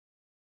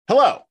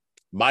Hello,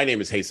 my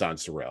name is Hassan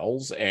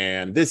Sorrells,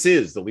 and this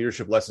is the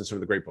Leadership Lessons from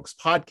the Great Books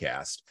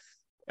podcast,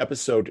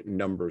 episode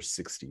number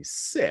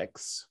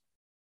 66,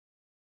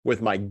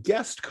 with my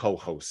guest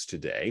co-host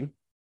today,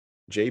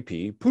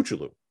 JP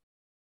Puchulu.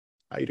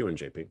 How you doing,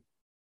 JP?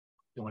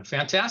 Doing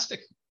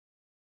fantastic.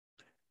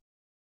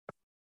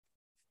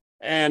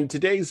 And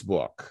today's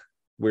book,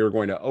 we're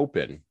going to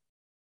open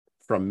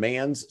from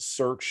Man's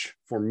Search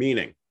for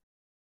Meaning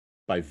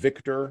by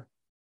Viktor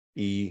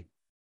E.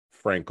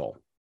 Frankl.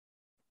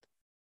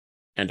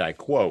 And I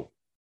quote,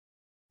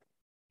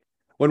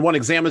 "When one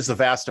examines the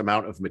vast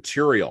amount of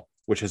material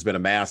which has been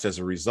amassed as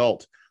a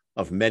result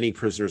of many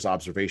prisoners'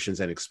 observations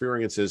and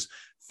experiences,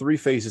 three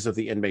phases of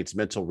the inmate's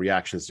mental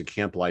reactions to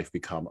camp life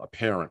become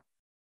apparent.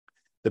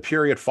 The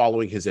period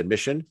following his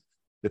admission,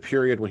 the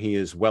period when he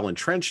is well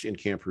entrenched in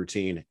camp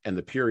routine, and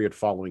the period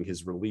following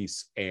his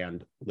release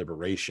and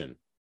liberation.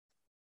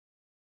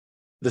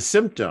 The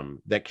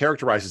symptom that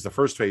characterizes the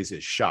first phase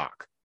is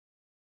shock.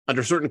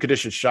 Under certain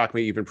conditions, shock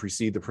may even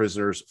precede the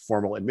prisoner's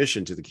formal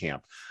admission to the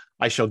camp.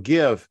 I shall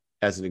give,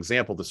 as an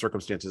example, the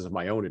circumstances of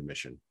my own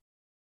admission.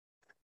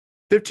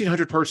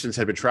 1,500 persons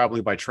had been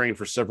traveling by train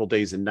for several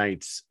days and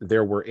nights.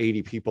 There were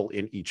 80 people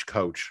in each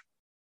coach.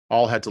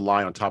 All had to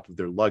lie on top of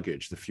their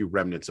luggage, the few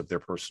remnants of their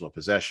personal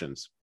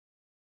possessions.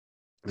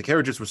 The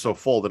carriages were so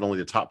full that only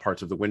the top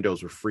parts of the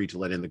windows were free to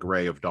let in the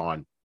gray of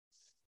dawn.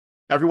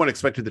 Everyone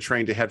expected the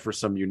train to head for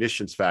some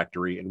munitions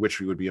factory in which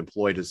we would be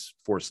employed as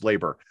forced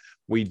labor.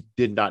 We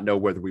did not know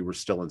whether we were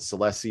still in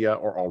Silesia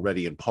or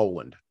already in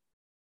Poland.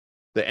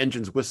 The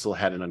engine's whistle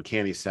had an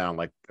uncanny sound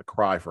like a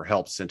cry for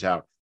help sent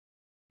out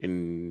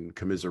in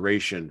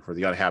commiseration for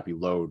the unhappy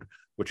load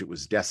which it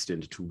was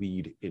destined to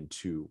lead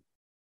into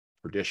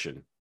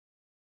perdition.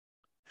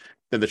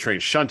 Then the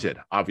train shunted,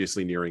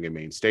 obviously nearing a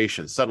main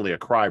station. Suddenly a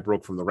cry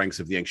broke from the ranks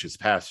of the anxious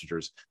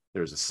passengers.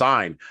 There was a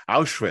sign,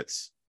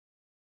 Auschwitz.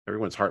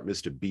 Everyone's heart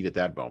missed a beat at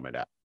that moment.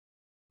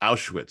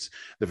 Auschwitz,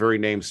 the very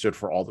name stood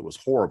for all that was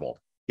horrible.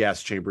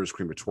 Gas chambers,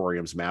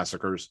 crematoriums,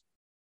 massacres.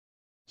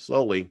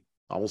 Slowly,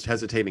 almost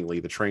hesitatingly,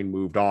 the train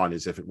moved on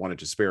as if it wanted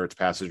to spare its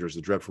passengers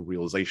the dreadful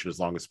realization as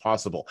long as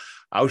possible.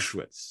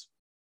 Auschwitz.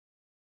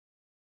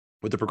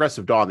 With the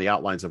progressive dawn, the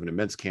outlines of an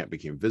immense camp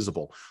became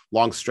visible.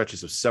 Long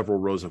stretches of several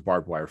rows of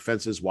barbed wire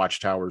fences,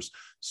 watchtowers,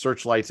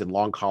 searchlights, and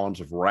long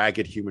columns of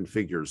ragged human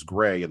figures,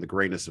 gray in the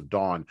grayness of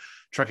dawn,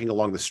 trekking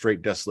along the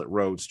straight, desolate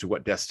roads to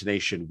what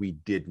destination we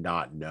did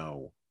not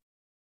know.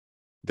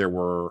 There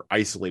were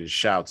isolated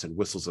shouts and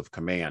whistles of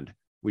command.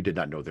 We did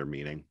not know their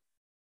meaning.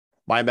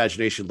 My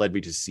imagination led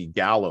me to see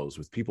gallows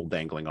with people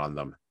dangling on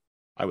them.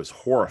 I was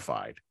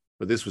horrified,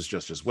 but this was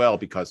just as well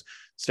because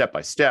step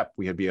by step,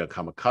 we had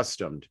become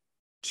accustomed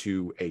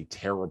to a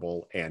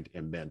terrible and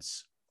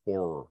immense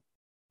horror.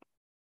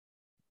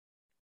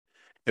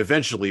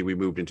 Eventually, we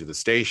moved into the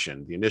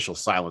station. The initial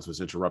silence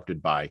was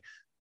interrupted by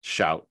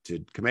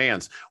shouted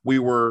commands. We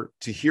were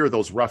to hear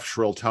those rough,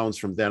 shrill tones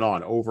from then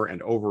on, over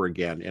and over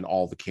again in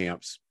all the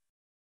camps.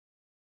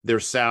 Their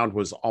sound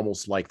was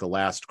almost like the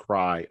last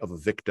cry of a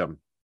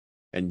victim,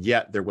 and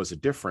yet there was a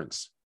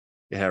difference.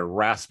 It had a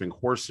rasping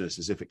hoarseness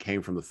as if it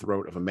came from the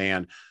throat of a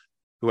man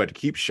who had to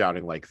keep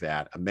shouting like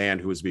that, a man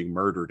who was being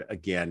murdered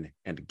again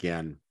and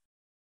again.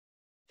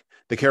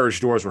 The carriage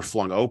doors were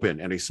flung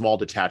open, and a small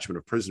detachment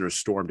of prisoners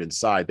stormed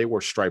inside. They wore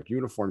striped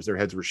uniforms, their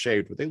heads were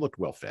shaved, but they looked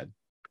well-fed.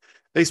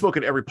 They spoke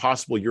in every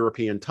possible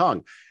European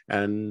tongue,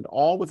 and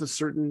all with a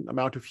certain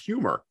amount of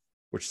humor,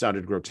 which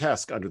sounded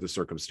grotesque under the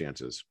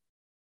circumstances.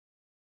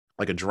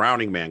 Like a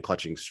drowning man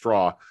clutching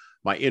straw,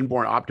 my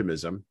inborn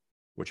optimism,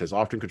 which has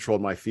often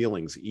controlled my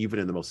feelings, even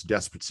in the most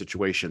desperate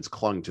situations,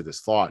 clung to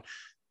this thought.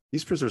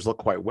 These prisoners look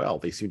quite well.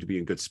 They seem to be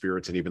in good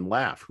spirits and even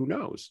laugh. Who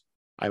knows?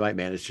 I might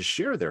manage to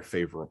share their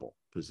favorable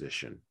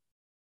position.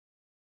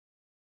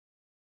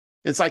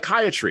 In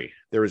psychiatry,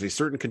 there is a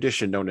certain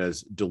condition known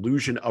as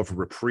delusion of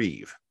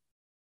reprieve.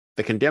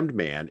 The condemned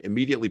man,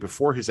 immediately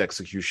before his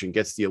execution,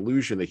 gets the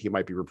illusion that he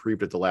might be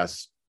reprieved at the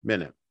last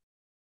minute.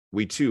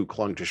 We too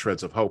clung to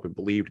shreds of hope and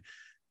believed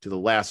to the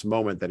last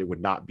moment that it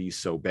would not be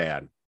so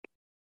bad.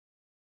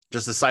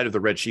 Just the sight of the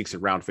red cheeks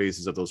and round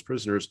faces of those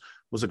prisoners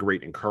was a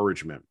great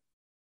encouragement.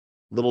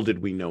 Little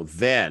did we know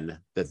then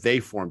that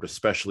they formed a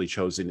specially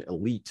chosen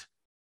elite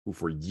who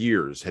for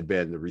years had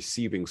been the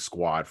receiving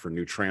squad for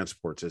new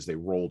transports as they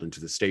rolled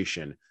into the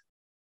station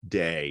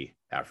day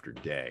after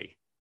day.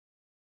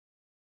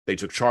 They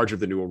took charge of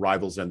the new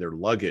arrivals and their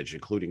luggage,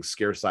 including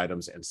scarce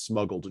items and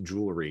smuggled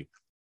jewelry.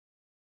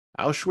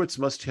 Auschwitz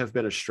must have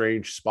been a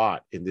strange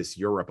spot in this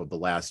Europe of the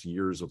last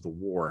years of the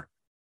war.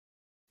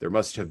 There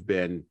must have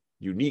been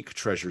unique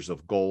treasures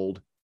of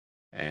gold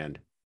and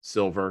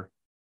silver,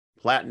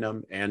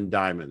 platinum, and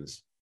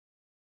diamonds,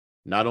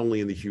 not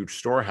only in the huge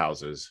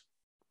storehouses,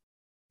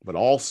 but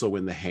also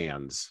in the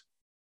hands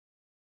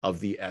of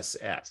the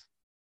SS.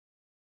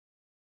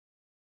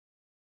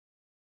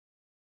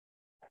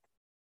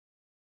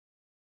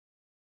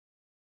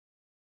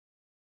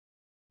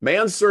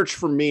 Man's Search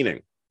for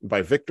Meaning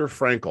by Viktor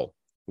Frankl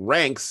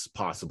ranks,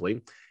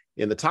 possibly,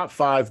 in the top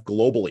 5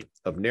 globally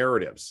of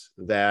narratives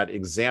that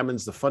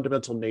examines the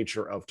fundamental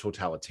nature of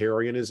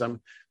totalitarianism,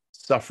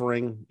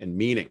 suffering, and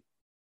meaning.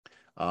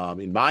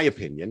 In my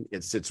opinion,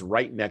 it sits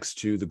right next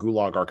to The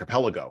Gulag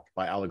Archipelago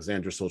by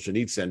Alexander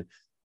Solzhenitsyn,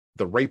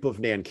 The Rape of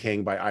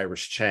Nanking by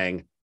Iris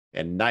Chang,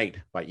 and Night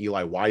by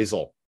Elie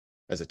Wiesel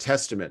as a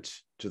testament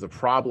to the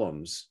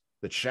problems,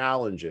 the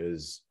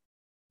challenges,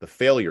 the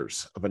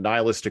failures of a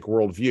nihilistic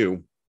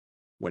worldview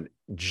when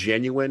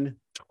genuine,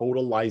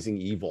 totalizing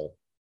evil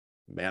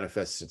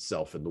manifests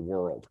itself in the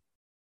world.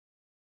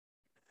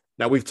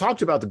 Now, we've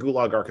talked about the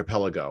Gulag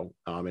Archipelago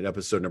in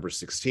episode number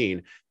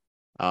 16,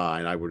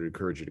 and I would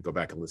encourage you to go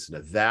back and listen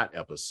to that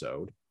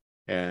episode.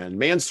 And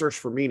Man's Search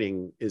for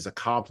Meaning is a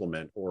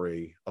complement or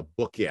a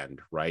bookend,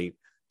 right,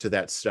 to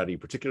that study,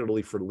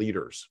 particularly for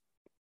leaders.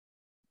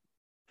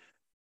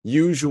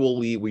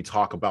 Usually we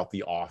talk about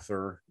the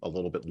author a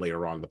little bit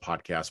later on in the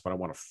podcast, but I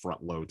want to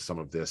front load some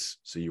of this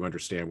so you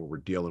understand what we're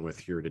dealing with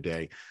here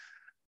today.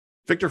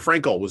 Viktor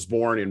Frankl was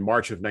born in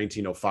March of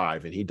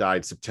 1905, and he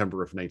died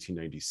September of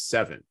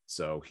 1997.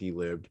 So he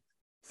lived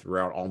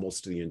throughout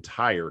almost the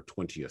entire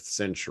 20th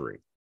century.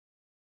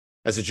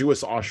 As a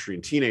Jewish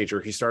Austrian teenager,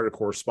 he started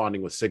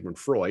corresponding with Sigmund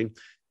Freud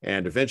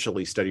and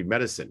eventually studied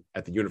medicine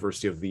at the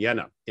University of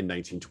Vienna in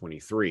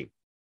 1923.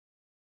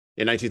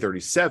 In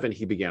 1937,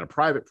 he began a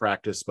private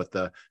practice, but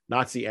the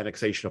Nazi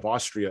annexation of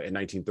Austria in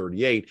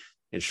 1938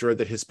 ensured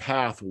that his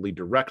path would lead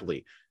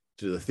directly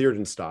to the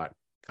Theresienstadt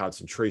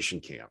concentration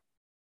camp.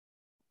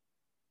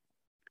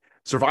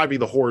 Surviving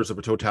the horrors of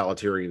a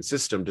totalitarian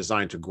system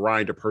designed to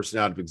grind a person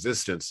out of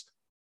existence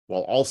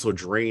while also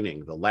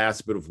draining the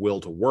last bit of will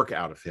to work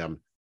out of him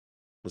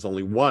was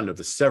only one of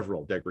the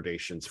several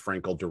degradations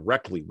Frankl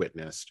directly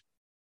witnessed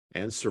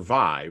and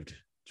survived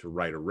to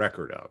write a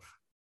record of.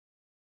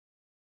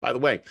 By the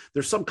way,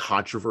 there's some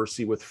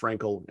controversy with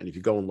Frankl, and if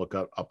you go and look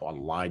up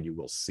online, you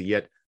will see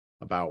it,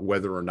 about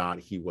whether or not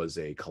he was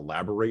a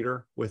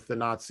collaborator with the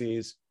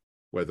Nazis,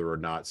 whether or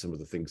not some of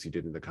the things he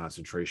did in the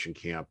concentration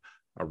camp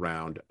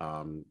around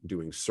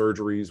doing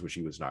surgeries, which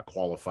he was not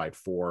qualified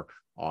for,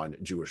 on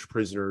Jewish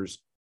prisoners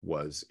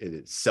was in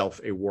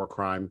itself a war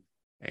crime.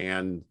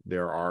 And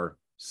there are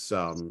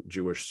some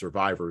Jewish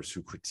survivors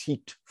who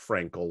critiqued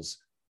Frankl's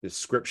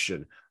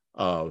description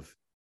of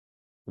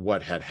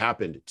what had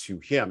happened to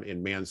him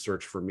in Man's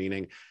Search for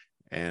Meaning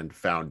and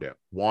found it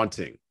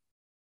wanting.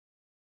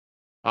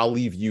 I'll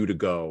leave you to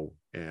go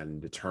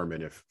and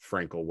determine if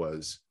Frankl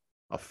was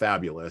a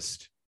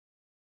fabulist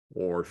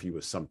or if he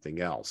was something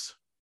else.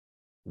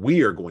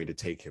 We are going to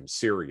take him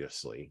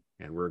seriously,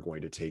 and we're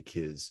going to take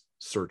his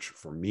search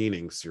for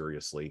meaning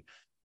seriously.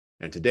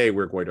 And today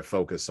we're going to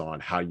focus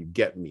on how you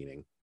get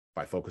meaning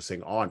by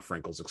focusing on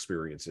Frankl's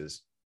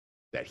experiences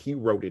that he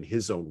wrote in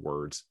his own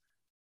words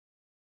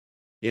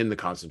in the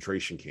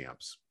concentration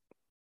camps.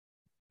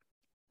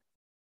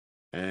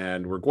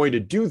 And we're going to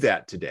do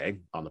that today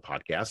on the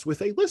podcast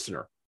with a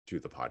listener to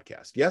the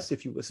podcast. Yes,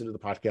 if you listen to the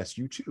podcast,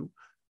 you too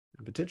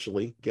can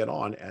potentially get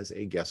on as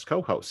a guest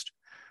co-host.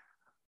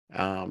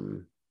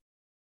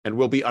 And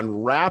we'll be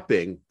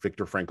unwrapping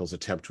Viktor Frankl's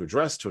attempt to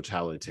address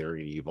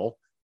totalitarian evil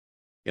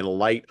in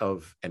light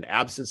of an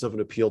absence of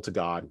an appeal to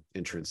God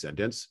and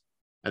transcendence,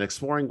 and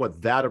exploring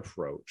what that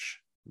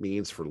approach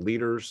means for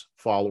leaders,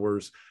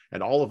 followers,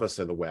 and all of us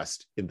in the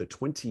West in the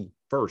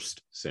 21st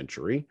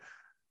century,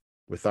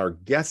 with our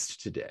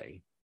guest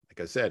today,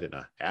 like I said, an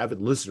avid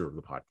listener of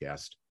the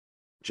podcast,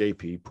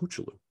 J.P.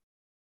 Puchulu.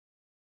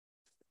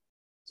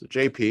 So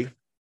J.P.,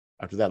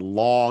 after that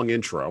long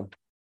intro,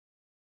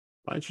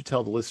 why don't you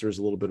tell the listeners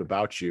a little bit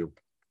about you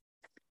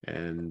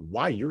and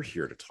why you're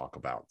here to talk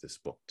about this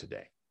book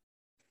today?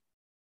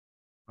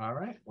 All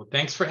right. Well,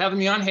 thanks for having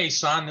me on,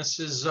 Hassan. This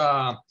is,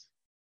 to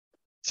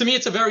me,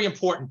 it's a very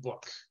important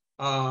book.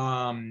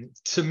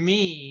 To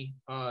me,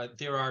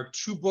 there are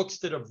two books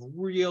that have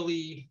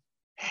really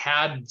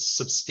had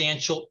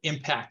substantial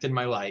impact in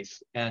my life,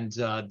 and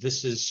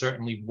this is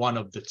certainly one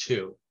of the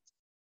two.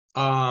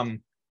 And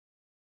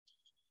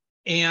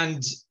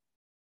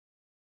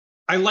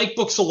I like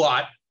books a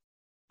lot.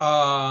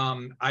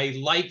 I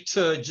like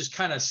to just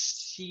kind of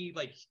see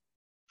like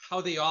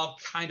how they all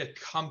kind of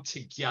come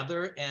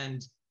together.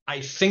 And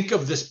I think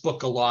of this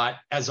book a lot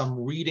as I'm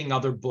reading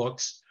other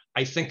books.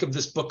 I think of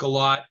this book a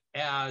lot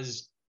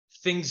as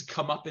things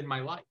come up in my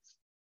life.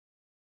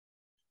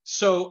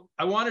 So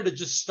I wanted to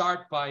just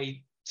start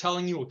by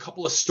telling you a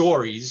couple of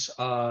stories.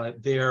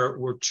 There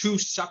were two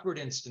separate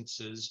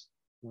instances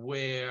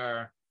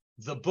where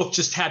the book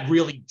just had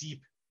really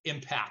deep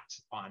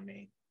impact on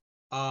me.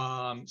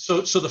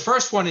 So the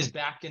first one is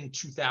back in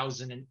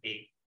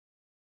 2008.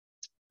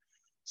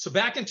 So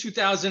back in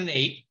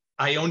 2008,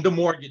 I owned a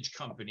mortgage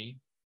company,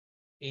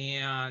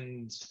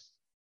 and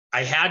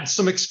I had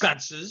some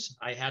expenses.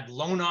 I had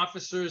loan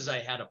officers, I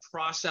had a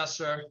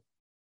processor,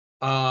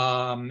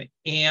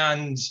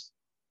 and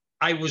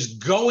I was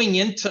going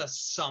into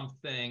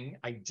something.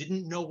 I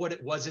didn't know what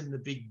it was in the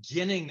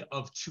beginning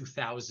of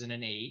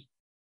 2008.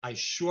 I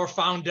sure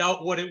found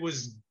out what it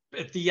was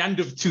at the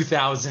end of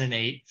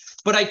 2008,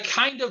 but I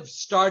kind of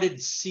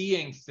started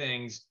seeing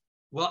things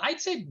Well,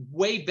 I'd say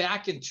way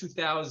back in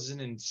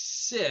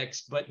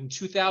 2006, but in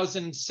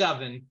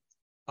 2007,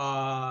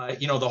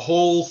 the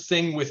whole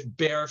thing with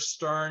Bear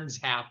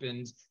Stearns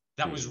happened.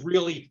 That was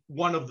really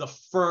one of the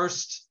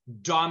first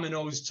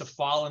dominoes to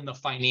fall in the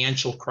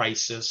financial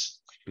crisis.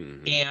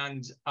 Mm-hmm.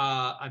 And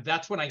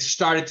that's when I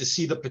started to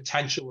see the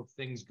potential of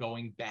things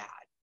going bad.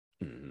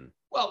 Mm-hmm.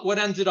 Well, what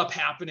ended up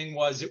happening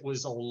was it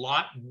was a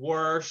lot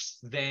worse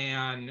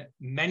than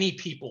many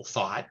people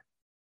thought.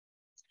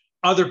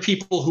 Other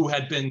people who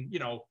had been,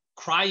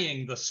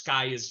 crying the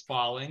sky is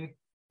falling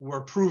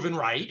were proven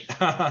right.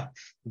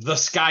 The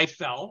sky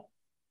fell.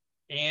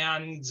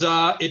 And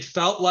it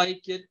felt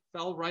like it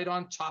fell right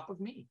on top of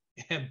me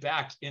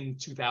back in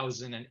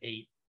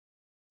 2008.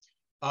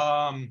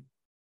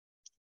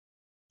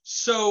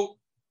 So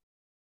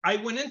I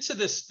went into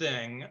this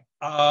thing.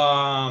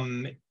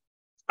 I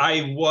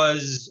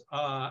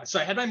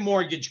had my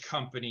mortgage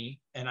company,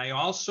 and I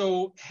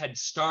also had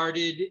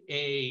started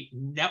a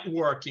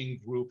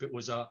networking group. It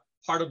was a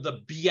part of the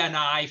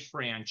BNI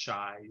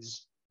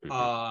franchise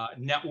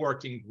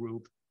networking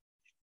group.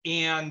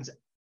 And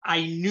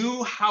I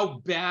knew how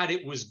bad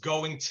it was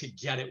going to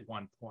get at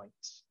one point.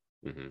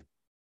 Mm-hmm.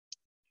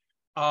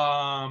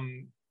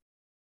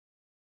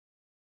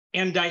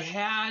 And I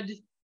had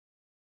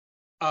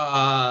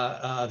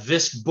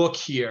this book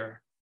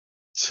here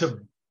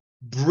to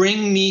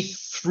bring me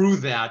through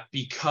that,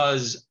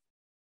 because,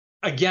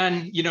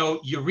 again,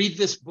 you read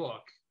this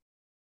book,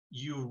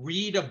 you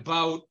read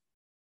about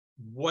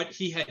what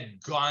he had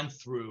gone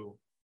through,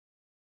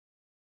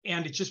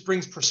 and it just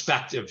brings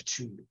perspective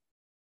to you.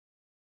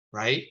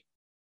 Right?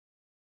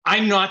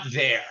 I'm not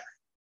there.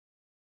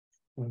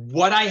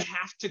 What I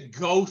have to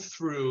go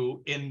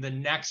through in the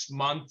next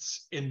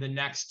months, in the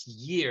next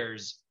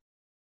years,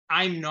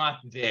 I'm not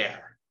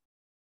there.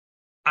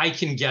 I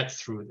can get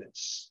through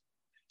this.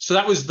 So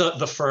that was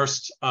the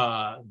first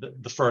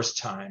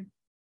time.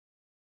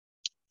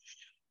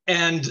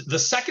 And the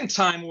second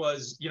time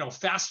was,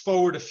 fast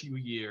forward a few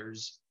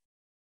years,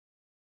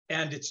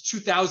 and it's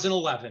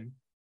 2011,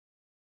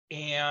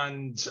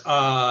 and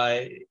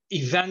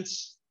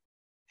events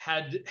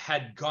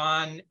had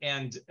gone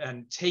and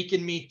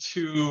taken me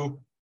to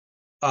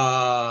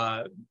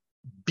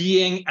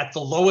being at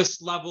the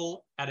lowest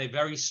level at a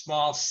very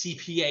small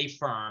CPA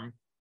firm,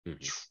 mm-hmm.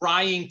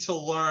 trying to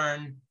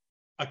learn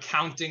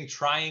accounting,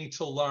 trying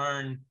to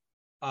learn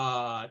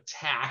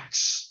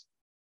tax.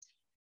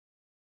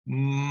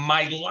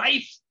 My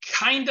life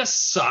kind of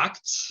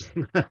sucked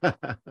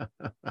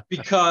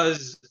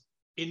because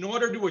in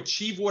order to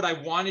achieve what I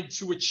wanted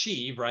to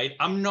achieve, right?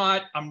 I'm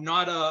not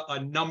a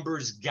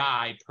numbers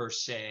guy per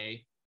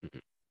se.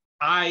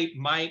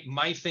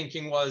 My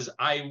thinking was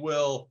I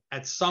will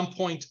at some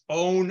point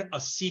own a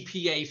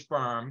CPA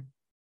firm,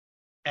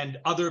 and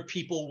other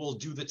people will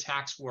do the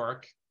tax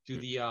work, do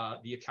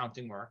the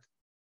accounting work.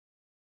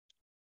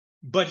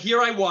 But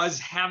here I was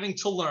having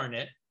to learn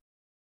it.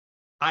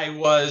 I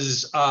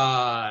was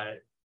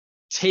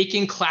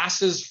taking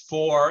classes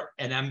for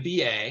an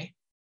MBA.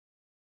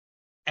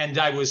 And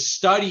I was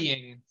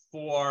studying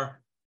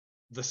for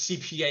the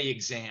CPA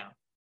exam,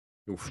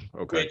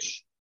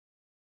 which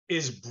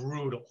is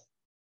brutal.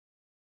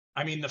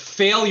 I mean, the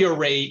failure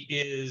rate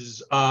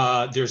is,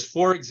 there's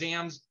 4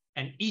 exams,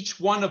 and each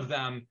one of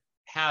them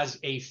has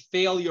a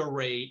failure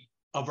rate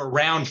of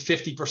around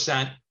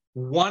 50%.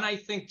 One, I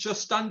think,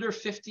 just under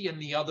 50,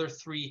 and the other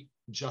 3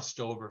 just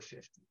over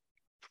 50.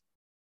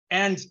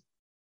 And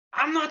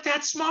I'm not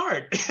that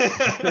smart,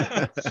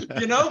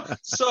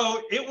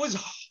 So it was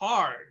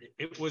hard.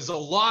 It was a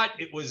lot.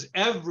 It was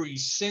every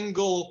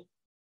single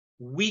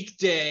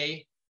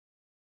weekday,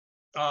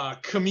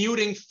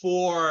 commuting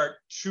for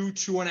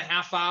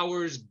 2.5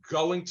 hours,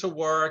 going to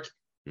work,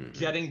 mm-hmm.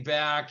 getting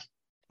back,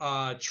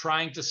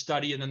 trying to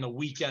study, and then the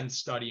weekend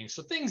studying.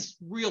 So things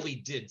really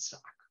did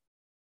suck.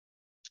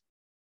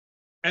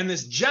 And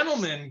this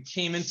gentleman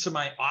came into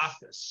my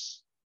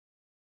office,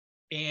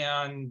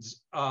 and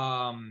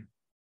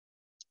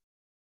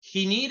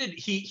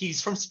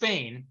he's from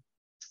Spain,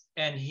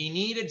 and he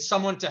needed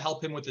someone to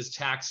help him with his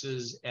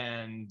taxes.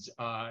 And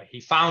he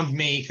found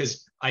me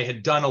because I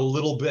had done a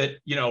little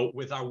bit,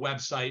 with our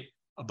website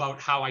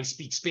about how I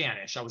speak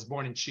Spanish. I was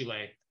born in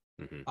Chile,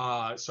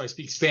 mm-hmm. So I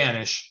speak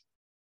Spanish.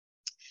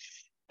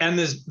 And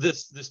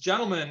this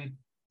gentleman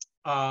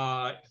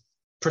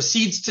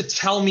proceeds to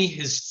tell me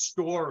his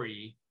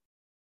story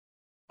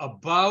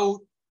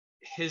about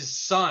his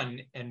son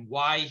and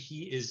why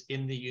he is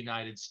in the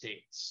United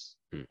States.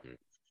 Mm-hmm.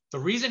 The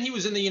reason he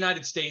was in the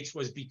United States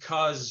was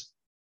because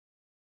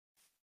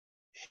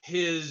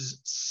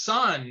his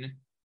son,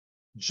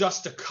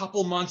 just a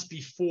couple months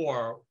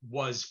before,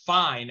 was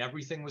fine.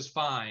 Everything was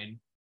fine.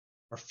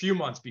 Or a few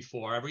months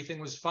before, everything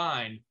was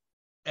fine.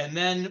 And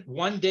then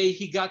one day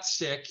he got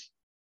sick.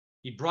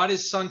 He brought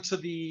his son to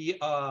the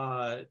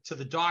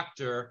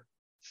doctor.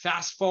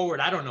 Fast forward,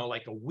 I don't know,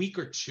 like a week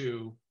or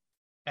two,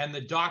 and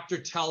the doctor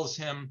tells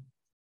him,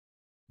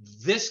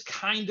 this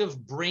kind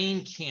of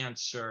brain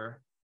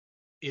cancer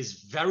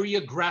is very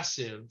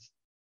aggressive,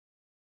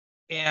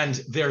 and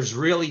there's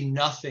really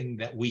nothing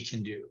that we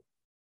can do.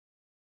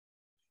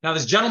 Now,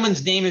 this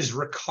gentleman's name is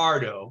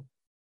Ricardo,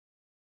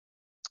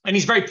 and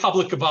he's very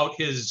public about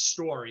his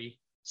story,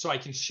 so I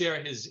can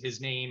share his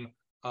name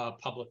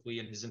publicly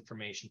and his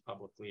information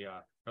publicly,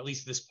 or at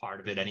least this part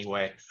of it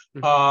anyway.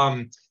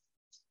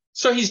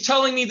 So he's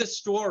telling me the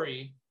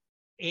story,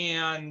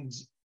 and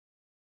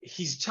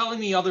he's telling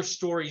me other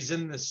stories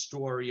in this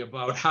story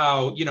about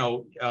how,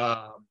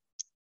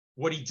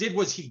 what he did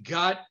was he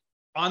got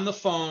on the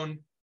phone,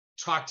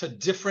 talked to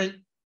different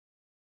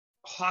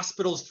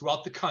hospitals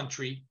throughout the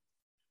country,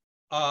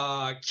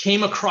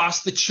 came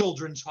across the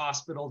Children's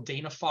Hospital,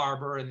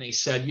 Dana-Farber, and they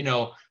said,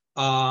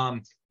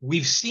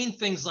 we've seen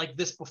things like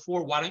this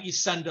before. Why don't you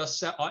send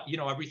us,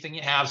 everything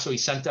you have? So he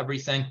sent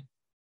everything.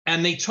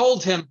 And they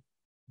told him,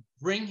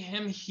 bring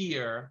him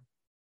here.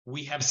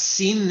 We have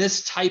seen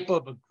this type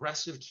of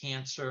aggressive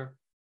cancer.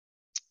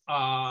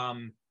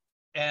 And,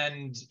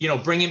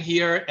 bring him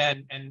here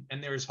and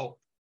there is hope.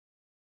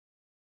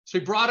 So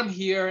he brought him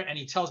here, and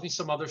he tells me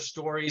some other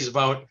stories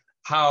about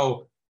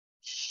how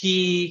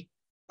his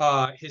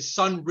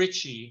son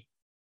Richie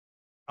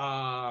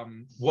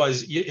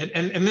was,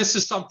 and this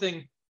is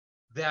something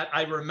that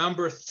I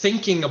remember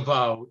thinking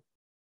about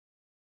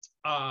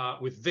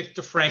with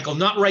Viktor Frankl,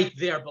 not right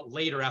there, but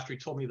later after he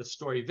told me the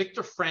story.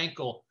 Viktor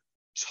Frankl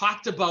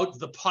talked about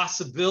the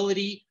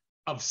possibility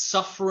of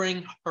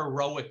suffering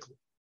heroically.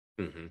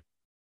 Mm-hmm.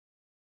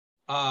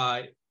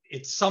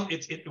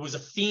 It was a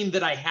theme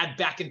that I had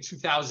back in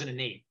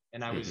 2008,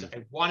 and I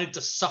wanted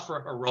to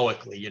suffer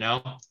heroically,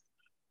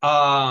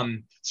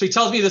 So he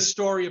tells me the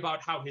story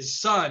about how his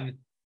son,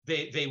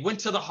 they went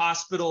to the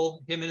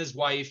hospital, him and his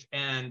wife,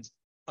 and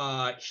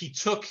Richie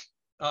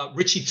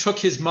took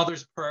his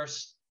mother's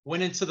purse,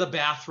 went into the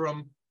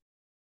bathroom,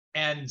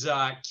 and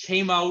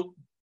came out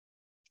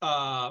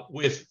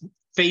with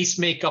face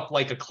makeup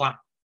like a clown.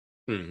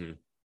 Mm-hmm.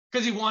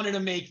 Because he wanted to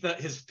make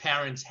his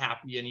parents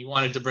happy, and he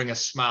wanted to bring a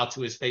smile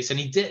to his face, and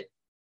he did.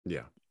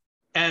 Yeah.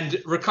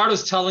 And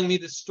Ricardo's telling me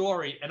the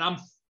story, and I'm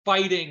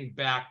fighting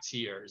back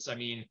tears. I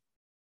mean,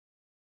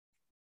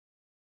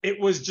 it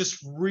was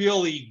just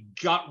really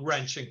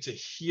gut-wrenching to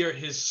hear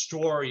his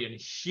story and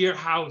hear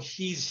how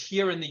he's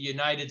here in the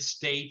United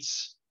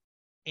States,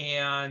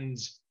 and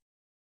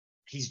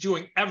he's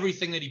doing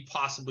everything that he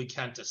possibly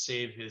can to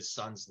save his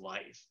son's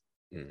life.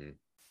 Mm-hmm.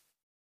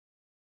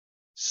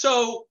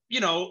 So,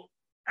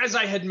 as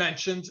I had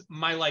mentioned,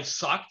 my life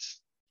sucked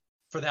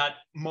for that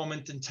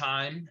moment in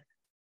time,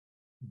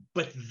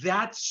 but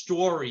that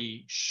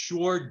story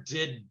sure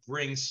did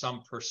bring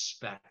some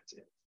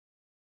perspective.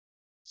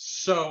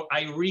 So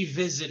I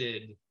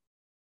revisited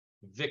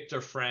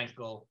Viktor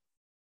Frankl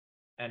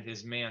and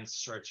his man's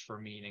search for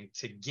meaning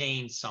to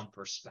gain some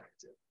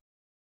perspective.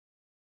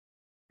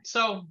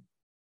 So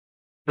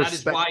that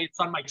is why it's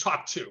on my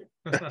top 2.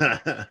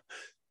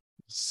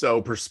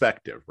 So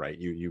perspective, right?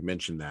 You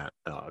mentioned that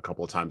a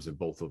couple of times in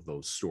both of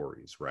those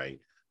stories, right?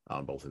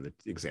 Both in the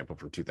example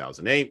from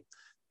 2008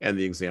 and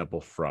the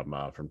example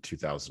from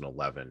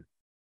 2011.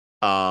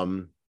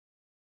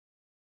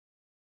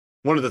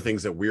 One of the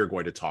things that we're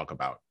going to talk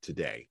about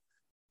today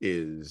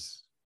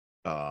is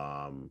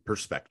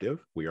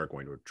perspective. We are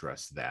going to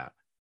address that.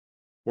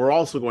 We're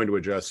also going to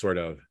address sort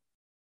of,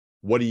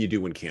 what do you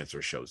do when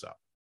cancer shows up,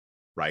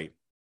 right?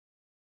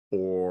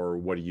 Or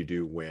what do you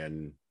do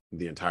when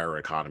the entire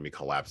economy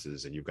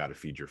collapses and you've got to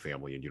feed your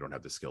family and you don't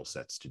have the skill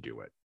sets to do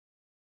it?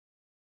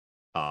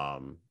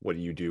 What do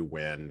you do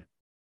when,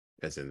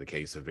 as in the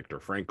case of Viktor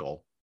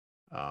Frankl,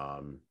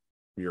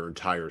 your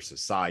entire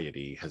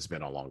society has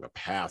been along a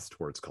path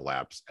towards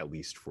collapse, at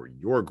least for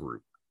your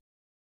group,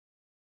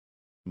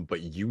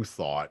 but you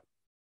thought,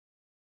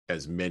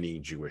 as many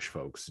Jewish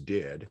folks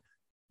did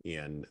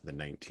in the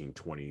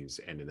 1920s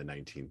and in the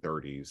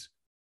 1930s,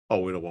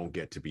 oh, it won't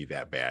get to be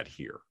that bad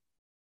here.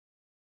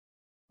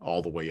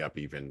 All the way up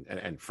even,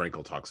 and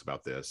Frankl talks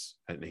about this,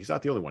 and he's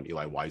not the only one.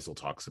 Eli Wiesel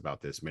talks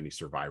about this. Many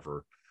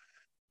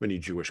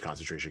Jewish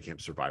concentration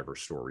camp survivor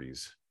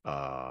stories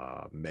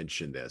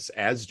mention this,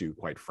 as do,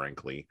 quite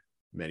frankly,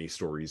 many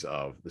stories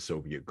of the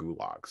Soviet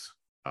gulags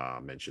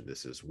mention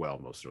this as well,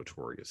 most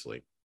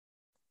notoriously.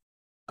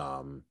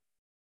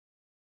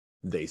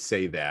 They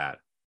say that,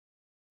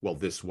 well,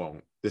 this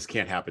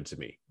can't happen to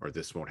me, or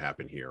this won't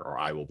happen here, or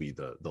I will be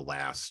the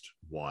last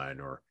one,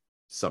 or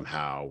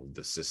somehow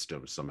the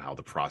system, somehow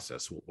the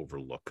process will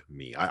overlook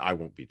me. I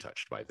won't be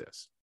touched by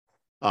this.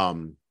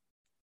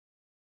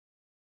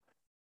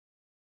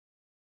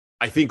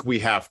 I think we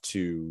have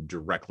to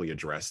directly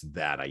address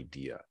that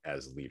idea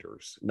as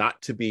leaders,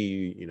 not to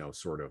be,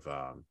 sort of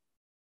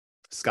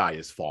sky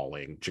is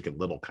falling, Chicken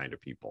Little kind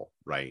of people,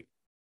 right?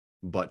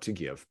 But to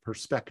give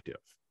perspective,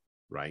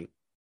 right?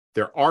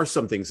 There are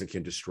some things that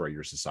can destroy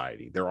your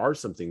society. There are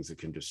some things that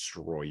can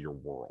destroy your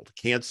world.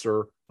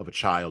 Cancer of a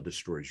child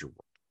destroys your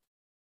world.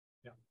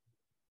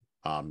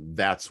 Yeah.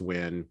 That's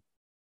when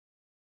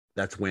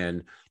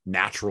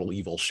natural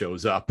evil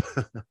shows up.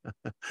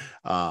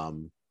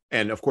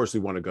 And of course, we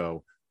want to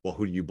go, well,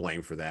 who do you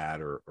blame for that,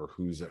 or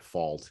who's at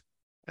fault?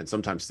 And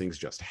sometimes things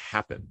just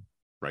happen.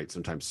 right?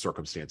 Sometimes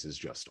circumstances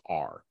just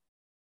are.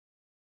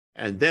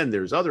 And then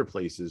there's other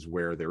places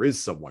where there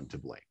is someone to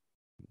blame.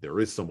 There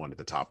is someone at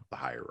the top of the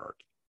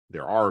hierarchy.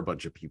 There are a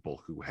bunch of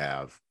people who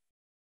have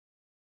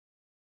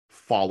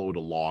followed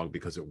along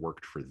because it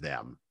worked for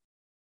them.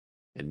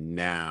 And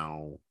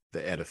now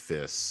the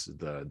edifice,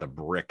 the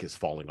brick is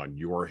falling on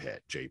your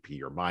head,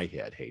 JP, or my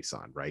head,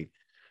 Hasan, right?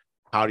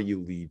 How do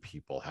you lead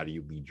people? How do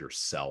you lead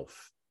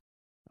yourself?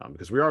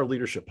 Because we are a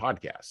leadership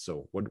podcast.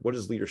 So what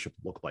does leadership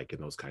look like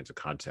in those kinds of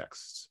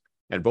contexts?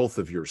 And both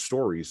of your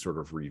stories sort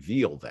of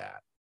reveal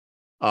that.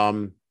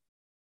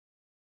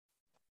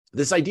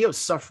 This idea of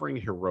suffering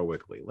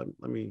heroically,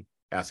 let me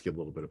ask you a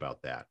little bit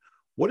about that.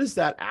 What does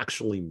that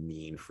actually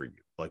mean for you?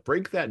 Like,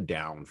 break that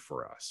down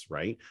for us,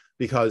 right?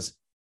 Because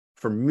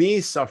for me,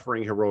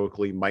 suffering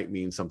heroically might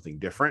mean something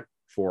different.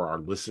 For our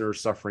listeners,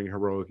 suffering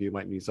heroically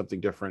might mean something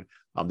different.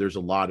 There's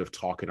a lot of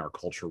talk in our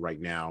culture right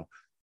now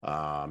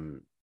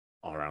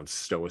around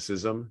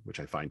Stoicism, which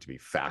I find to be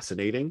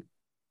fascinating.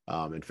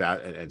 In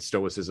fact, and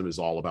Stoicism is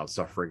all about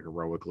suffering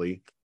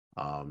heroically.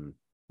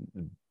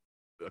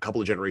 A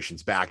couple of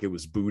generations back, it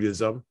was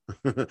Buddhism,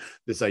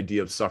 this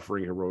idea of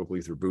suffering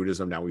heroically through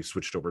Buddhism. Now we've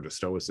switched over to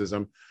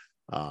Stoicism,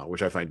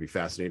 which I find to be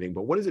fascinating.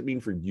 But what does it mean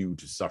for you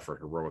to suffer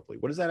heroically?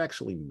 What does that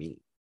actually mean?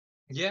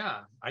 Yeah,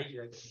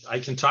 I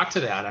can talk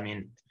to that. I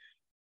mean,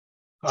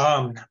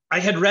 I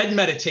had read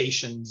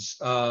Meditations,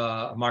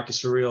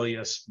 Marcus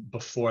Aurelius,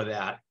 before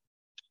that.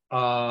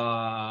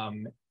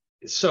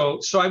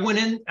 So I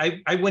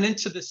went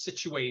into this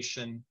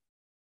situation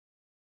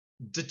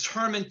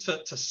determined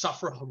to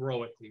suffer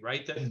heroically,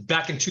 right?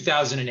 Back in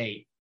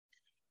 2008,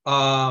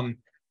 I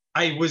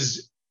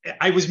was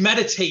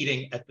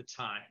meditating at the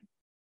time,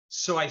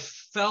 so I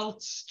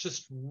felt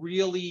just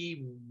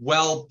really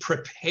well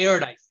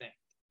prepared. I think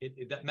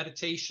that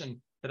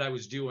meditation that I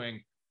was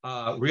doing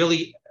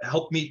really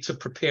helped me to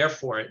prepare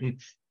for it,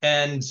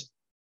 and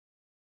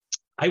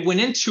I went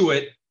into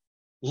it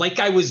like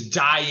I was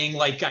dying,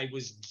 like I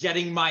was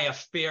getting my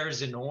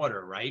affairs in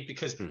order, right?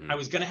 Because I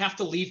was going to have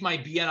to leave my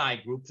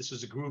BNI group. This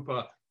was a group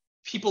of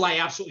people I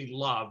absolutely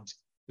loved.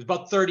 There's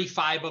about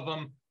 35 of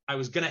them. I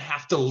was going to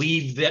have to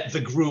leave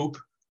the group.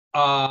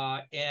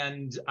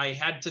 And I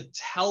had to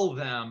tell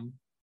them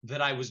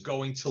that I was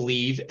going to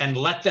leave and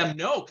let them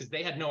know, because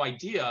they had no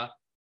idea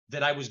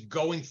that I was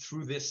going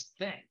through this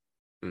thing,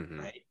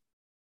 right?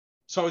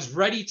 So I was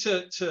ready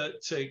to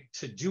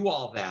do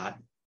all that.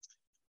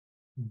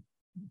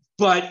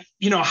 But,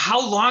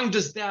 how long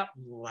does that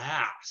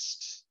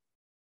last?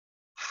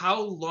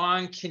 How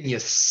long can you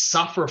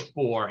suffer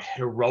for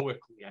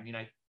heroically? I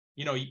mean,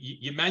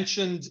 you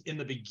mentioned in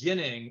the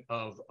beginning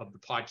of the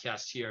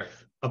podcast here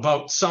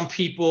about some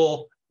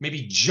people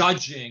maybe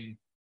judging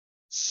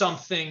some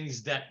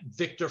things that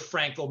Viktor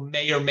Frankl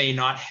may or may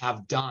not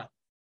have done,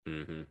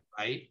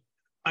 right?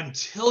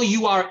 Until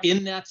you are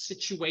in that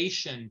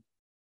situation,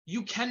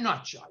 you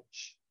cannot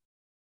judge,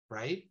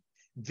 right?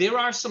 There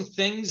are some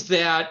things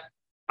that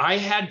I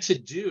had to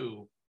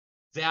do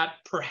that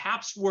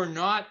perhaps were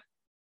not,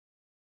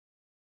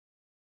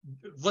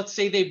 let's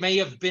say they may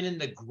have been in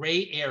the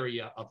gray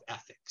area of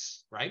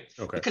ethics, right?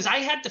 Okay. Because I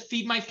had to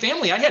feed my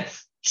family. I had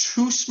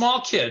 2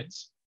 small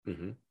kids.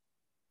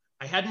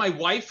 I had my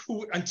wife,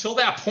 who until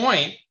that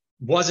point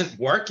wasn't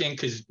working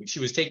because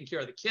she was taking care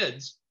of the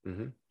kids.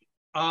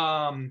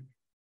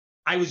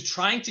 I was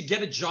trying to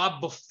get a job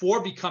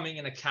before becoming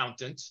an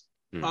accountant,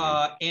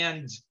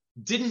 and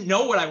didn't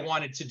know what I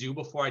wanted to do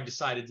before I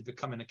decided to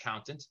become an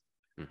accountant.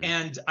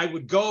 And I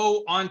would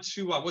go on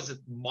to, was it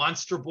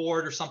Monster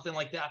Board or something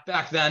like that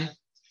back then?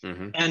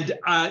 And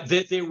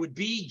there would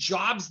be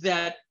jobs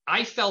that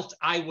I felt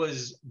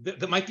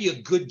that might be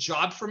a good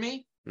job for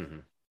me.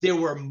 There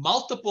were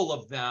multiple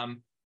of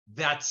them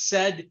that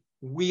said,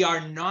 we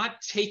are not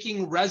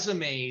taking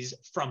resumes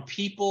from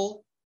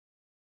people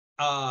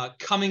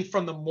coming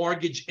from the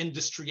mortgage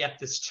industry at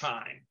this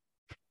time,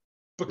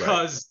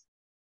 because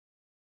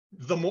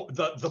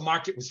the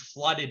market was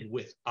flooded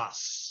with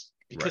us,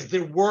 because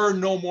there were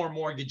no more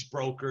mortgage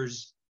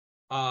brokers,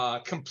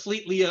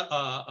 completely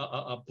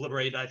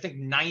obliterated. I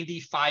think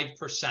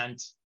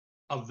 95%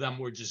 of them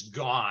were just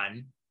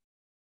gone.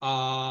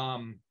 So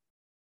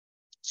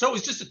it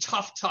was just a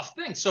tough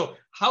thing. So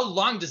how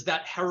long does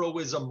that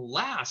heroism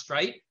last,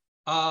 right?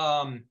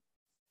 I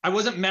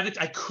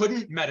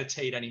couldn't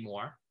meditate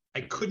anymore. I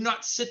could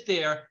not sit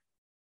there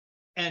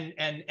and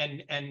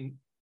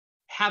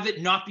have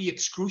it not be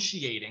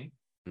excruciating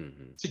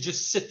to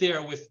just sit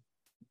there with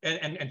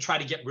and try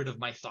to get rid of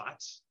my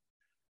thoughts.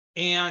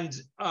 And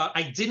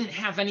I didn't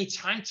have any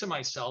time to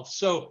myself.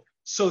 So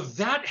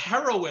that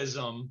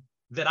heroism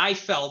that I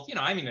felt,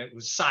 it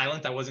was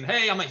silent. I wasn't,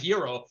 hey, I'm a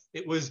hero.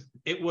 It was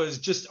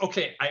just,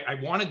 okay, I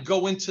want to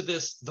go into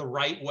this the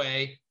right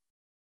way.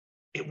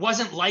 It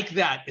wasn't like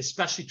that,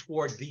 especially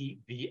toward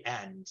the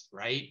end,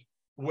 right?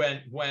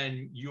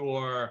 When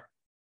you're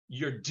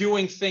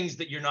doing things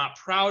that you're not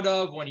proud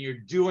of, when you're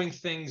doing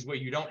things where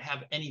you don't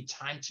have any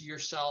time to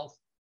yourself,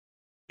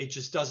 it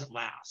just doesn't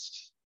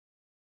last.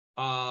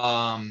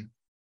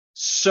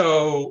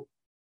 So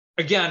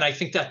again, I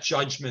think that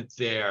judgment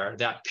there,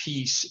 that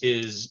piece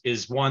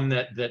is one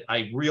that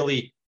I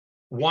really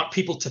want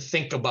people to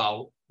think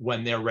about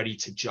when they're ready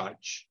to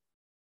judge.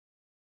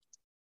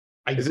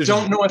 I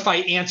don't know if I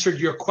answered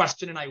your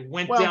question and I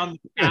went down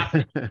the path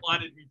that you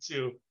wanted me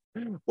to.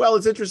 Well,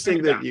 it's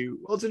interesting that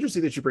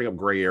you bring up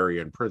gray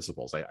area and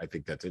principles. I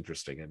think that's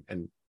interesting,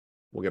 and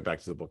we'll get back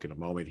to the book in a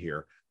moment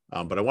here.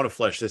 But I want to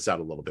flesh this out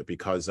a little bit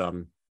because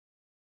I'm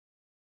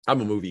a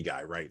movie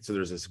guy, right? So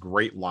there's this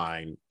great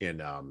line in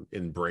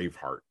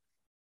Braveheart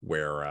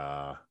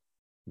where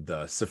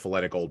the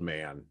syphilitic old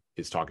man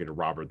is talking to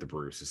Robert the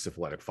Bruce, his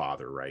syphilitic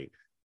father, right?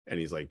 And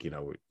he's like,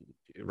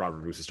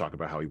 Robert Bruce is talking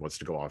about how he wants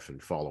to go off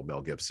and follow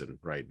Mel Gibson,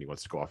 right? And he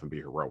wants to go off and be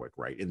heroic,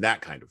 right? In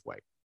that kind of way.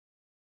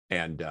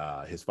 And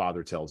his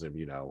father tells him,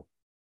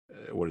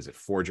 what is it?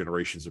 4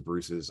 generations of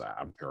Bruces,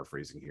 I'm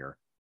paraphrasing here,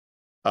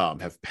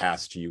 have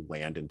passed to you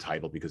land and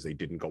title because they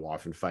didn't go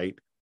off and fight.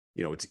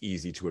 It's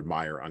easy to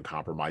admire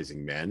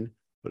uncompromising men,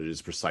 but it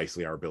is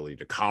precisely our ability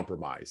to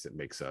compromise that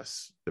makes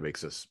us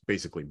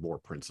basically more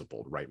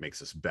principled, right?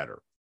 Makes us better.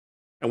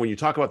 And when you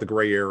talk about the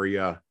gray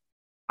area,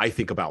 I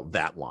think about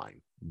that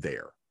line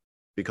there,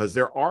 because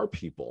there are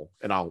people,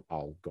 and I'll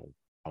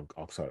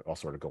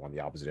sort of go on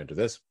the opposite end of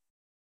this.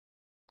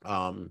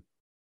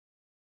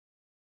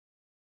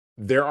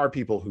 There are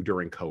people who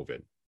during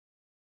COVID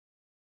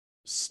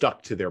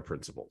stuck to their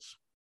principles,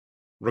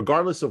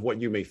 regardless of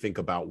what you may think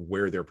about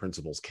where their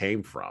principles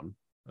came from.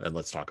 And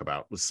let's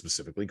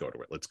specifically go to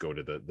it. Let's go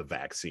to the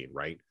vaccine,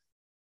 right?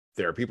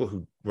 There are people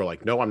who were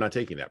like, no, I'm not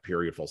taking that,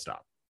 period, full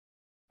stop.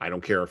 I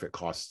don't care if it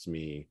costs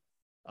me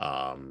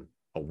a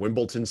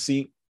Wimbledon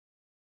seat.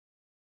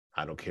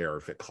 I don't care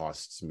if it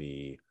costs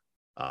me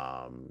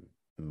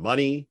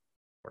money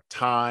or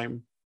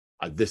time.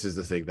 This is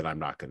the thing that I'm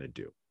not going to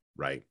do,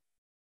 right?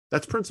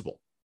 That's principle.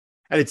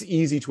 And it's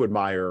easy to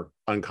admire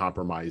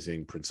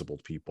uncompromising,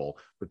 principled people,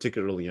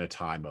 particularly in a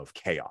time of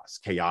chaos,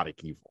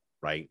 chaotic evil,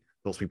 right?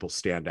 Those people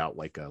stand out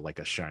like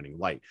a shining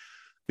light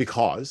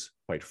because,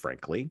 quite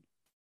frankly,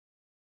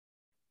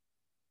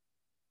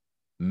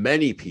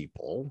 many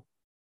people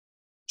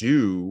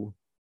do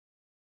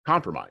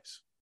compromise.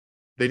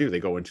 They do. They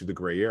go into the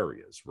gray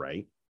areas,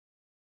 right?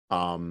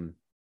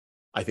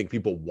 I think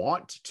people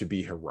want to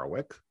be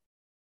heroic.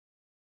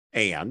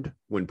 And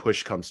when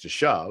push comes to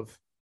shove,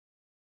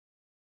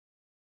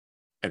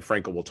 and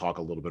Frankl will talk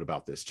a little bit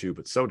about this too,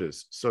 but so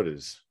does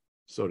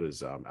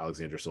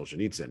Alexander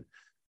Solzhenitsyn.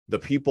 The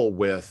people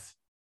with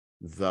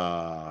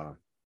the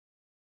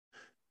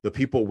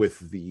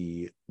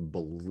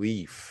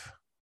belief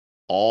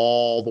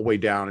all the way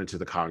down into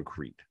the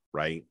concrete,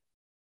 right?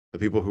 The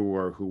people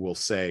who will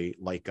say,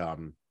 like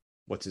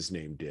what's his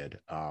name did,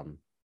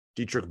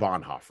 Dietrich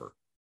Bonhoeffer,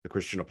 the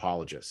Christian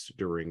apologist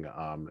during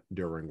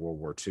World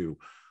War II,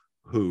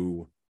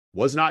 who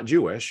was not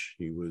Jewish,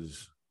 he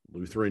was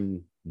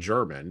Lutheran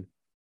German,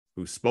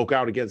 who spoke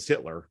out against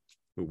Hitler,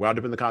 who wound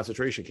up in the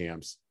concentration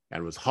camps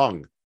and was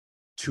hung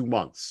 2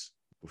 months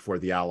before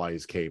the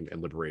Allies came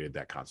and liberated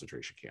that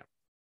concentration camp.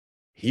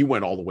 He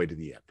went all the way to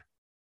the end.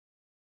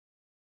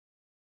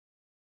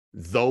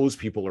 Those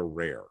people are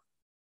rare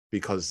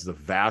because the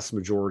vast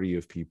majority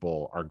of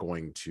people are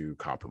going to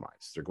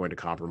compromise. They're going to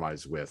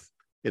compromise with,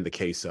 in the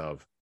case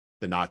of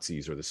the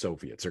Nazis or the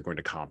Soviets, they're going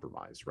to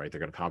compromise, right? They're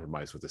going to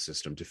compromise with the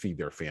system to feed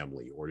their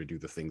family or to do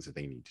the things that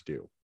they need to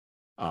do.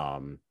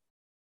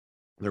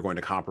 They're going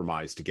to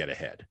compromise to get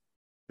ahead.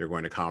 They're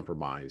going to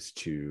compromise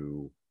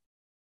to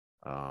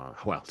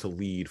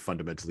lead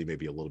fundamentally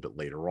maybe a little bit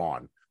later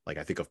on. Like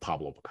I think of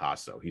Pablo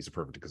Picasso. He's a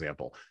perfect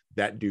example.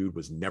 That dude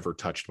was never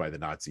touched by the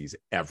Nazis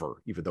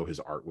ever, even though his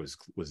art was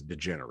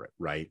degenerate,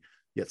 right?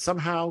 Yet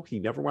somehow he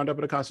never wound up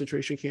in a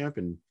concentration camp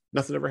and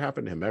nothing ever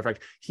happened to him. Matter of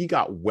fact, he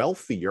got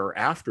wealthier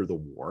after the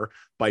war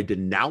by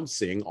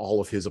denouncing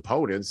all of his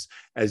opponents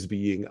as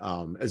being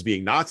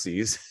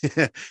Nazis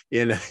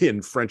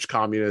in French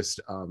communist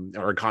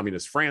or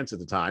communist France at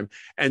the time,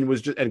 and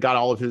got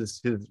all of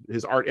his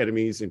art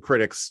enemies and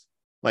critics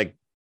like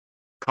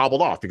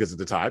cobbled off, because at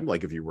the time,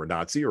 like if you were a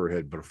Nazi or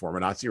had been a former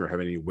Nazi or have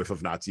any whiff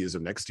of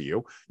Nazism next to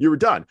you, you were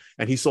done.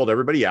 And he sold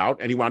everybody out,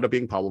 and he wound up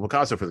being Pablo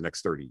Picasso for the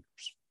next 30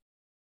 years.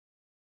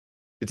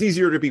 It's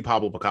easier to be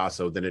Pablo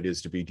Picasso than it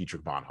is to be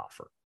Dietrich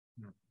Bonhoeffer.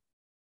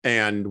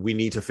 And we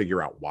need to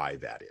figure out why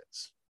that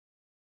is.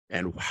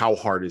 And how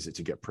hard is it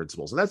to get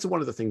principles? And that's one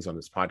of the things on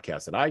this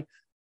podcast that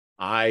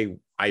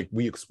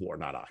we explore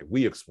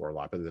a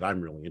lot, but that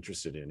I'm really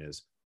interested in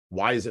is,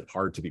 why is it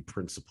hard to be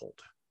principled?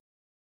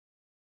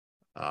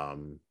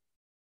 And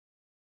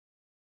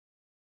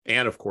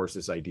of course,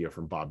 this idea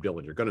from Bob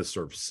Dylan, you're going to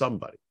serve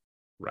somebody,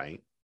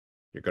 right?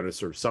 You're going to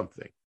serve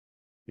something.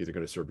 Either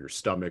going to serve your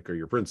stomach or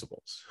your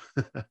principles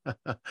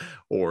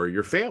or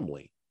your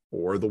family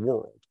or the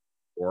world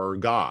or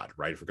God,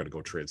 right? If we're going to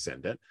go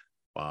transcendent,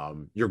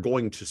 you're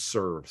going to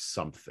serve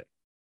something.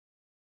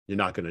 You're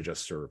not going to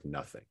just serve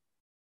nothing.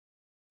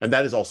 And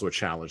that is also a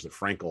challenge that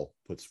Frankl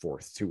puts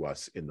forth to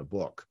us in the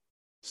book.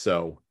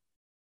 So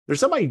there's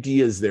some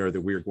ideas there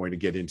that we're going to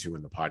get into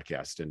in the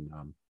podcast. And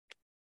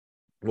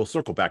we'll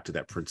circle back to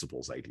that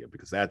principles idea,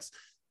 because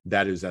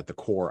that is at the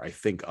core, I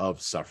think,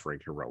 of suffering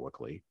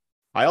heroically.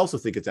 I also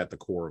think it's at the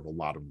core of a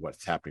lot of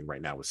what's happening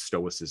right now with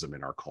stoicism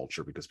in our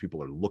culture, because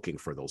people are looking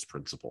for those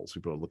principles.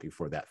 People are looking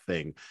for that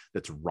thing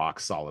that's rock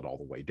solid all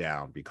the way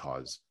down,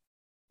 because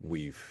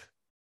we've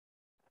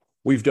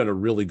done a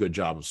really good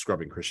job of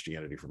scrubbing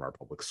Christianity from our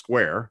public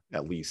square,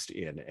 at least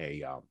in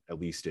a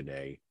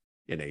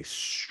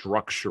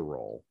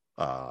structural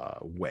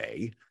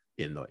way,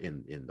 in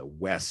the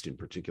West in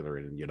particular,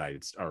 and in the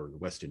the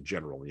West in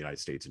general, in the United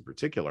States in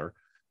particular.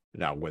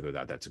 Now, whether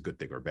that's a good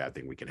thing or a bad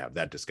thing, we can have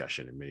that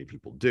discussion, and many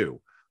people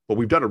do. But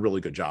we've done a really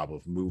good job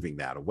of moving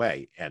that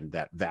away, and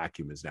that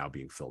vacuum is now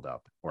being filled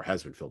up, or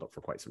has been filled up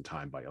for quite some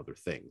time, by other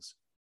things.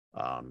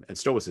 And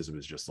Stoicism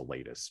is just the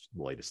latest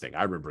thing.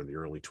 I remember in the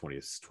early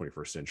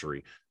 21st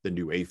century, the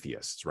new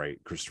atheists, right?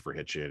 Christopher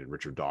Hitchens and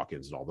Richard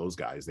Dawkins and all those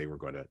guys, they were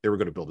going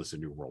to build us a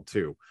new world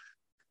too.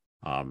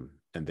 And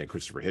then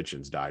Christopher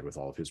Hitchens died with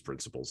all of his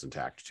principles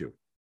intact too.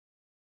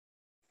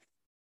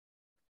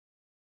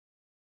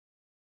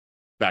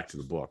 Back to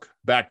the book.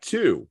 Back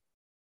to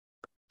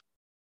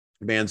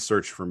Man's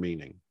Search for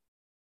Meaning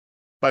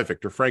by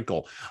Viktor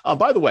Frankl.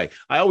 By the way,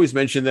 I always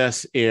mention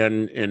this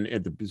in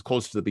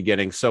close to the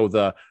beginning. So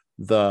the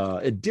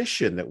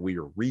edition that we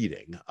are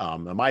reading,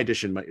 my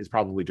edition is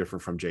probably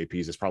different from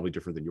JP's. It's probably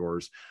different than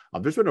yours.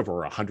 There's been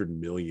over 100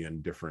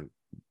 million different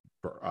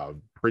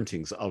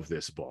printings of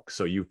this book.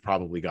 So you've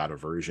probably got a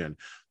version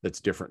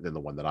that's different than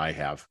the one that I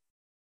have.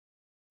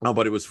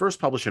 But it was first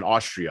published in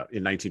Austria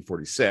in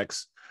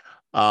 1946.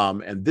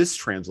 And this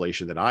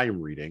translation that I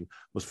am reading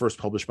was first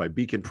published by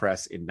Beacon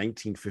Press in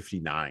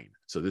 1959.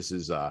 So this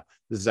is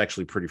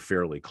actually pretty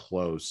fairly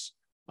close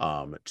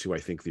to, I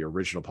think, the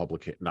original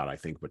publication, not I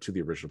think, but to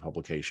the original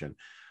publication.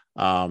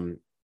 It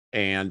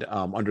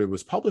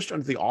was published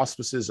under the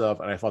auspices of,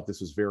 and I thought this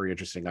was very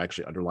interesting, I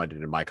actually underlined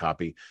it in my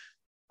copy.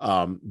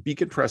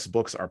 Beacon Press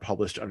books are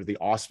published under the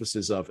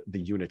auspices of the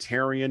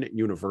Unitarian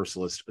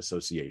Universalist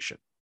Association,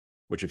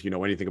 which, if you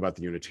know anything about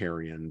the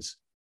Unitarians,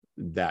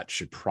 that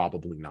should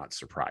probably not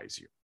surprise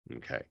you.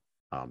 Okay,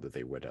 that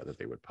they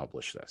would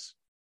publish this.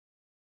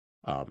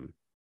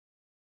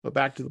 But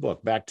back to the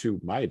book, back to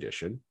my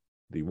edition,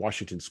 the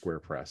Washington Square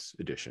Press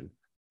edition,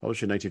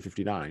 published in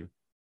 1959,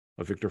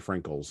 of Viktor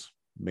Frankl's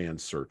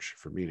Man's Search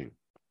for Meaning.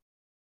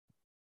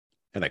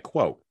 And I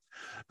quote,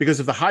 "Because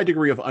of the high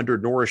degree of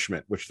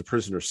undernourishment which the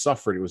prisoners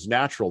suffered, it was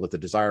natural that the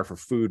desire for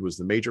food was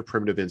the major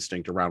primitive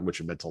instinct around which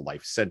a mental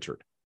life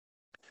centered.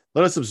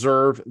 Let us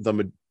observe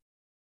the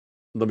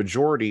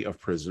majority of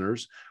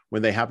prisoners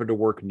when they happened to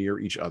work near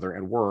each other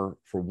and were,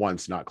 for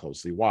once, not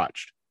closely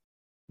watched.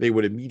 They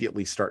would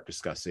immediately start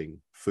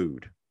discussing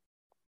food.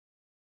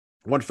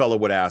 One fellow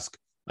would ask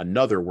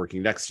another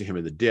working next to him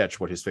in the ditch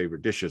what his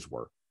favorite dishes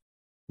were.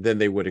 Then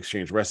they would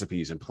exchange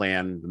recipes and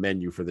plan the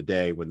menu for the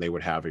day when they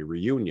would have a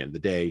reunion, the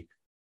day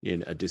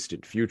in a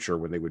distant future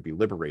when they would be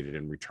liberated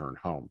and return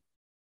home.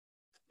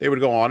 They would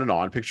go on and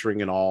on,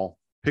 picturing it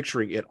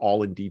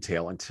all in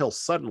detail, until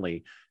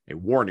suddenly a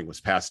warning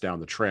was passed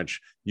down the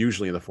trench,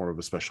 usually in the form of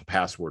a special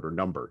password or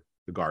number.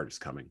 The guard is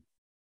coming.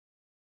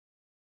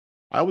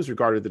 I always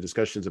regarded the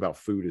discussions about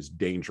food as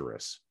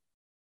dangerous.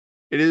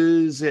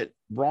 Is it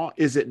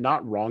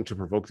not wrong to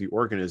provoke the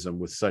organism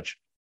with such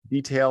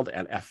detailed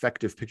and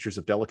effective pictures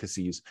of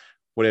delicacies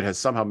when it has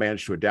somehow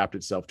managed to adapt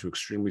itself to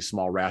extremely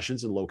small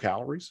rations and low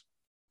calories?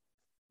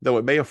 Though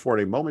it may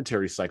afford a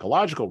momentary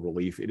psychological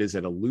relief, it is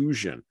an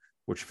illusion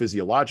which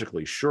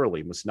physiologically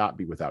surely must not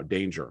be without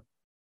danger.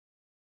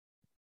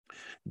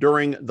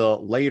 During the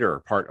later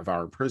part of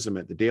our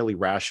imprisonment, the daily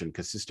ration,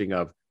 consisting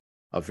of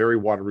a very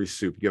watery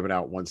soup given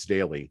out once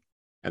daily,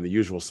 and the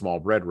usual small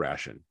bread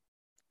ration.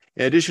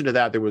 In addition to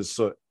that, there was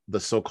the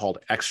so-called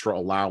extra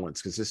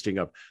allowance, consisting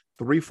of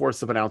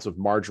 3/4 of an ounce of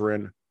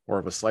margarine, or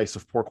of a slice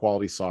of poor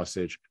quality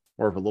sausage,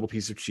 or of a little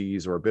piece of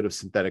cheese, or a bit of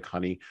synthetic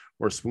honey,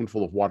 or a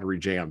spoonful of watery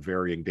jam,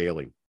 varying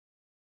daily.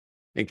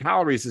 In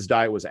calories, this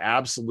diet was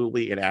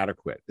absolutely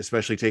inadequate,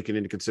 especially taking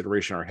into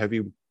consideration our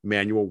heavy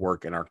manual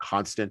work and our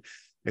constant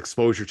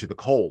exposure to the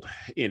cold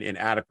in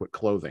inadequate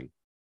clothing.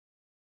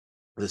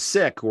 The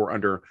sick, who were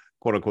under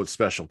quote-unquote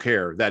special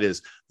care, that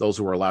is, those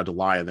who were allowed to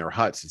lie in their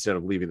huts instead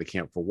of leaving the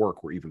camp for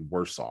work, were even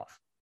worse off.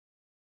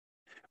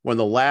 When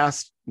the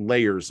last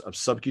layers of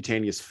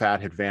subcutaneous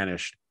fat had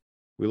vanished,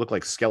 we looked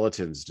like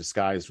skeletons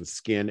disguised with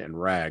skin and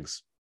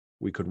rags.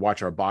 We could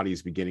watch our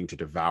bodies beginning to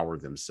devour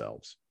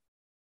themselves.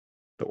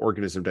 The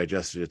organism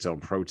digested its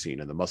own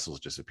protein and the muscles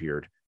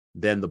disappeared.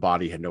 Then the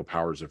body had no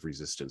powers of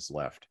resistance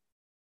left.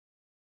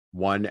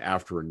 One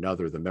after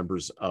another, the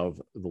members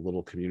of the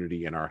little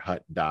community in our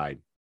hut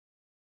died.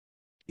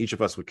 Each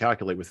of us would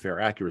calculate with fair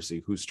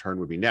accuracy whose turn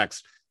would be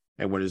next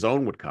and when his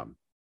own would come.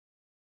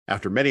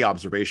 After many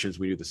observations,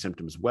 we knew the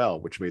symptoms well,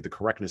 which made the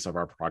correctness of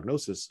our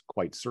prognosis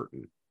quite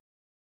certain.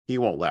 He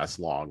won't last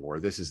long, or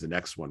this is the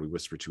next one, we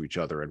whispered to each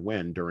other. And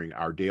when, during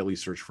our daily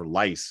search for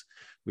lice,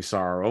 we saw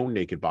our own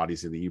naked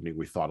bodies in the evening,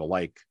 we thought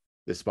alike,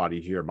 this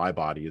body here, my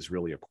body, is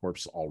really a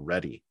corpse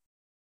already.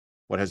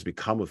 What has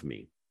become of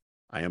me?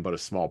 I am but a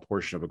small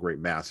portion of a great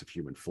mass of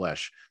human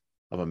flesh.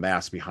 of a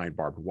mass behind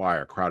barbed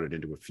wire, crowded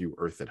into a few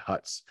earthen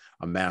huts,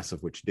 a mass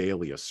of which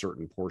daily a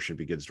certain portion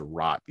begins to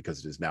rot because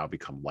it has now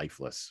become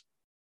lifeless.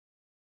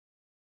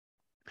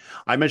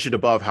 I mentioned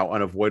above how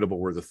unavoidable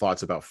were the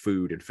thoughts about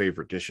food and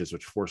favorite dishes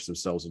which forced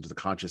themselves into the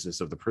consciousness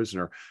of the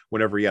prisoner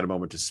whenever he had a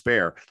moment to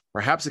spare.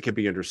 Perhaps it can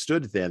be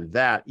understood then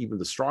that even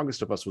the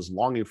strongest of us was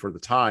longing for the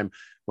time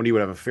when he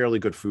would have a fairly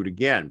good food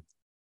again,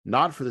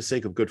 not for the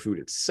sake of good food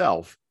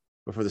itself,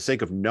 but for the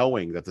sake of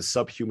knowing that the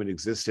subhuman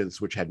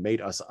existence which had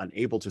made us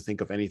unable to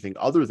think of anything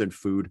other than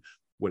food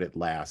would at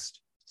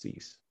last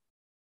cease.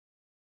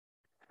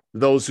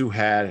 Those who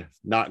had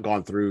not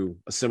gone through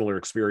a similar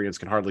experience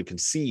can hardly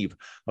conceive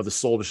of the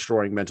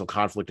soul-destroying mental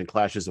conflict and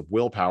clashes of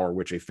willpower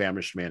which a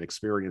famished man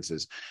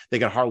experiences. They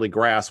can hardly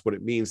grasp what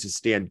it means to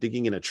stand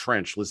digging in a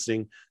trench,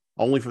 listening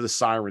only for the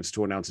sirens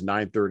to announce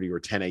 9:30 or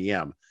 10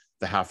 a.m.,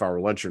 the half-hour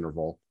lunch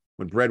interval,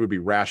 when bread would be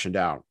rationed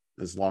out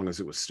as long as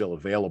it was still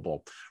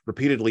available,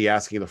 repeatedly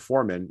asking the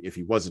foreman, if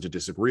he wasn't a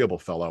disagreeable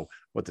fellow,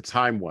 what the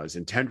time was,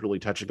 and tenderly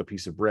touching a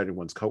piece of bread in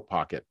one's coat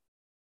pocket.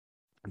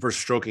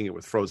 First stroking it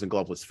with frozen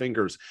gloveless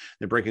fingers,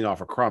 then breaking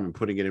off a crumb and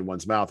putting it in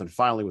one's mouth, and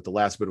finally, with the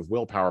last bit of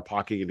willpower,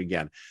 pocketing it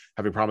again,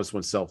 having promised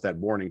oneself that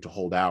morning to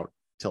hold out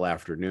till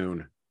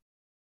afternoon.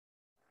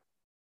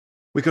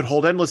 We could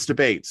hold endless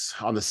debates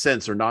on the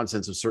sense or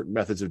nonsense of certain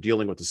methods of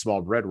dealing with the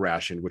small bread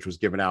ration, which was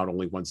given out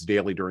only once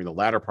daily during the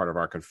latter part of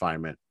our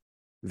confinement.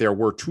 There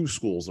were two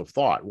schools of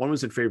thought. One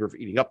was in favor of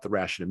eating up the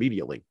ration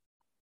immediately.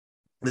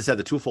 This had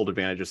the twofold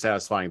advantage of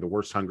satisfying the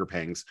worst hunger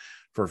pangs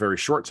for a very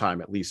short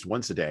time, at least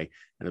once a day,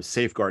 and of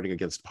safeguarding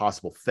against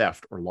possible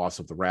theft or loss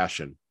of the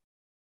ration.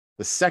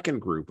 The second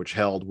group, which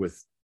held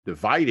with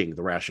dividing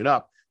the ration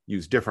up,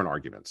 used different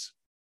arguments.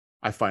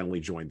 I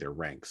finally joined their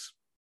ranks.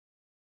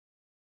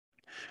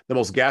 The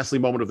most ghastly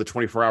moment of the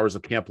 24 hours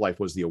of camp life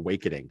was the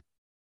awakening,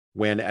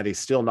 when at a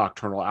still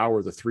nocturnal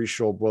hour, the three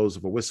shrill blows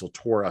of a whistle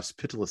tore us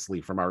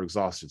pitilessly from our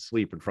exhausted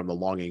sleep and from the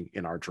longing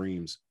in our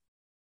dreams.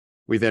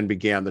 We then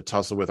began the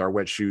tussle with our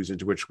wet shoes,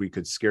 into which we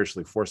could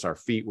scarcely force our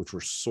feet, which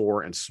were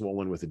sore and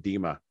swollen with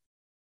edema.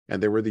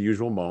 And there were the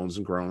usual moans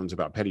and groans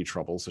about petty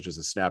troubles, such as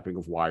the snapping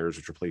of wires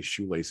which replaced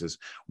shoelaces.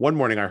 One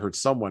morning, I heard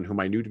someone whom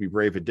I knew to be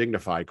brave and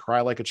dignified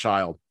cry like a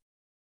child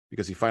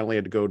because he finally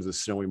had to go to the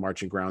snowy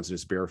marching grounds in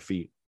his bare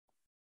feet,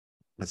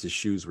 as his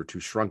shoes were too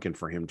shrunken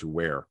for him to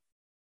wear.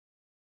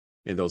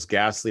 In those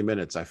ghastly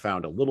minutes, I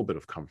found a little bit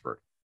of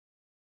comfort,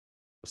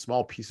 a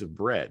small piece of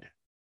bread,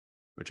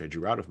 which I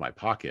drew out of my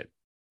pocket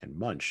and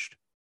munched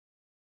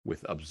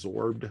with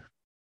absorbed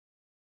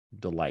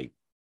delight.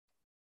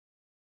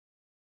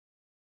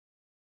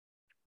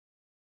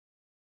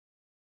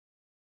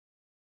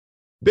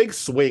 Big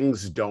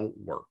swings don't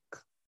work.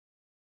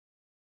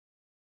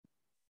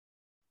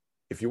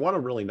 If you want to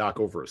really knock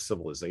over a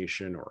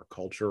civilization or a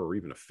culture or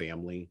even a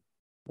family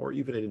or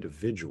even an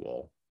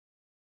individual,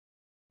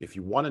 if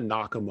you want to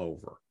knock them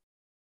over,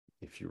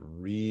 if you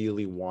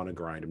really want to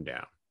grind them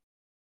down,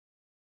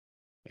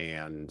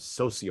 and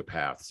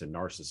sociopaths and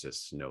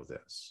narcissists know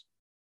this.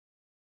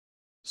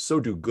 So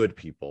do good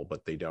people,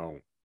 but they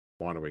don't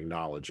want to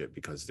acknowledge it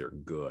because they're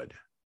good.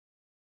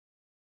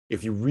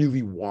 If you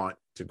really want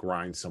to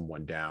grind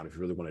someone down, if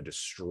you really want to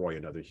destroy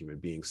another human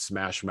being,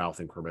 smash mouth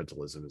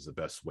incrementalism is the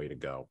best way to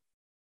go.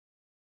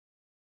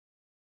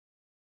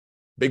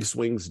 Big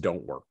swings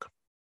don't work.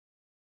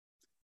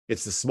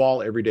 It's the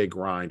small everyday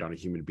grind on a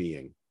human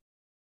being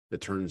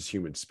that turns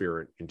human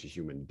spirit into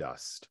human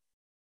dust.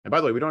 And by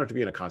the way, we don't have to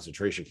be in a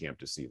concentration camp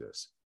to see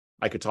this.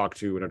 I could talk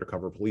to an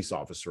undercover police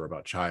officer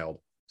about child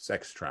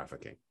sex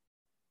trafficking.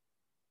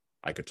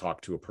 I could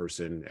talk to a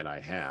person, and I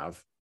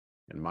have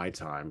in my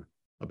time,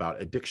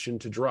 about addiction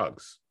to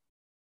drugs.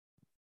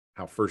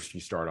 How first you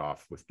start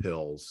off with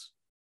pills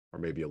or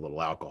maybe a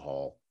little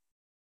alcohol,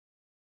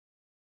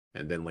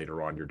 and then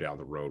later on you're down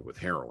the road with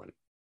heroin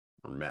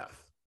or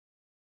meth.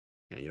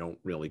 And you don't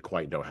really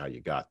quite know how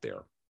you got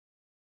there.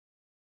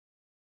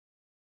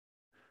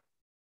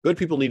 Good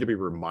people need to be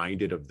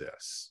reminded of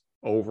this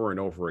over and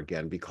over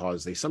again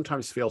because they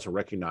sometimes fail to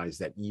recognize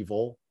that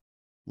evil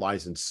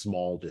lies in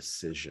small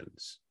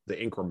decisions, the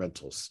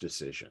incremental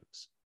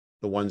decisions,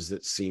 the ones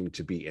that seem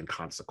to be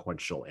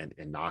inconsequential and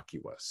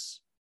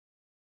innocuous.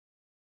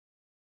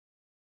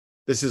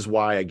 This is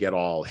why I get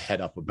all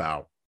head up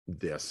about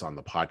this on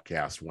the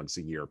podcast once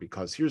a year,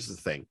 because here's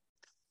the thing.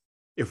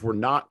 If we're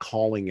not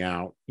calling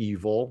out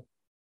evil,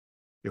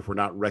 if we're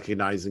not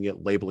recognizing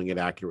it, labeling it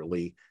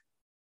accurately,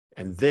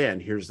 and then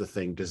here's the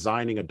thing,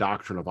 designing a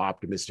doctrine of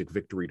optimistic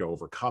victory to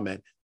overcome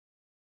it,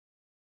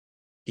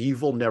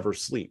 evil never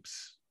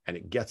sleeps and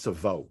it gets a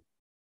vote.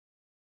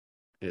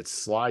 And it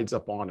slides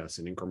up on us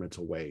in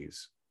incremental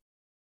ways.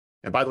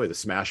 And by the way, the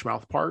smash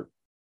mouth part,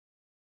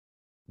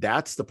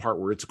 that's the part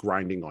where it's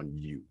grinding on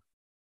you.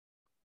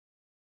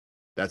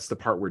 That's the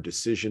part where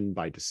decision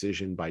by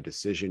decision by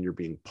decision, you're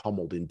being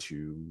pummeled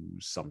into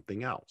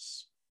something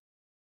else.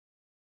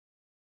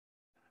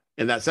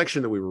 In that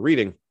section that we were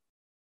reading,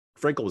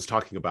 Frankl was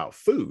talking about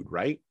food,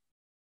 right?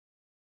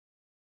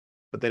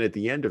 But then at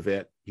the end of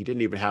it, he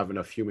didn't even have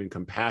enough human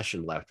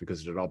compassion left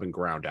because it had all been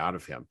ground out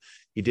of him.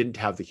 He didn't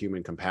have the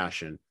human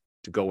compassion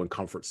to go and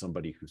comfort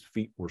somebody whose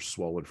feet were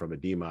swollen from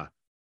edema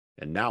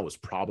and now is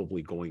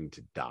probably going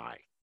to die.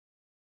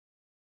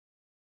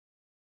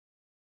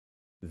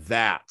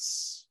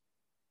 That's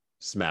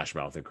smash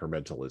mouth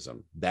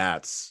incrementalism.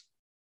 That's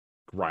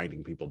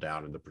grinding people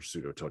down in the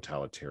pursuit of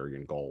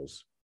totalitarian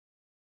goals.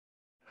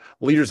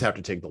 Leaders have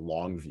to take the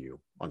long view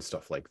on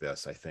stuff like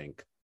this, I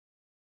think.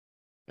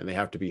 And they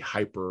have to be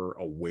hyper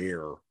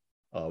aware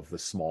of the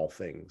small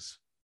things.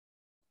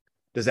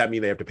 Does that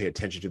mean they have to pay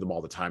attention to them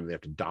all the time and they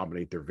have to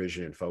dominate their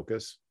vision and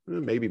focus?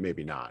 Maybe,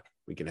 maybe not.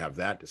 We can have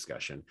that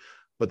discussion.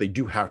 But they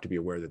do have to be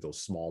aware that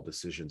those small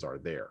decisions are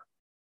there.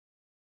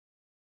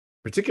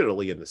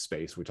 Particularly in the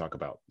space we talk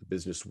about the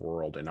business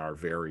world and our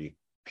very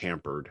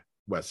pampered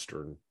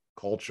Western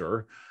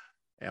culture.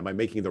 Am I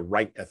making the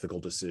right ethical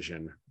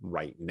decision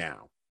right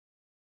now?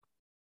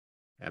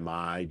 Am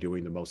I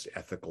doing the most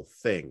ethical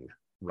thing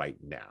right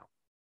now?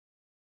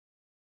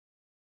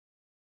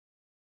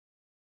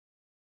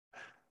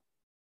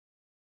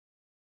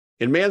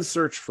 In man's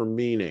search for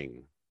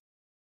meaning,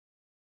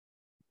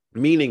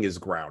 meaning is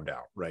ground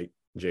out, right,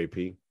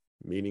 JP?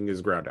 Meaning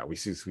is ground out. We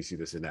see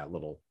this in that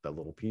little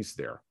piece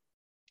there.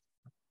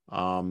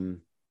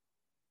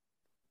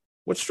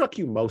 What struck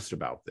you most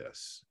about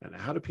this, and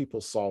how do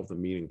people solve the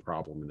meaning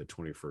problem in the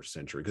 21st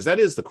century? Because that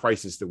is the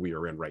crisis that we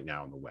are in right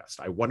now in the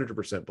West. I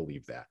 100%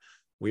 believe that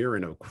we are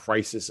in a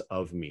crisis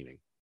of meaning.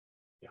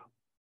 Yeah.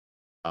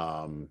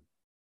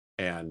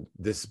 And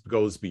this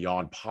goes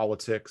beyond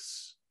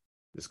politics.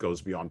 This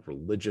goes beyond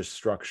religious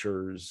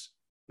structures.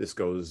 This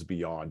goes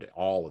beyond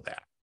all of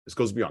that. This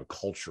goes beyond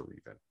culture,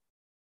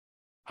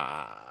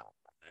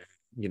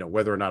 even.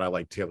 Whether or not I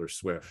like Taylor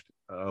Swift,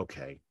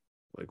 okay,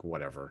 like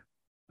whatever.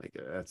 Like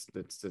that's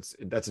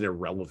an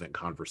irrelevant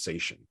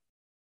conversation.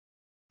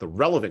 The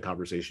relevant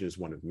conversation is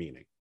one of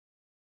meaning.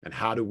 And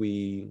how do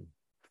we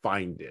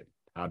find it?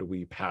 How do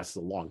we pass it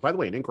along? By the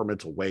way, in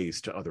incremental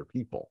ways to other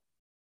people.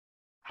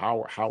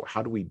 How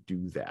do we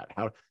do that?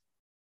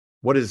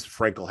 What does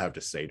Frankl have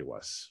to say to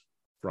us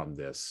from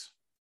this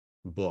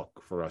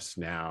book for us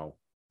now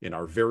in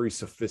our very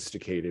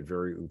sophisticated,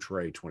 very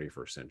outre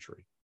 21st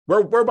century?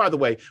 Where, by the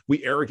way,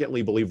 we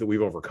arrogantly believe that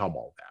we've overcome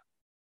all that.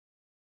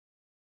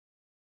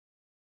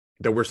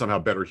 That we're somehow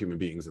better human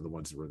beings than the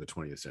ones that were in the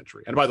 20th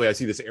century. And by the way, I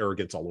see this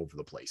arrogance all over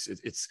the place.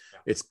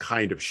 It's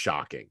kind of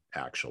shocking,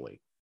 actually.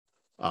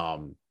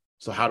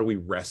 So how do we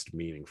wrest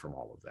meaning from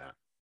all of that?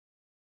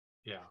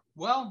 Yeah,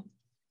 well,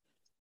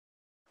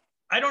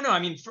 I don't know. I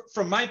mean,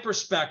 from my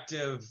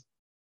perspective,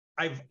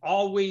 I've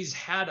always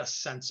had a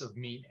sense of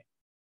meaning.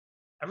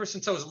 Ever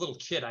since I was a little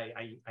kid,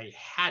 I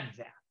had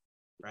that,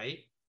 right?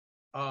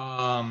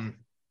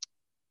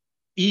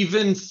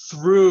 Even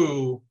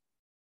through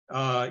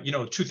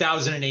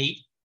 2008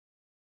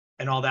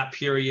 and all that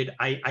period,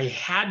 I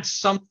had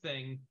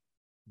something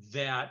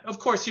that, of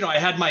course, I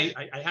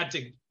had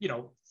to,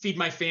 feed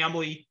my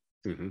family,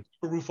 a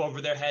roof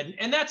over their head.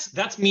 And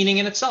that's meaning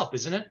in itself,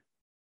 isn't it?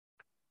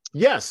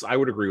 Yes, I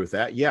would agree with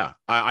that. Yeah.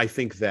 I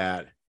think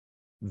that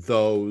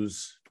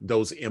those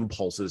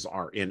impulses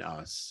are in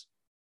us,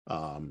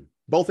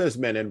 both as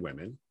men and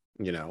women,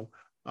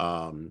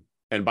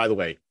 and by the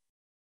way,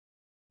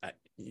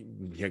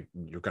 you're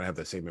going to have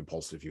the same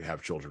impulse if you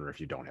have children or if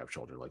you don't have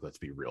children. Like, let's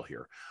be real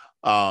here.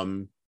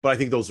 But I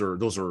think those are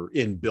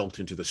inbuilt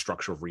into the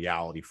structure of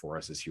reality for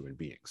us as human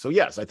beings. So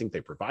yes, I think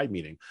they provide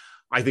meaning.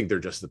 I think they're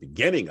just the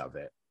beginning of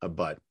it.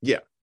 But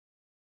yeah.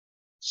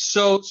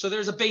 So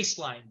there's a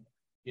baseline,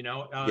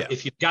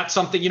 if you've got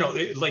something,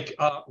 like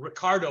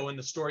Ricardo in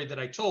the story that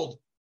I told,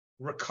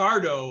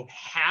 Ricardo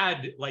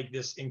had like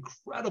this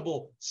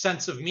incredible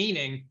sense of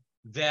meaning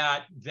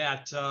that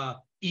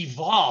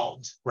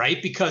evolved,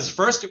 right? Because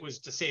first it was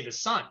to save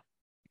his son.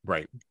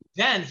 Right.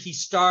 Then he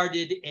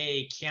started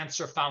a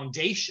cancer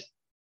foundation.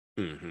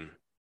 Mm-hmm.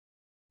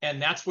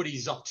 And that's what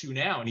he's up to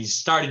now. And he's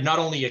started not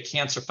only a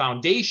cancer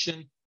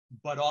foundation,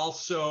 but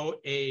also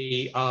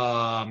a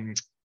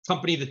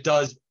company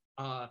that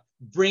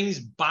brings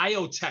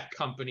biotech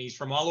companies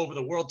from all over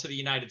the world to the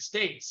United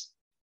States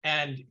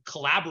and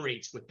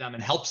collaborates with them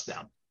and helps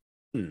them.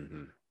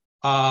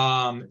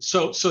 Mm-hmm.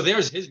 So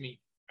there's his meaning,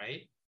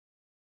 right?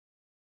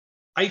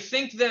 I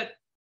think that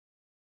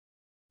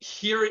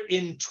here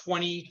in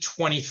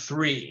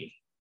 2023,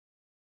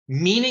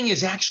 meaning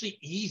is actually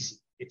easy.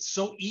 It's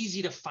so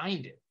easy to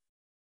find it.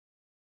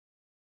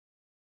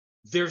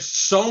 There's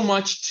so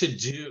much to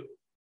do.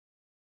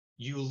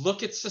 You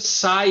look at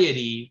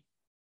society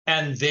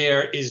and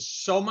there is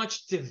so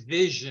much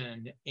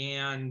division,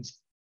 and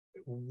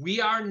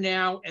we are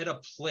now at a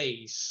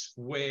place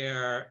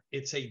where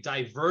it's a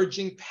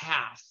diverging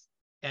path,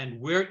 and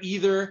we're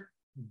either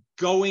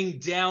going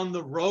down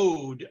the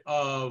road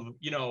of,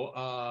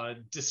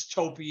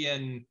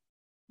 dystopian,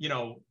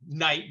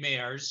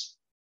 nightmares,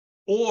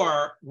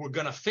 or we're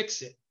going to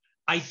fix it.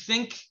 I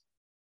think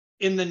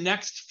in the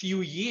next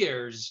few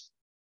years,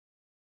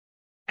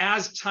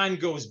 as time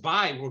goes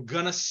by, we're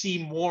going to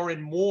see more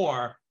and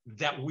more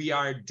that we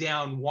are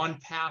down one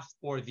path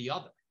or the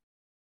other.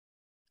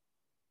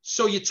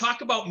 So you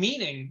talk about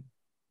meaning,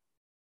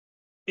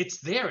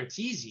 it's there, it's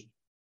easy.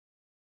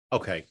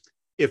 Okay.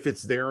 If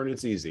it's there and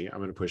it's easy, I'm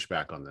going to push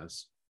back on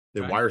this.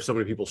 Then why are so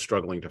many people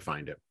struggling to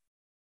find it?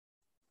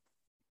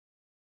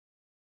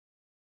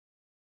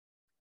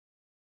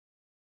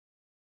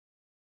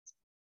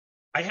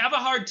 I have a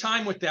hard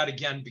time with that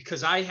again,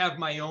 because I have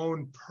my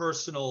own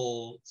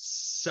personal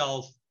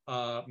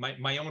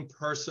my own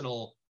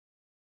personal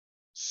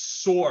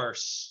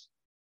source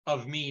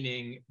of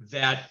meaning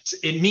that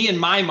in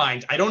my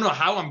mind, I don't know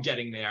how I'm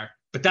getting there,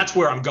 but that's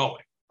where I'm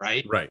going,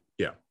 right? Right.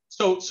 Yeah.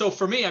 So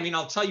for me, I mean,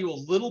 I'll tell you a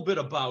little bit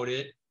about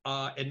it,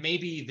 and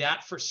maybe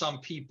that for some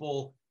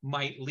people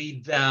might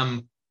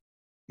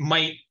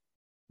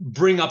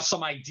bring up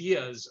some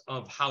ideas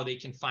of how they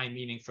can find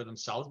meaning for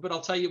themselves. But I'll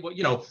tell you what,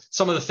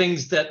 some of the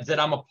things that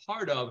I'm a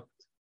part of.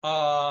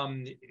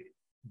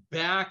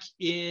 Back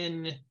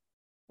in,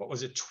 what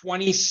was it,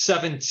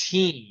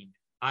 2017,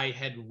 I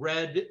had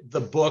read the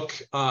book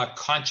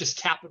Conscious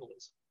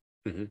Capitalism.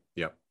 Mm-hmm.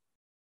 Yep.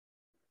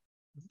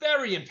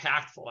 Very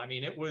impactful. I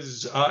mean, it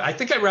was, I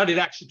think I read it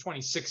actually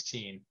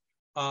 2016.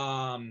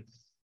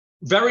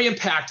 Very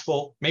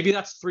impactful. Maybe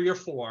that's 3 or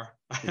 4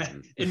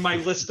 in my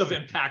list of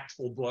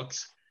impactful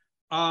books.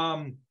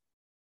 And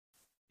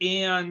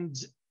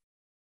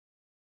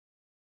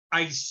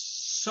I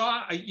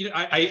saw,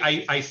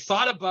 I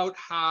thought about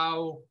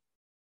how,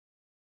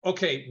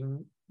 okay,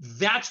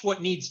 that's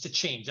what needs to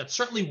change. That's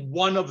certainly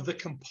one of the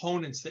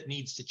components that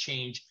needs to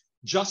change.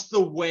 Just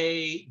the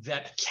way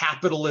that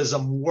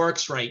capitalism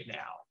works right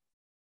now.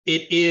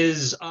 It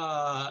is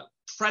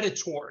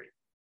predatory.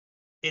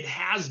 It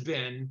has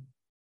been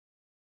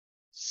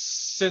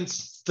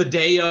since the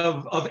day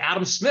of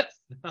Adam Smith,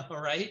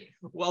 right?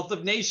 Wealth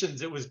of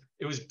Nations. It was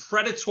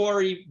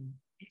predatory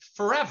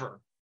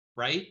forever,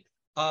 right?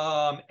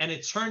 And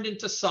it turned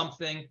into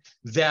something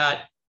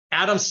that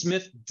Adam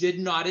Smith did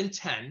not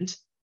intend.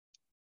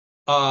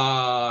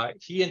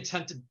 He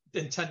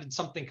intended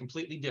something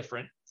completely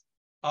different.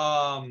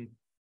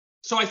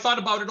 So I thought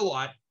about it a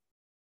lot.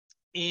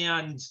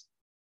 And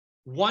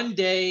one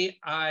day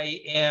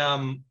I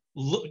am,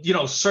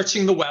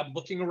 searching the web,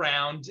 looking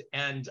around,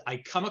 and I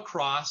come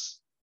across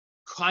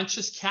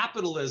Conscious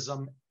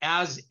Capitalism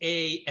as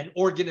an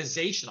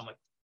organization. I'm like,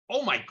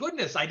 oh my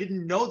goodness, I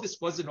didn't know this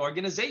was an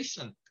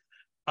organization.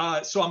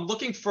 So I'm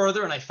looking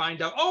further and I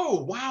find out,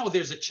 oh, wow,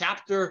 there's a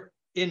chapter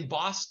in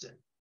Boston.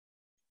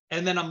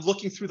 And then I'm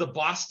looking through the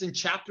Boston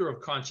chapter of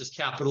Conscious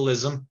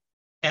Capitalism,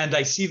 and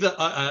I see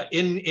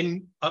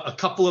in a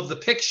couple of the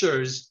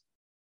pictures,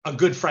 a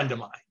good friend of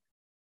mine.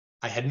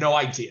 I had no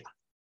idea.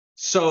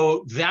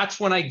 So that's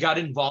when I got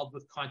involved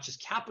with Conscious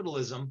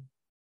Capitalism.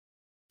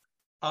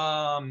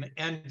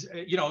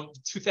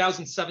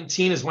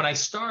 2017 is when I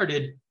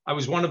started. I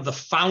was one of the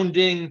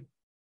founding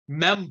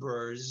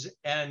members,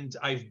 and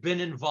I've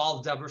been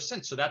involved ever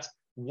since. So that's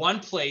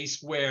one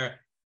place where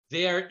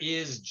there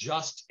is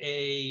just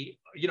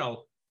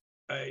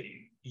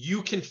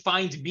you can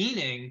find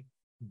meaning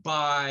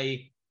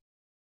by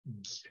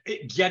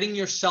getting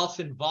yourself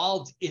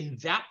involved in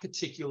that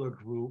particular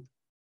group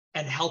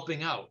and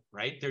helping out,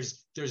 right?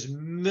 There's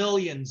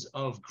millions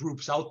of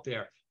groups out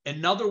there.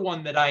 Another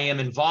one that I am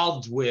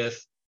involved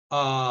with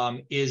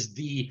is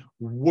the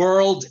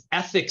World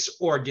Ethics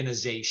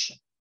Organization.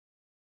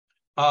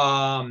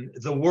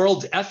 The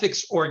World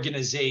Ethics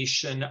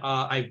Organization,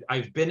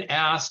 I've been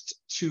asked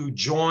to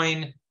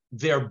join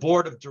their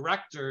board of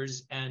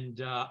directors, and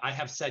I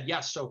have said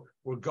yes. So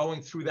we're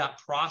going through that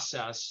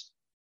process.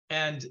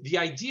 And the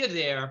idea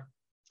there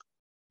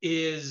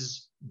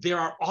is there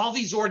are all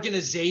these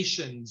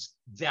organizations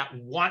that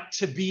want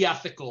to be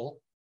ethical,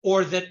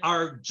 or that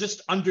are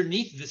just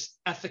underneath this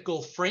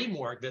ethical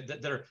framework,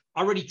 that are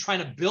already trying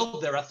to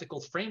build their ethical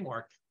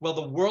framework. Well,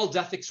 the World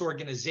Ethics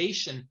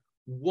Organization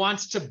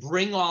wants to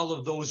bring all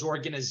of those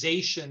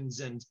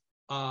organizations and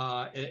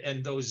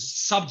those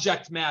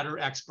subject matter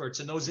experts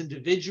and those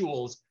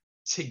individuals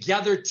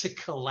together to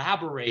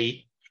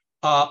collaborate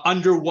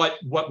under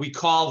what we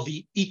call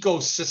the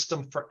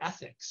ecosystem for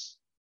ethics.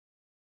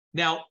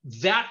 Now,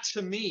 that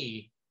to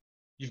me,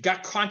 you've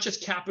got Conscious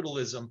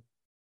Capitalism.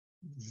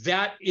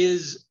 That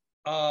is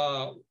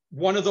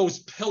one of those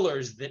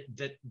pillars that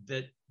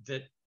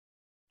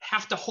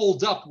have to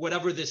hold up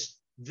whatever this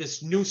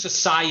new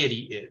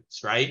society is,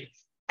 right?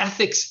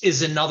 Ethics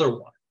is another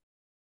one.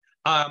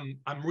 I'm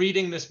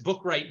reading this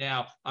book right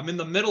now. I'm in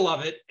the middle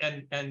of it,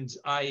 and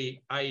I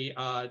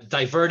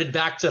diverted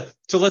back to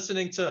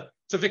listening to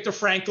Viktor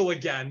Frankl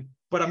again,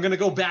 but I'm going to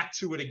go back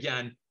to it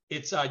again.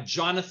 It's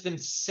Jonathan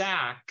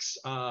Sacks,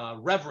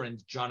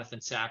 Reverend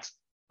Jonathan Sacks,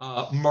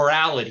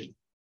 Morality.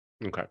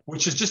 Okay.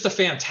 Which is just a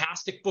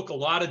fantastic book. A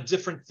lot of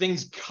different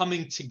things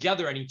coming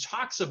together, and he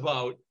talks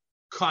about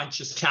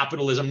conscious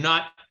capitalism,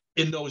 not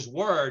in those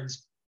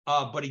words,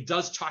 but he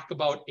does talk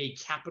about a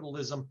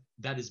capitalism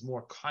that is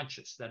more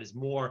conscious, that is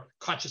more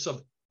conscious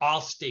of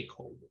all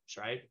stakeholders,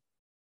 right?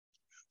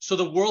 So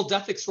the World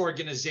Ethics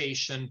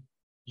Organization,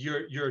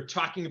 you're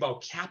talking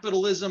about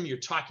capitalism, you're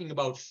talking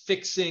about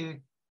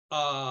fixing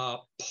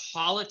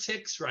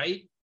politics,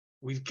 right?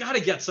 We've got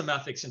to get some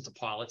ethics into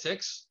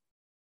politics.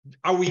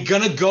 Are we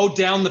going to go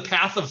down the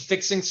path of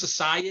fixing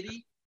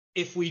society?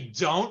 if we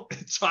don't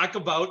talk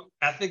about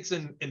ethics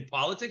in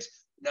politics?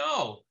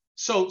 No.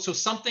 So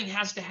something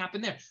has to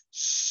happen there.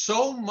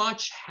 So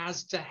much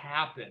has to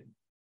happen.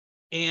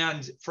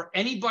 And for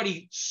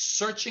anybody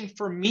searching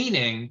for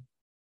meaning,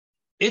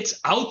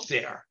 it's out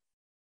there.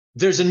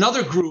 There's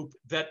another group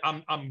that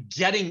I'm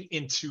getting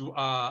into,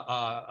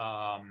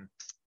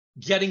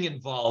 getting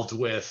involved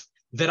with,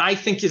 that I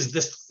think is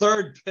this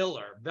third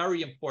pillar,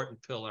 very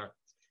important pillar.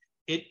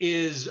 It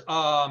is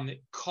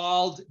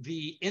called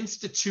the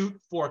Institute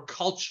for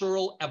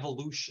Cultural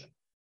Evolution.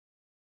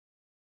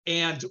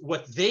 And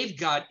what they've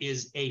got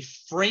is a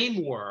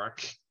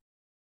framework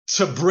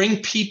to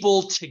bring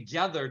people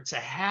together to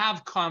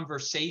have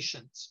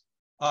conversations.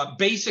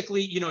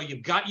 Basically,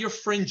 you've got your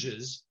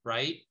fringes,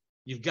 right?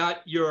 You've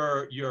got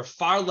your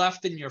far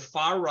left and your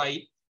far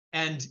right.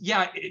 And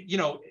yeah,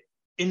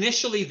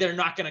 initially they're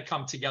not going to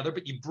come together,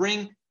 but you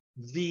bring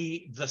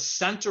the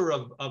center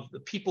of the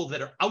people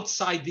that are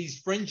outside these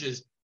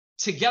fringes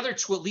together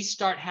to at least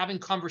start having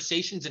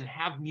conversations and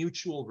have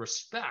mutual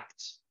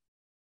respect.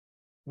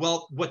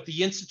 Well, what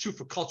the Institute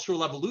for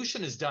Cultural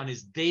Evolution has done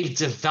is they've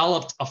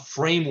developed a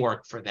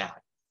framework for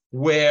that,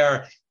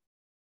 where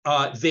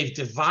they've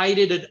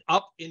divided it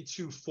up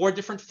into 4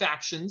 different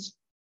factions.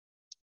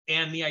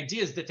 And the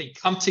idea is that they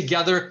come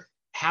together,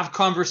 have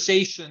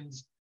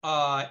conversations,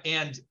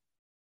 and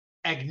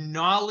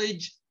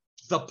acknowledge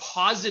the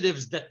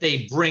positives that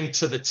they bring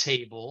to the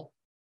table,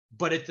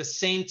 but at the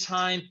same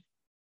time,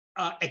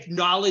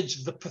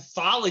 acknowledge the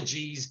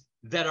pathologies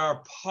that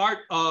are part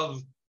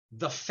of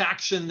the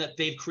faction that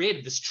they've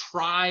created, this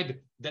tribe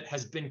that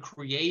has been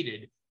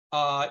created,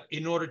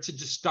 in order to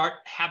just start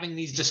having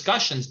these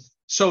discussions.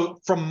 So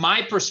from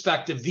my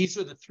perspective, these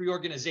are the 3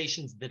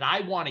 organizations that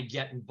I want to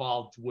get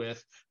involved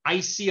with.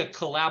 I see a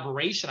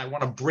collaboration. I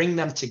want to bring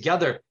them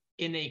together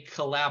in a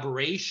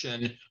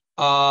collaboration.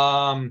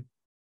 And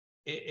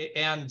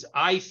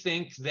I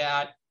think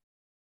that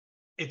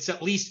it's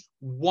at least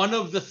one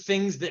of the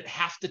things that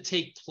have to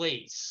take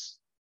place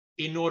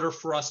in order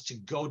for us to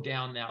go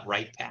down that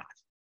right path.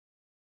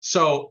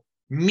 So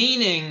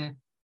meaning,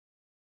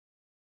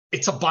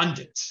 it's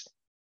abundant.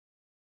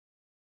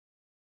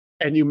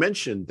 And you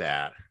mentioned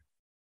that,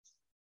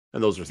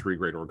 and those are 3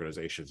 great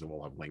organizations, and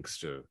we'll have links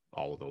to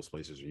all of those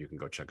places where you can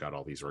go check out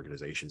all these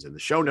organizations in the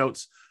show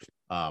notes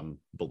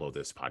below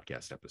this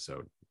podcast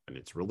episode, and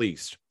it's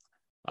released,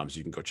 so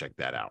you can go check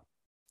that out.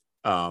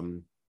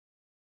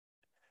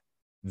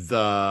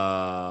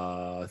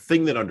 The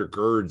thing that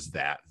undergirds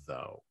that,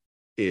 though,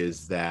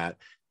 is that,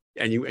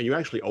 and you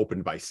actually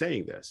opened by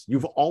saying this,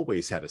 you've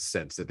always had a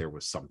sense that there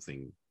was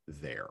something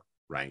there,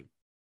 right?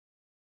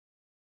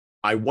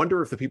 I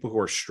wonder if the people who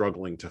are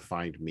struggling to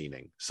find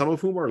meaning, some of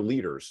whom are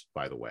leaders,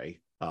 by the way,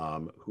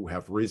 who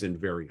have risen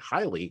very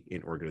highly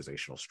in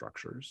organizational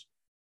structures,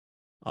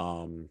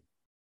 I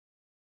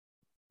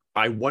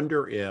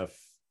wonder if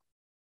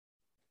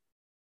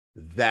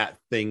that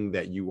thing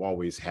that you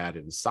always had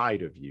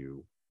inside of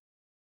you,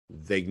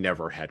 they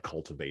never had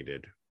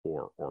cultivated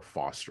or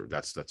fostered.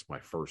 That's my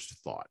first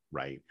thought,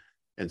 right?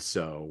 And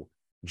so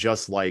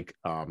just like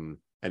an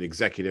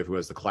executive who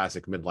has the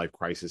classic midlife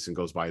crisis and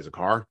goes buys a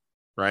car,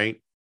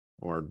 right?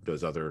 Or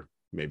does other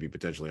maybe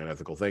potentially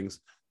unethical things.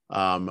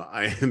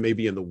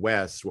 Maybe in the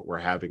West, what we're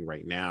having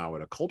right now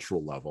at a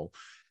cultural level,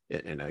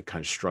 and it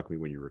kind of struck me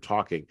when you were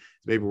talking,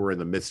 maybe we're in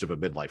the midst of a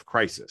midlife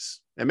crisis,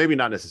 and maybe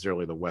not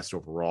necessarily the West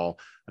overall,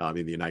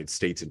 in the United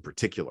States in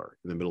particular,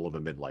 in the middle of a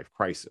midlife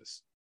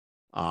crisis.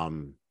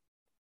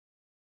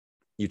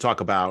 You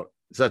talk about,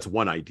 so that's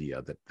one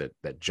idea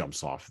that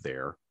jumps off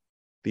there.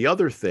 The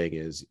other thing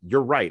is,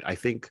 you're right. I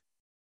think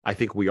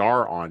we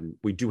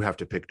do have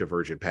to pick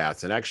divergent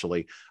paths. And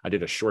actually, I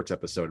did a shorts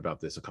episode about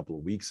this a couple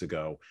of weeks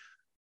ago.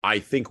 I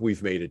think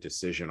we've made a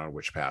decision on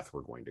which path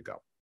we're going to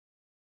go.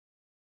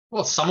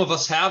 Well, some of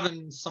us have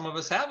and some of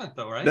us haven't,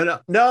 though, right?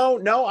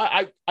 No.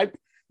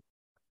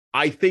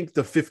 I think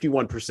the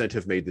 51%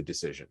 have made the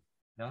decision.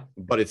 Yeah.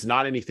 But it's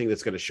not anything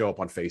that's going to show up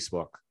on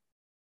Facebook.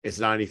 It's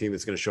not anything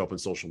that's going to show up on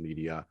social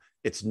media.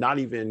 It's not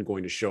even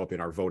going to show up in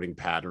our voting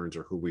patterns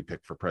or who we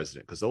pick for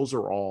president, because those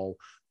are all,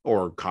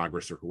 or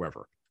Congress or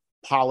whoever.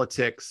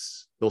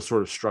 Politics, those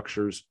sort of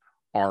structures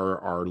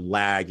are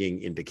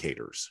lagging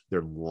indicators.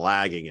 They're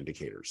lagging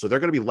indicators. So they're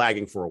going to be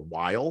lagging for a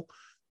while,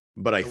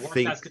 but I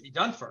think that's going to be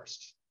done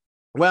first.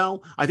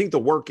 Well, I think the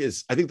work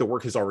has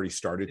already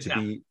started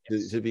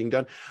to being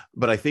done,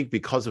 but I think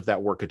because of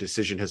that work, a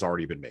decision has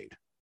already been made.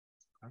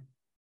 Okay.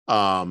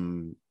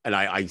 And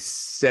I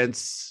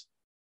sense,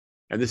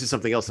 and this is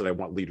something else that I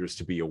want leaders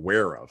to be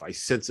aware of, I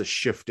sense a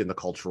shift in the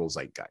cultural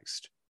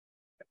zeitgeist.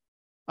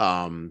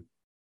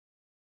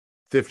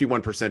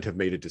 51% have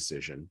made a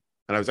decision.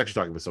 And I was actually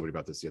talking with somebody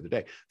about this the other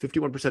day.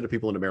 51% of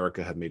people in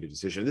America have made a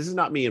decision. This is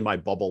not me in my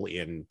bubble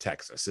in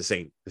Texas. This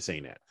ain't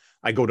it.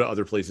 I go to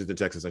other places in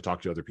Texas. I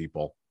talk to other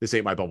people. This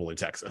ain't my bubble in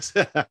Texas.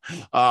 This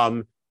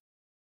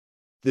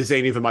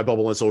ain't even my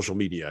bubble in social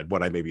media,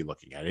 what I may be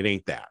looking at. It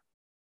ain't that.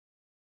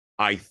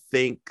 I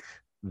think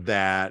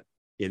that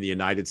in the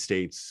United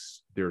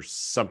States, there's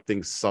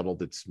something subtle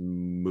that's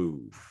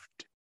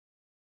moved.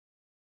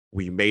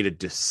 we made a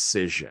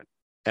decision.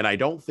 And I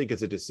don't think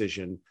it's a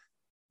decision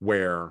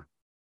where,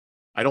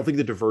 I don't think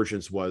the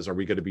divergence was, are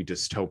we going to be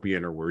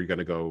dystopian, or are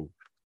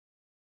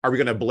we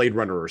going to Blade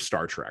Runner or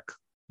Star Trek?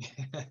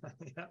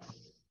 Yeah.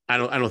 I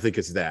don't think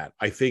it's that.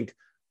 I think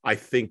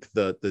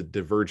the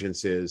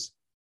divergence is,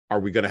 are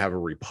we going to have a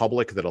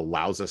republic that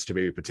allows us to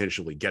maybe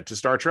potentially get to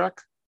Star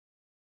Trek?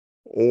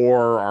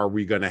 Or are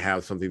we going to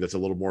have something that's a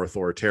little more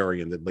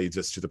authoritarian that leads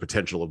us to the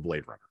potential of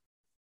Blade Runner?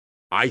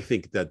 I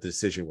think that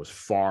decision was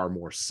far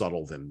more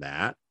subtle than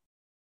that.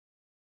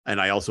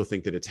 And I also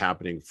think that it's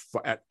happening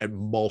at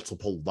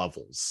multiple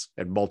levels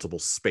and multiple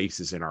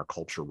spaces in our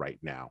culture right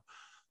now.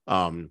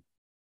 And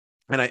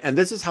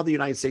this is how the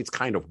United States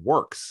kind of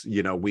works.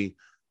 You know, we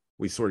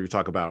sort of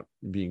talk about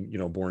being, you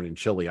know, born in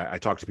Chile. I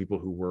talk to people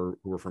who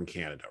were from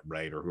Canada,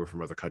 right, or who are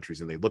from other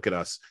countries, and they look at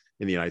us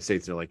in the United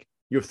States and they're like,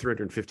 you have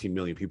 315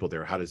 million people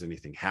there. How does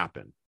anything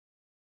happen?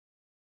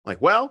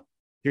 Like, well,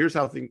 here's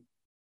how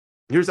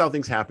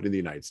things happen in the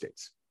United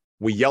States.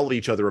 We yell at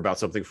each other about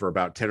something for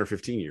about 10 or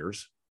 15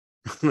 years,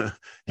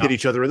 hit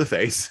each other in the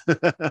face.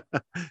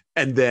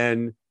 And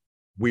then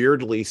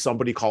weirdly,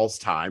 somebody calls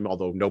time,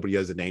 although nobody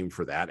has a name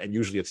for that. And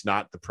usually it's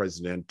not the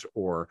president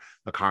or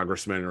a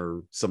congressman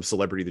or some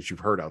celebrity that you've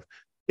heard of.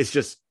 It's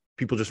just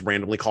people just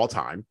randomly call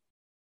time.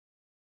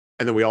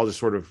 And then we all just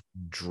sort of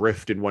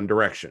drift in one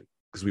direction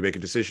because we make a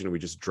decision and we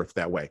just drift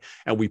that way.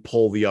 And we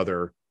pull the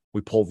other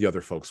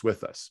folks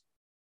with us.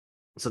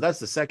 So that's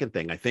the second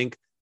thing. I think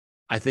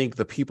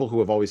the people who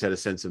have always had a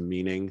sense of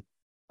meaning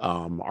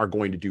are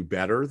going to do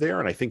better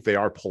there. And I think they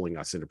are pulling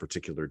us in a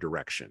particular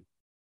direction.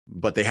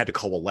 But they had to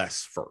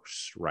coalesce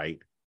first, right?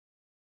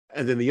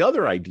 And then the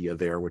other idea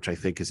there, which I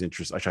think is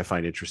interesting, which I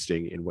find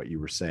interesting in what you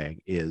were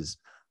saying, is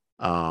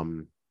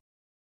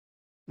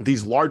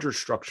these larger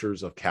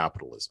structures of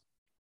capitalism,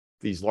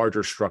 these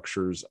larger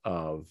structures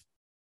of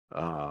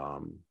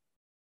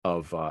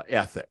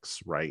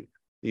ethics, right?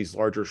 These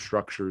larger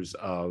structures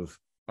of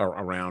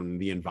around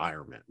the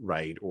environment,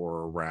 right,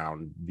 or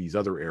around these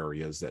other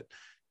areas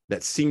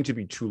that seem to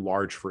be too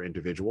large for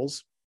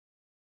individuals.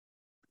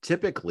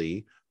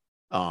 Typically,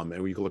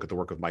 and we can look at the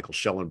work of Michael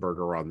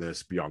Schellenberger on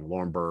this, Bjorn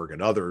Lomborg,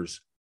 and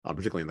others,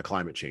 particularly in the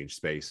climate change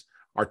space,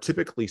 are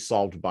typically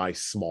solved by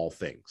small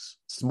things,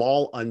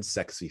 small,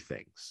 unsexy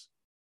things.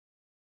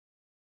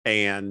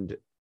 And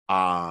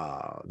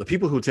the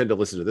people who tend to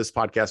listen to this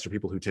podcast are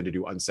people who tend to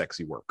do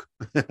unsexy work.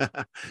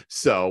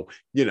 So,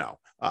 you know,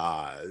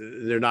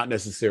 they're not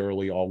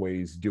necessarily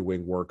always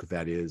doing work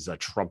that is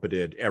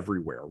trumpeted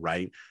everywhere,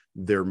 right?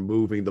 They're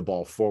moving the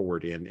ball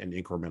forward in an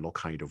incremental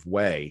kind of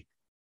way.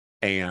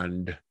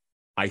 And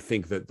I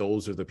think that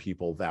those are the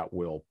people that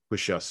will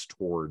push us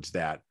towards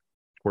that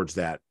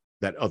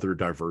other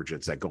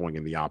divergence, that going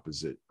in the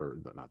opposite, or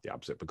not the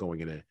opposite, but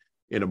going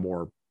in a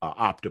more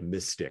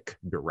optimistic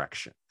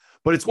direction.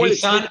 But it's going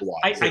to take a while.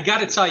 I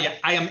got to tell you,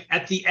 I am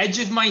at the edge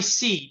of my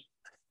seat,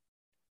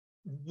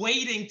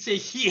 waiting to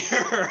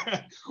hear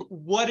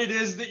what it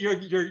is that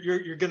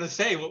you're going to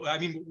say. I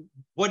mean,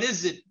 what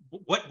is it?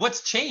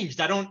 What's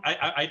changed? I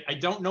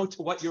don't know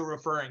to what you're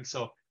referring.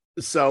 So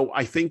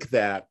I think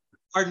that.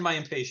 Pardon my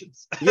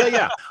impatience.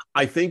 Yeah.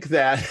 I think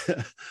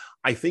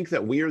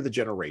that we are the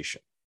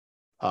generation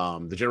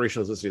that's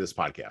listening to this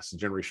podcast, the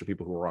generation of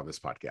people who are on this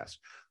podcast.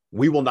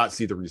 We will not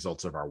see the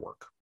results of our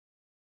work.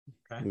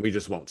 Okay. We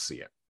just won't see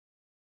it.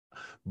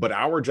 But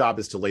our job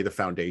is to lay the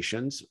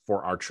foundations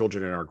for our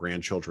children and our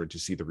grandchildren to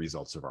see the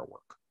results of our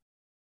work.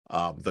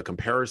 The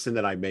comparison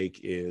that I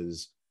make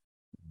is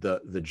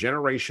the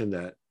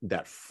generation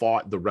that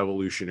fought the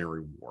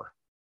Revolutionary War,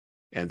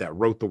 and that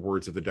wrote the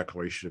words of the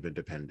Declaration of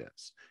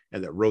Independence,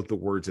 and that wrote the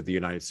words of the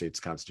United States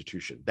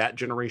Constitution. That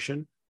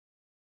generation,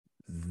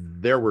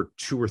 there were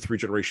 2 or 3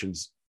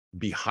 generations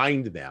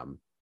behind them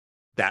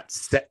that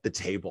set the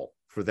table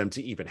for them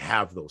to even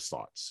have those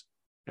thoughts,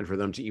 and for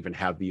them to even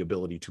have the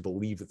ability to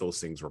believe that those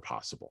things were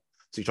possible.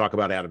 So you talk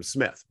about Adam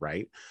Smith,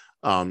 right?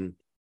 Adam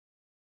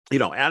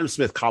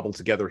Smith cobbled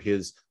together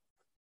his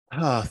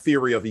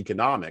theory of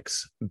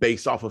economics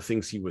based off of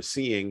things he was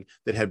seeing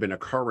that had been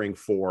occurring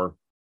for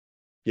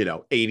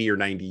 80 or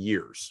 90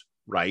 years,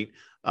 right?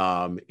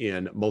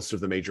 In most of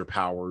the major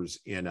powers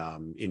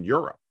in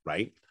Europe,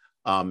 right?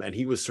 And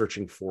he was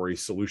searching for a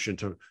solution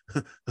to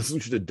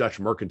Dutch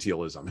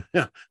mercantilism.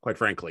 Quite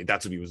frankly,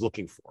 that's what he was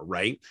looking for,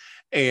 right?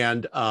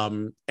 And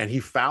he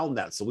found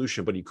that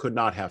solution, but he could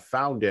not have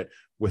found it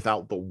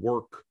without the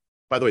work,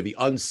 by the way, the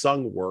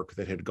unsung work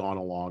that had gone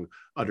along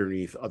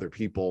underneath other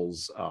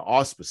people's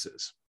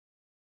auspices.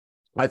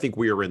 I think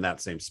we are in that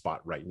same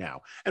spot right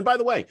now. And by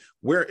the way,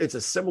 where it's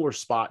a similar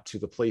spot to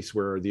the place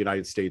where the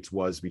United States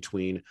was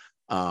between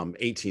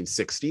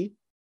 1865,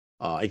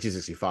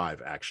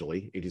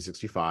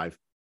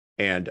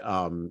 and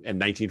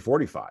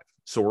 1945.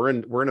 So we're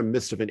in the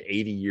midst of an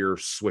 80-year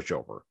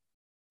switchover.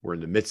 We're in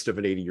the midst of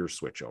an 80-year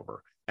switchover.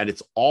 And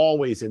it's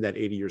always in that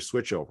 80-year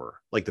switchover.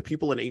 Like the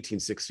people in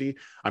 1860,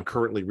 I'm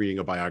currently reading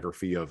a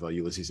biography of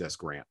Ulysses S.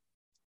 Grant.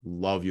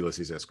 Love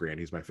Ulysses S. Grant.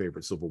 He's my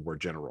favorite Civil War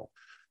general.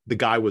 The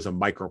guy was a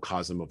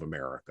microcosm of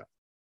America,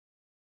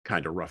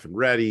 kind of rough and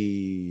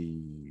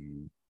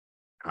ready,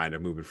 kind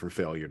of moving from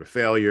failure to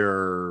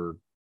failure,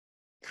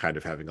 kind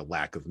of having a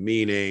lack of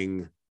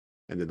meaning.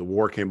 And then the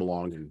war came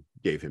along and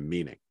gave him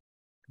meaning.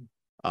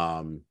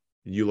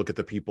 You look at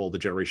the people, the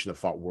generation that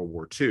fought World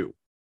War II,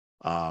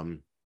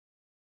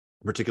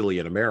 particularly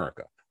in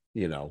America,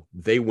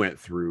 they went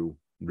through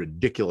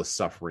ridiculous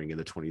suffering in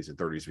the 20s and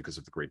 30s because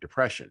of the Great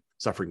Depression,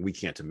 suffering we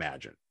can't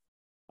imagine.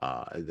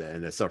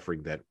 And the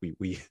suffering that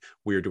we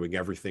are doing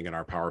everything in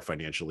our power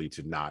financially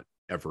to not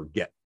ever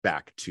get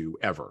back to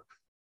ever,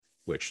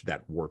 which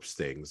that warps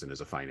things. And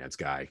as a finance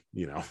guy,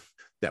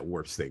 that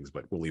warps things,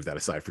 but we'll leave that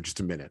aside for just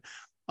a minute.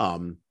 But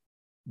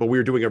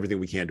we're doing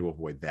everything we can to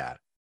avoid that.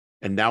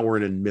 And now we're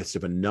in the midst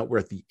of we're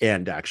at the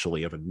end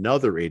actually of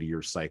another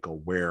 80-year cycle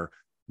where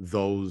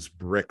those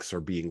bricks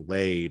are being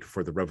laid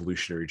for the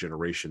revolutionary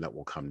generation that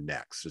will come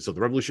next. So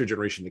the revolutionary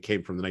generation that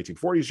came from the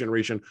 1940s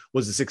generation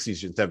was the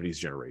 60s and 70s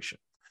generation.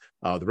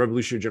 The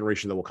revolutionary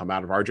generation that will come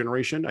out of our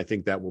generation, I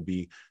think that will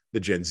be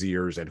the Gen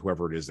Zers and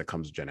whoever it is that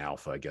comes, Gen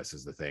Alpha, I guess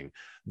is the thing,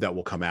 that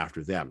will come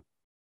after them.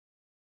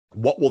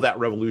 What will that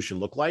revolution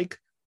look like?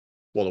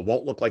 Well, it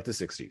won't look like the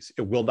 60s.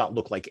 It will not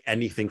look like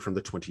anything from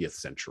the 20th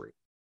century.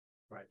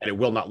 Right. And it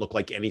will not look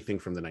like anything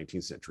from the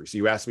 19th century. So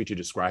you asked me to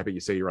describe it. You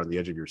say you're on the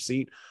edge of your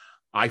seat.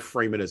 I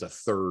frame it as a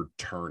third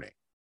turning.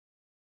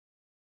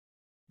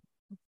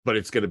 But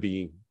it's going to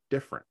be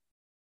different.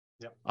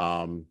 Yep.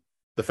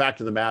 The fact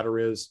of the matter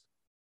is,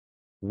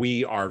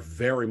 we are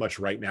very much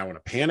right now in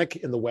a panic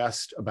in the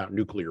West about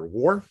nuclear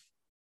war.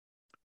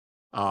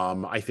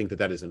 I think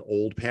that is an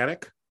old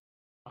panic.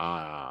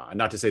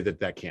 Not to say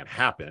that can't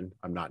happen.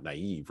 I'm not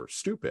naive or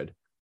stupid,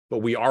 but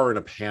we are in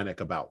a panic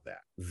about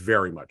that,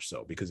 very much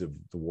so, because of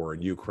the war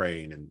in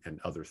Ukraine and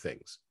other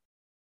things.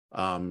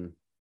 I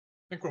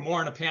think we're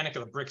more in a panic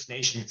of the BRICS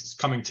nations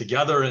coming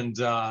together and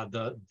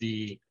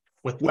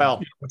what's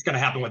going to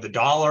happen with the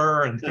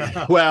dollar and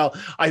well,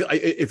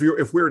 if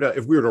we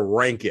were to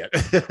rank it,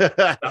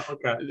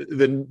 okay,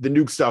 then the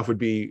nuke stuff would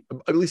be,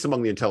 at least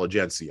among the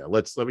intelligentsia.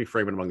 Let me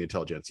frame it among the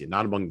intelligentsia,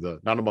 not among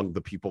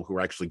the people who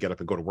actually get up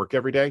and go to work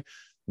every day.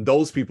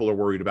 Those people are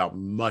worried about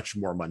much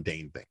more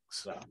mundane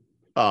things. Yeah.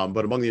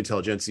 But among the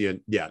intelligentsia,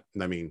 yeah,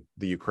 I mean,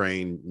 the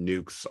Ukraine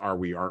nukes, are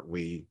we, aren't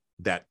we,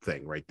 that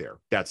thing right there,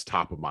 that's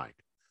top of mind.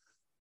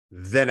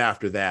 Then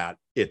after that,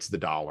 it's the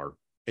dollar.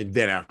 And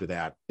then after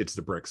that, it's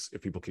the BRICS,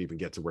 if people can even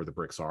get to where the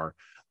BRICS are.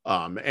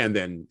 And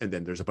then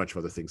there's a bunch of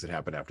other things that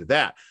happen after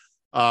that,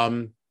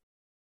 or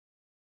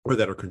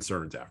that are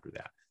concerns after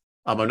that.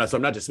 I'm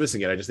not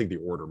dismissing it. I just think my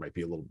order might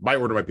be a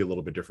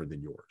little bit different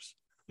than yours.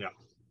 Yeah.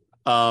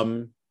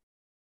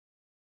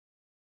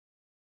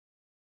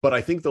 But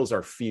I think those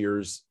are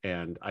fears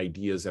and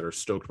ideas that are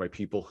stoked by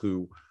people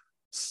who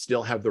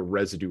still have the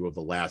residue of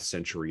the last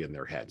century in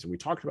their heads. And we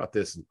talked about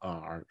this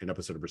in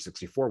episode number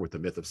 64 with the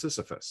myth of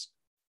Sisyphus.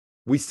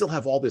 We still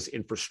have all this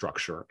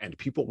infrastructure and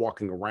people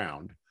walking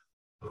around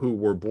who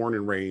were born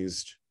and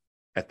raised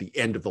at the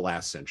end of the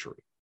last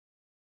century.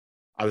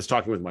 I was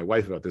talking with my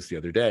wife about this the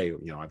other day.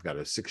 I've got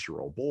a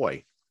 6-year-old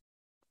boy.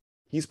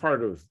 He's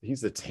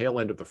the tail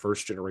end of the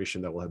first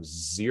generation that will have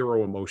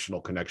zero emotional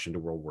connection to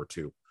World War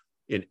II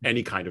in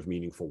any kind of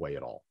meaningful way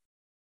at all.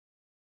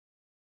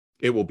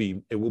 It will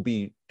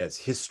be as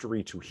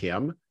history to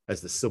him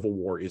as the Civil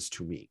War is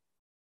to me.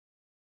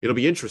 It'll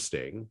be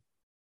interesting,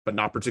 but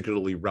not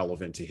particularly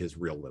relevant to his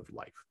real lived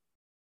life.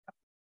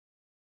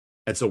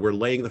 And so we're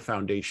laying the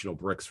foundational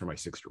bricks for my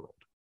 6-year-old.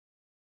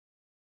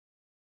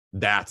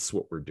 That's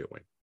what we're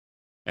doing.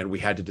 And we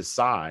had to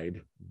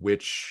decide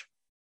which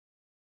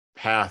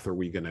path are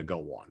we going to go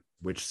on?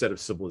 Which set of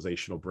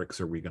civilizational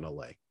bricks are we going to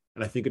lay?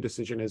 And I think a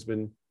decision has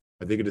been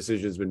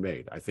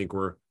made. I think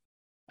we're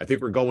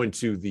going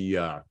to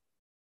the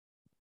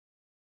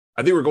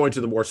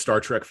more Star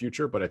Trek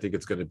future, but I think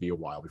it's going to be a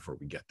while before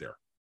we get there.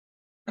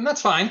 And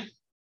that's fine.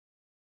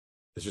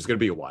 It's just going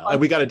to be a while, and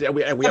we have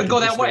to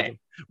go that way,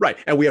 right?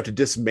 And we have to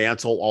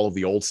dismantle all of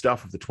the old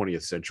stuff of the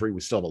 20th century.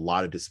 We still have a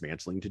lot of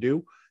dismantling to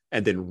do,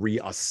 and then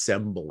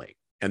reassembling.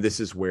 And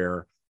this is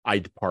where I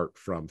depart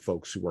from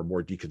folks who are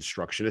more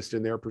deconstructionist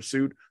in their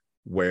pursuit,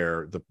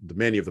 where the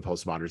many of the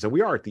postmoderns, and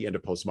we are at the end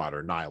of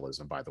postmodern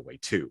nihilism, by the way,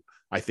 too.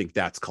 I think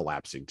that's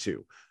collapsing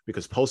too,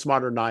 because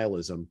postmodern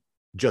nihilism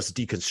just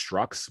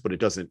deconstructs, but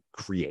it doesn't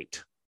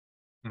create.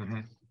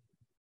 Mm-hmm.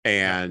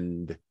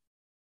 And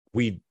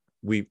we've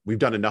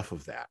done enough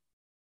of that.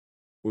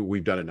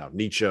 We've done enough.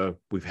 Nietzsche,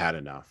 we've had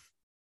enough.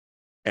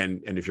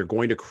 And if you're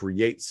going to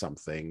create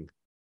something,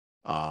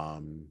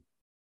 well,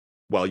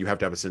 you have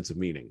to have a sense of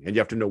meaning, and you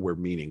have to know where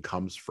meaning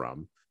comes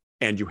from,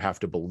 and you have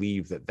to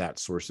believe that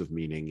source of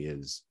meaning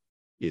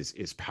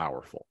is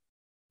powerful,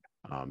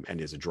 and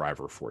is a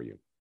driver for you.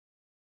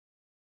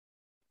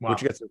 Wow.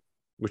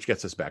 Which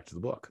gets us back to the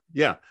book.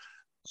 Yeah.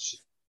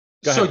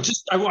 So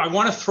I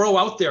want to throw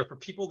out there for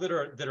people that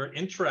are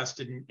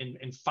interested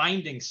in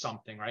finding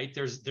something, right?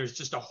 There's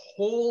just a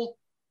whole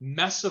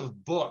mess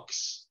of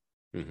books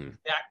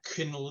that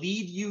can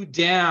lead you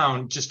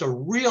down just a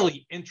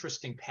really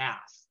interesting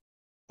path.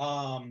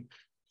 I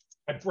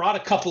brought a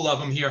couple of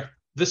them here.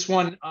 This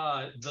one,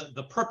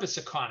 the purpose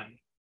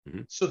economy.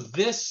 Mm-hmm. So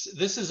this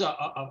is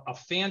a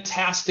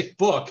fantastic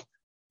book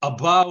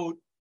about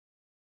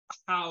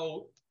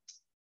how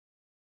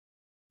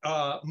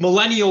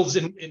millennials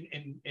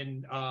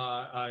in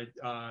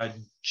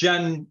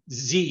Gen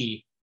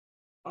Z,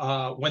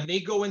 when they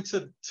go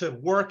into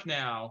work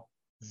now,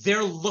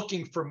 they're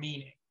looking for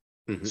meaning.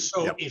 Mm-hmm.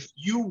 So Yep. if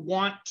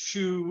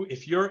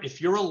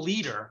you're a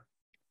leader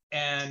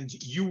and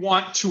you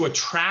want to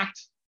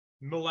attract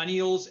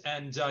millennials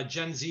and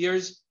Gen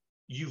Zers,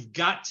 you've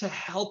got to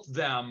help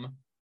them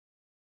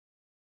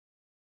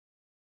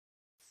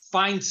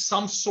find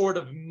some sort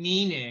of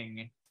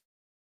meaning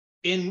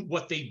in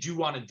what they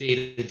do on a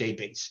day-to-day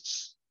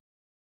basis.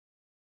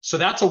 So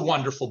that's a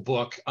wonderful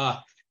book.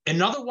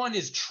 Another one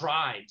is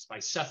Tribes by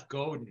Seth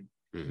Godin.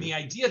 Mm-hmm. And the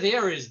idea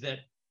there is that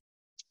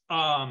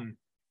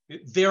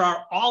there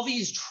are all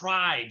these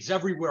tribes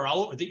everywhere.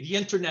 All over the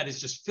internet is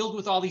just filled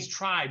with all these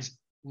tribes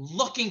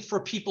looking for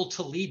people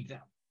to lead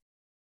them.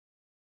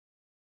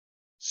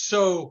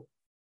 So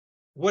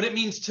what it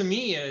means to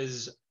me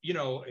is, you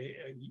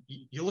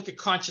look at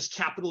conscious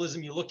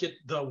capitalism, you look at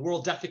the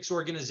World Ethics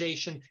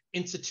Organization,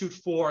 Institute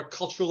for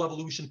Cultural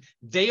Evolution,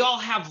 they all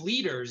have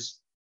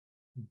leaders,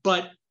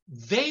 but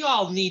they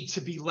all need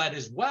to be led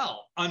as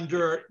well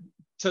to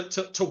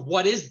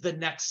what is the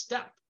next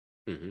step.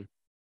 Mm-hmm.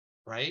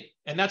 Right?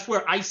 And that's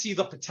where I see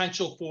the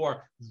potential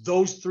for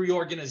those three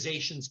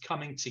organizations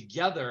coming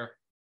together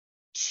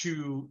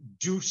to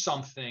do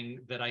something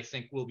that I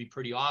think will be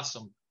pretty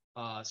awesome,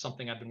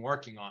 something I've been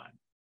working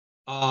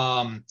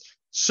on.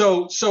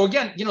 So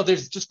again,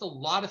 there's just a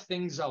lot of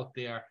things out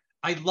there.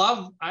 I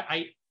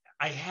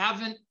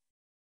haven't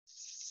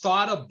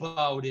thought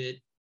about it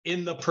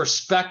in the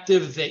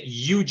perspective that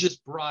you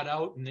just brought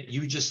out and that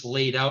you just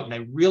laid out. And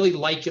I really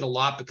like it a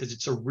lot because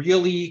it's a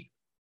really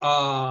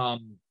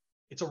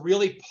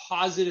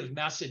positive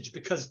message,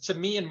 because to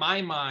me, in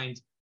my mind,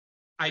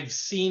 I've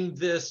seen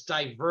this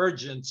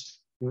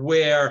divergence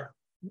where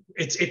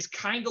it's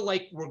kind of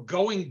like we're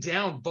going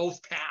down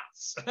both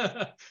paths.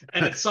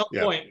 And at some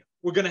point,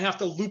 we're going to have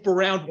to loop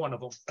around one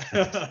of them.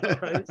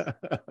 Right?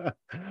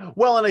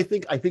 Well, and I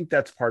think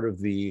that's part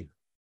of the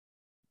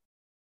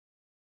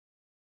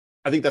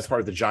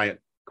giant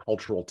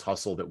cultural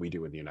tussle that we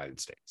do in the United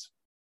States.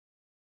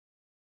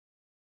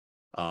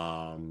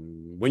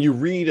 When you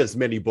read as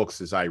many books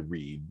as I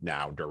read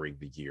now during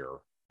the year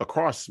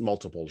across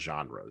multiple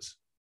genres,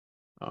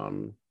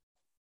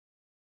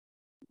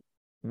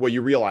 what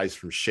you realize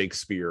from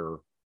Shakespeare,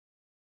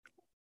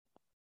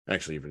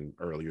 actually even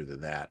earlier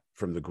than that,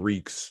 from the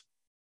Greeks,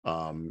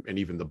 and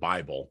even the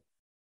Bible,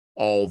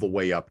 all the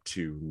way up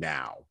to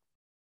now,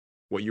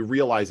 what you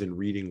realize in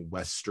reading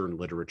Western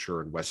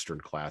literature and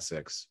Western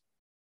classics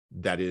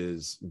that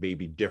is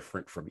maybe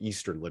different from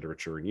Eastern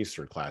literature and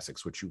Eastern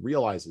classics, what you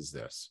realize is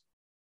this: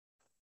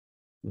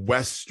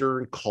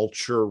 Western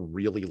culture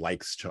really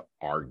likes to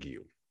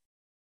argue.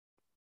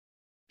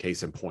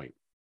 Case in point,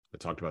 I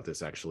talked about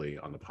this actually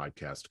on the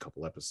podcast a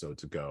couple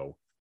episodes ago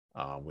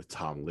with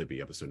Tom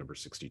Libby, episode number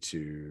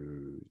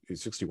 62,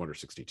 61 or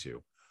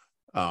 62.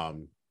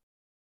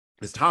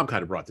 As Tom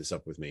kind of brought this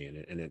up with me,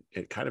 and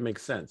it kind of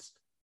makes sense.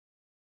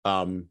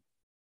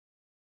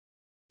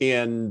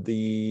 In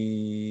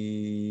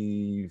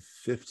the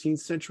 15th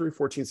century,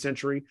 14th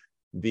century,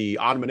 the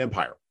Ottoman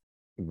Empire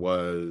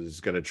was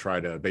going to try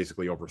to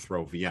basically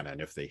overthrow Vienna.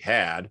 And if they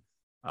had,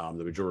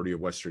 the majority of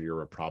Western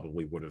Europe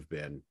probably would have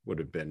been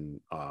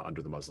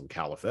under the Muslim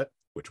Caliphate,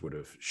 which would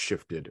have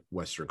shifted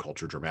Western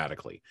culture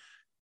dramatically.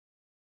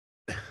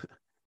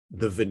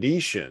 The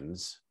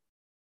Venetians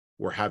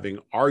were having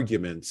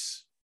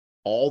arguments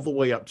all the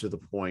way up to the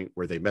point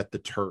where they met the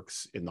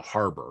Turks in the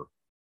harbor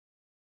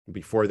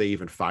before they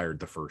even fired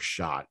the first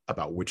shot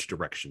about which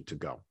direction to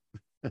go.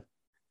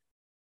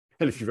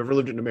 And if you've ever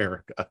lived in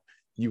America,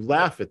 you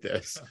laugh at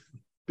this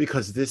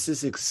because this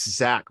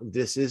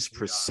is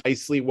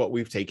precisely what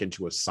we've taken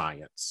to a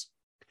science.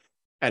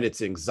 And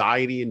it's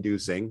anxiety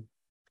inducing.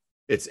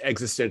 It's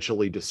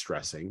existentially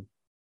distressing.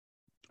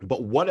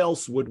 But what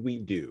else would we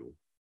do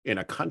in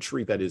a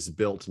country that is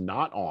built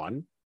not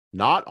on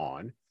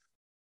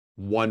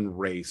one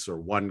race or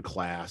one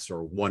class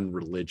or one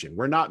religion?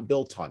 We're not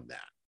built on that.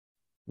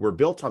 We're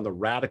built on the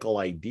radical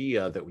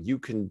idea that you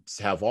can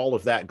have all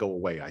of that go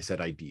away. I said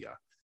idea.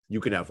 You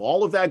can have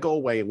all of that go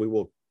away, and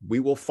we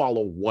will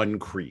follow one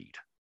creed.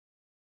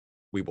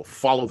 We will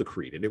follow the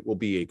creed, and it will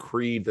be a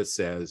creed that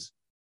says,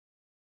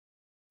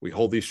 we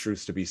hold these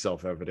truths to be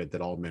self-evident,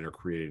 that all men are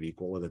created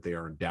equal and that they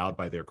are endowed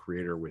by their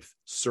creator with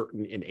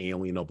certain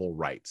inalienable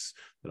rights.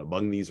 And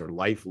among these are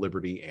life,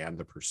 liberty, and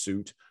the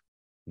pursuit,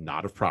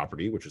 not of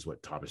property, which is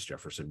what Thomas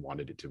Jefferson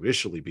wanted it to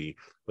initially be,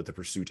 but the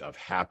pursuit of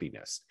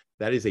happiness.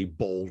 That is a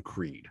bold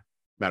creed.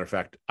 Matter of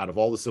fact, out of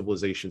all the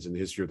civilizations in the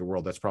history of the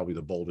world, that's probably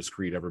the boldest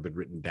creed ever been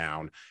written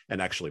down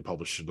and actually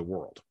published to the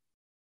world.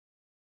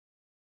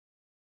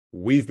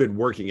 We've been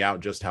working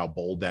out just how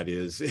bold that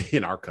is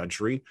in our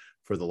country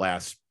for the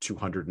last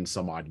 200 and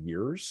some odd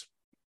years.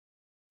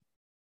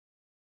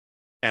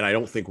 And I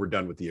don't think we're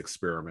done with the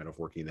experiment of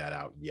working that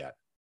out yet.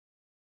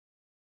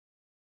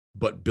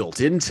 But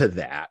built into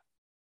that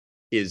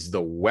is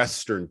the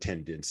Western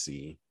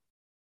tendency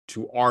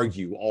to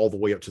argue all the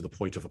way up to the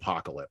point of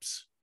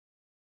apocalypse.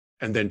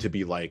 And then to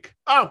be like,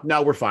 oh,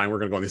 now we're fine. We're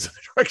going to go in this other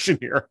direction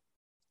here.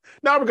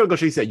 Now we're going to go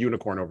chase that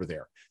unicorn over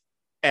there.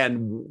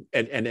 And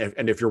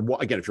if you're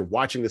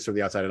watching this from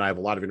the outside, and I have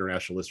a lot of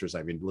international listeners. I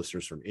have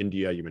listeners from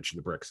India. You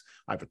mentioned the BRICS.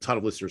 I have a ton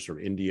of listeners from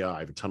India. I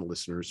have a ton of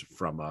listeners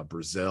from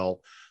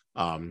Brazil.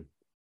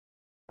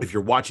 If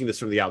you're watching this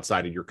from the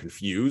outside and you're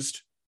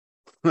confused,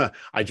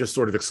 I just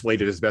sort of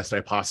explained it as best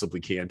I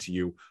possibly can to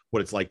you,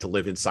 what it's like to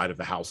live inside of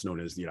the house known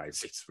as the United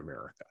States of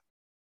America.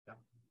 Yeah.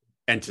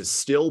 And to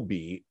still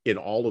be in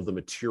all of the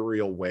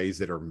material ways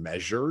that are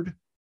measured,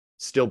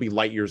 still be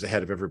light years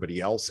ahead of everybody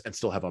else, and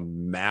still have a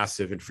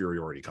massive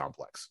inferiority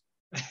complex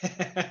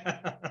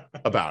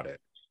about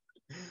it.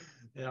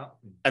 Yeah.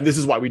 And this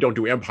is why we don't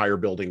do empire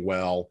building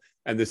well.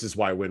 And this is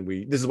why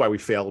we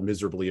fail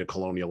miserably at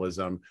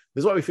colonialism.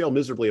 This is why we fail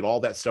miserably at all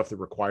that stuff that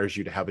requires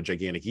you to have a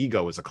gigantic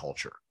ego as a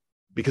culture.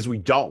 Because we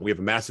don't. We have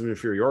a massive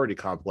inferiority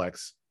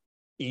complex,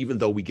 even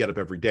though we get up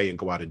every day and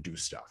go out and do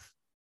stuff.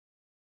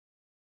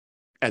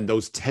 And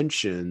those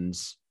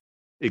tensions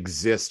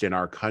exist in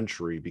our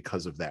country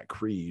because of that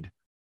creed,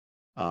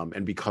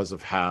 and because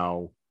of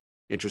how,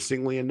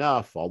 interestingly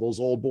enough, all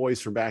those old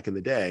boys from back in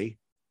the day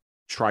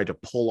tried to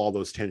pull all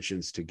those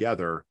tensions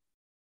together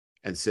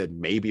and said,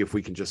 maybe if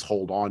we can just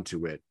hold on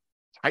to it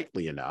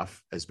tightly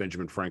enough, as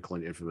Benjamin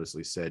Franklin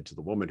infamously said to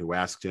the woman who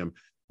asked him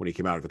when he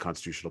came out of the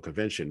Constitutional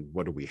Convention,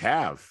 what do we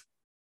have,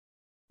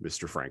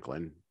 Mr.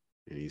 Franklin?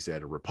 And he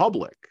said, a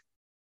republic,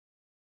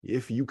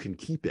 if you can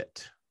keep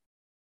it.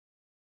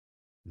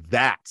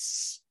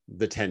 That's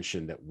the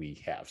tension that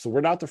we have. So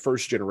we're not the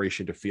first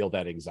generation to feel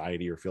that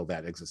anxiety or feel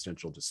that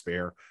existential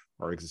despair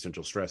or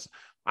existential stress.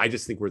 I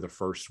just think we're the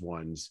first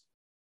ones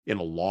in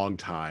a long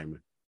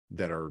time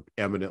that are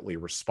eminently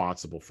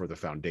responsible for the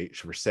foundation,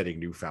 for setting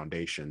new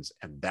foundations.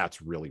 And that's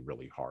really,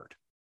 really hard.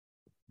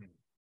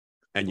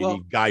 And you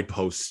need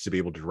guideposts to be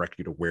able to direct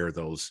you to where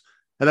those.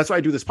 And that's why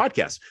I do this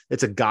podcast.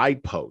 It's a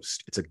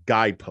guidepost. It's a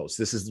guidepost.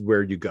 This is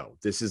where you go.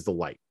 This is the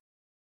light.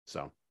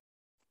 So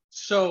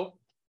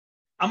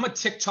I'm a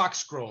TikTok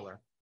scroller.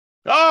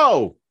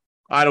 Oh,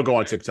 I don't go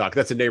on TikTok.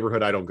 That's a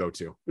neighborhood I don't go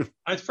to.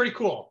 It's pretty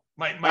cool.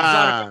 My daughter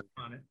got me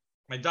on it.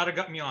 My daughter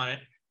got me on it.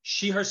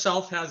 She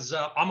herself has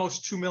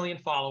almost 2 million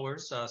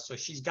followers, so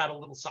she's got a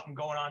little something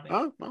going on there.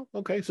 Oh, well,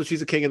 okay. So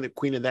she's a king and the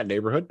queen in that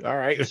neighborhood. All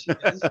right. She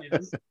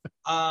is.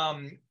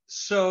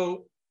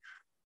 So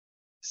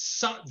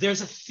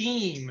there's a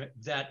theme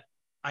that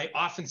I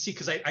often see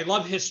because I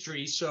love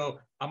history. So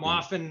I'm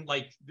often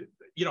like,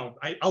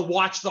 I'll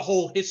watch the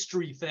whole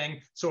history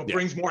thing. So it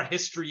brings more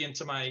history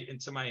into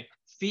my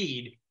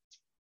feed.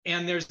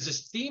 And there's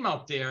this theme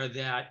out there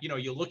that,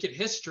 you look at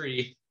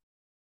history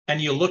and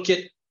you look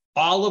at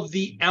all of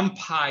the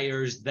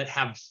empires that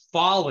have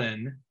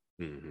fallen,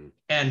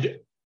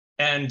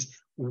 and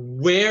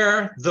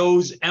where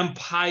those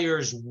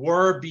empires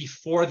were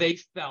before they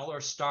fell or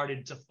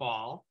started to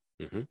fall,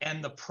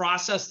 and the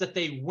process that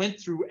they went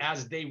through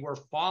as they were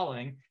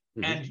falling.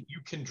 And you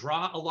can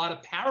draw a lot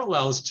of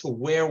parallels to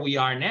where we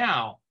are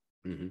now.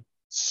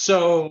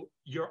 So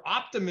your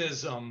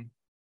optimism,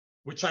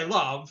 which I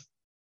love,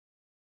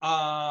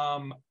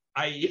 I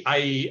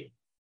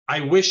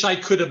wish I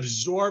could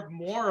absorb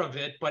more of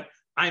it, but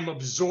I'm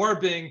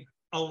absorbing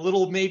a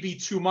little, maybe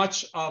too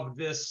much of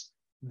this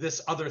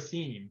other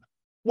theme.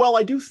 Well,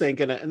 I do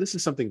think, and this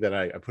is something that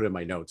I put in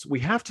my notes,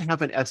 we have to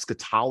have an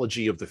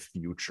eschatology of the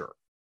future,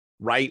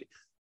 right?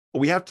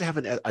 We have to have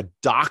a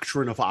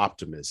doctrine of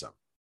optimism.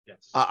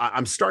 Yes.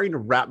 I'm starting to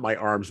wrap my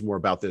arms more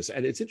about this.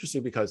 And it's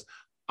interesting because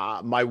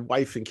my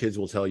wife and kids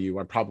will tell you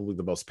I'm probably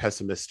the most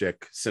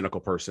pessimistic, cynical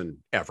person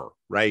ever,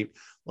 right?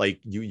 Like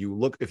you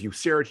look, if you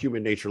stare at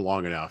human nature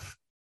long enough,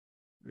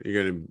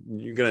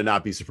 you're gonna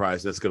not be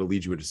surprised. That's going to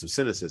lead you into some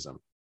cynicism.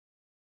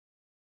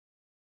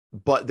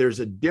 But there's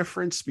a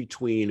difference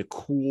between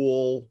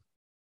coolly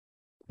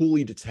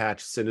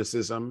detached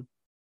cynicism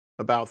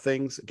about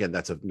things. Again,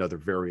 that's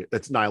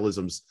that's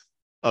nihilism's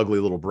ugly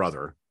little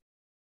brother.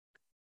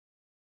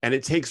 And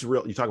it takes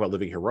you talk about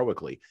living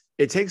heroically.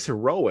 It takes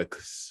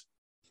heroics.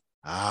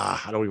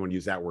 I don't even want to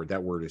use that word.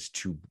 That word is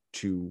too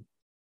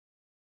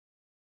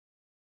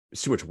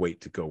much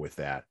weight to go with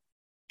that.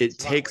 It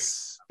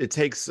takes,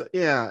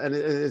 and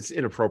it's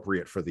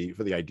inappropriate for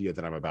the idea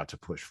that I'm about to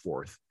push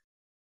forth.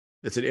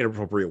 It's an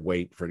inappropriate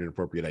weight for an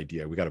inappropriate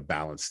idea. We got to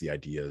balance the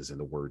ideas and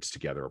the words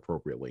together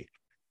appropriately.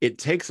 It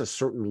takes a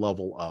certain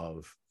level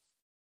of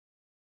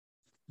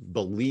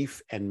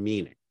belief and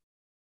meaning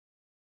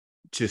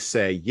to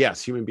say,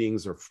 yes, human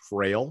beings are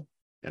frail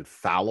and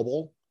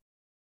fallible.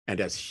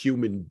 And as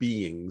human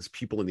beings,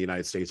 people in the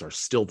United States are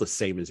still the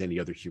same as any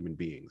other human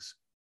beings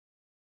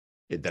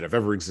that have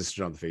ever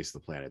existed on the face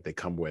of the planet. They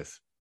come with,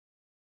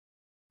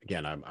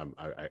 again,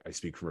 I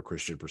speak from a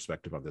Christian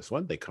perspective on this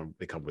one. They come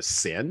with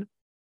sin.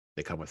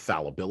 They come with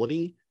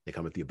fallibility. They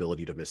come with the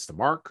ability to miss the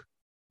mark.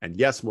 And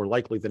yes, more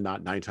likely than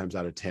not, 9 times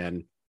out of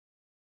 10,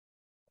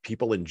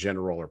 people in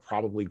general are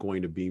probably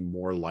going to be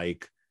more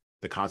like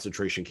the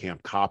concentration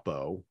camp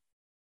Capo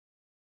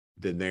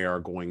then they are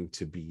going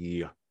to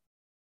be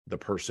the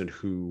person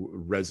who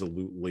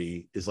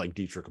resolutely is like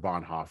Dietrich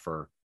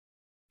Bonhoeffer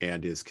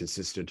and is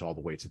consistent all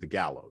the way to the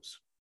gallows.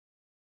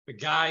 The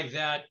guy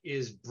that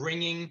is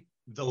bringing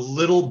the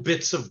little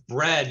bits of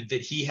bread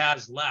that he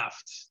has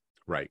left,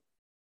 right,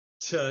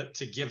 to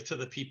give to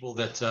the people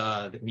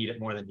that need it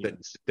more than he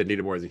does. That need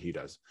it more than he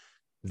does.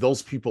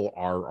 Those people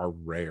are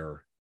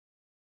rare.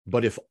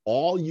 But if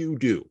all you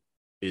do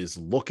is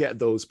look at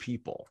those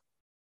people,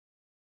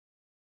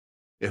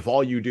 if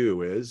all you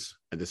do is,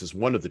 and this is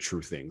one of the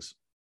true things,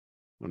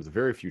 one of the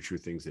very few true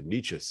things that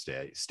Nietzsche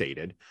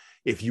stated,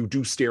 if you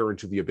do stare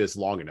into the abyss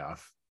long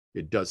enough,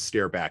 it does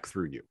stare back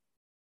through you.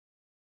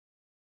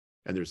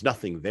 And there's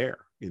nothing there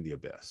in the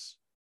abyss.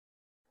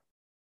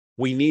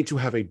 We need to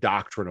have a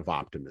doctrine of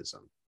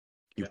optimism.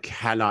 You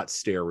cannot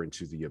stare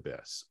into the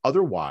abyss.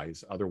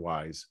 Otherwise,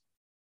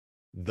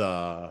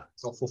 the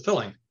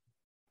self-fulfilling.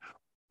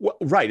 Well,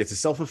 right. It's a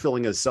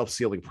self-fulfilling and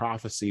self-sealing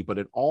prophecy, but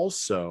it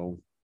also,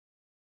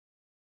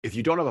 if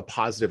you don't have a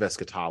positive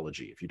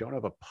eschatology, if you don't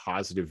have a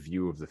positive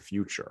view of the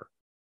future,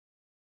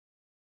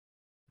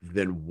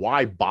 then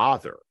why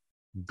bother?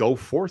 Go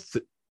forth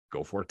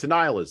to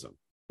nihilism,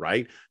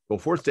 right? Go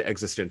forth to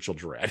existential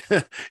dread.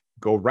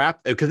 Go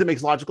because it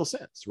makes logical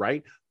sense,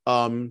 right?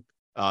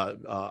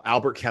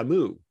 Albert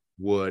Camus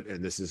would,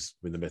 and this is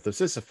in the Myth of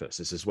Sisyphus,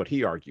 this is what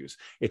he argues,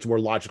 it's more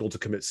logical to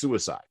commit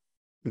suicide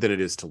than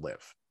it is to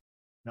live.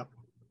 Yep.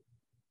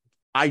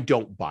 I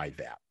don't buy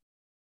that.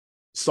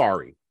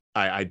 Sorry.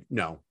 I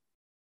no.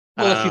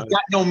 Well, if you've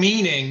got no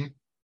meaning,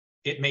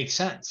 it makes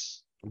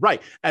sense.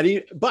 Right.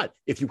 But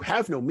if you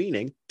have no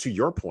meaning, to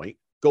your point,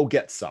 go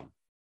get some.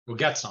 Go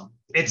get some.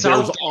 It's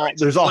out there.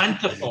 It's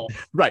plentiful.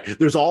 Right.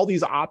 There's all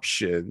these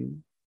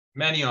options.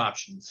 Many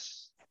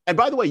options. And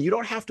by the way, you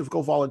don't have to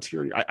go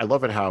volunteer. I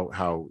love it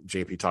how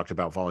JP talked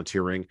about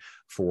volunteering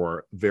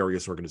for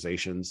various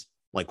organizations,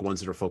 like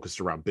ones that are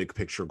focused around big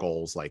picture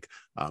goals, like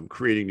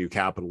creating new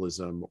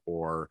capitalism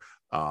or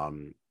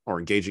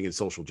engaging in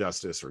social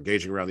justice or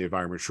engaging around the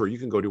environment. Sure, you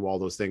can go do all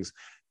those things.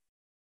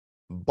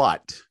 And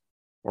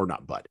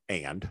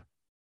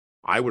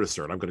I would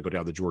assert, I'm going to go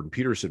down the Jordan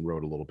Peterson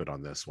road a little bit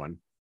on this one.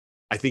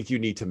 I think you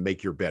need to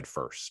make your bed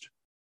first.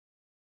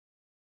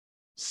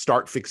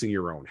 Start fixing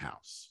your own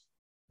house.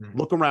 Mm-hmm.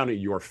 Look around at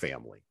your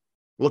family.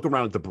 Look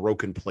around at the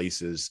broken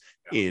places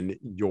in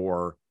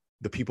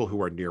the people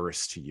who are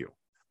nearest to you.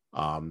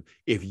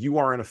 If you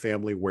are in a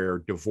family where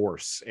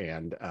divorce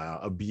and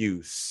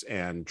abuse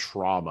and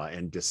trauma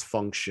and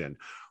dysfunction,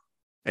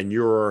 and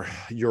you're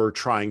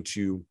trying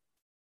to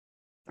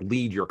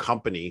lead your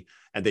company,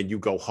 and then you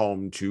go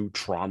home to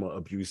trauma,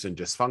 abuse, and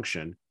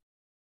dysfunction,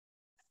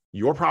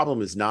 your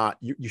problem is not,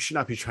 you should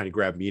not be trying to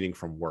grab meaning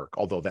from work,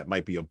 although that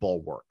might be a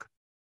bulwark.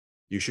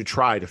 You should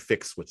try to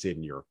fix what's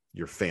in your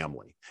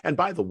family. And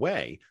by the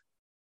way,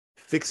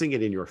 fixing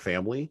it in your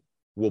family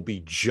will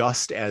be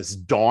just as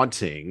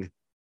daunting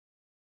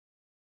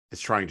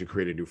as trying to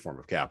create a new form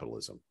of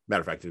capitalism.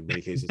 Matter of fact, in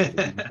many cases, it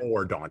will be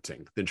more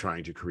daunting than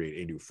trying to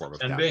create a new form of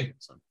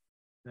capitalism.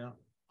 Yeah.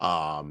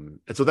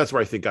 And so that's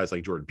where I think guys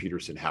like Jordan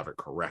Peterson have it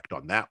correct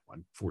on that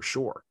one, for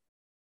sure.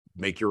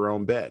 Make your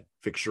own bed,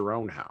 fix your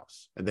own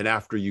house. And then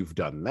after you've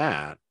done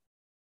that,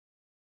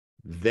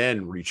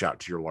 then reach out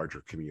to your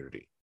larger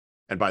community.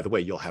 And by the way,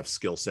 you'll have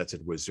skill sets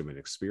and wisdom and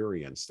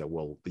experience that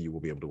you will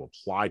be able to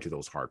apply to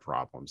those hard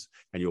problems.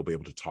 And you'll be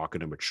able to talk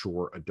in a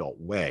mature adult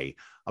way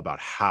about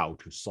how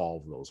to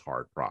solve those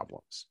hard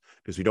problems.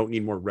 Because we don't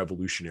need more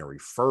revolutionary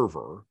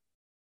fervor.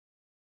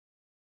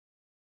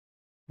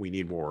 We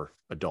need more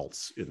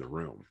adults in the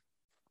room.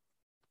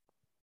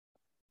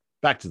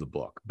 Back to the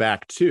book.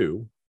 Back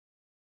to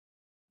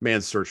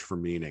Man's Search for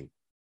Meaning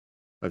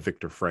by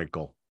Viktor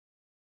Frankl.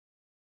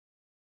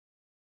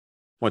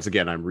 Once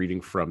again, I'm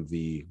reading from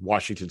the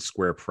Washington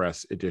Square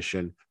Press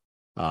edition,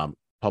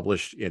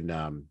 published in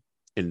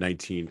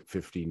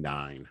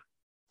 1959.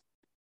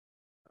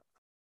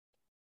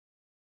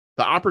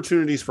 The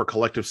opportunities for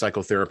collective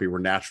psychotherapy were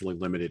naturally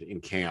limited in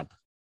camp.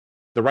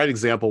 The right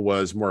example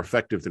was more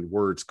effective than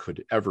words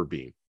could ever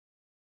be.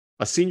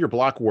 A senior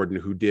block warden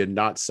who did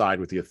not side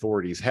with the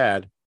authorities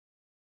had,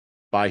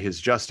 by his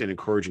just and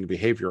encouraging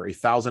behavior,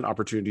 1,000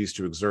 opportunities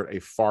to exert a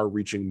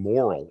far-reaching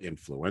moral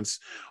influence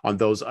on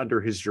those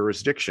under his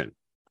jurisdiction.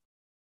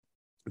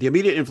 The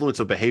immediate influence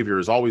of behavior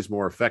is always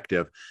more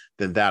effective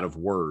than that of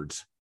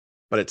words,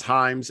 but at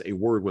times a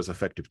word was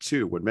effective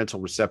too, when mental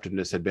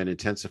receptiveness had been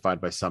intensified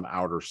by some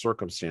outer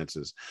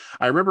circumstances.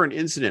 I remember an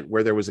incident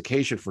where there was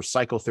occasion for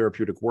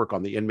psychotherapeutic work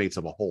on the inmates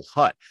of a whole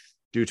hut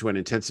due to an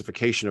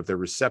intensification of their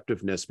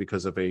receptiveness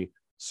because of a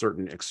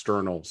certain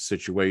external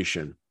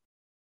situation.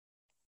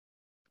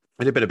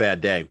 It had been a bad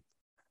day.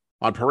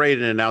 On parade,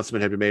 an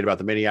announcement had been made about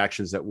the many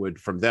actions that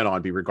would from then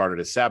on be regarded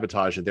as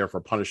sabotage and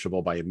therefore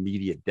punishable by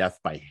immediate death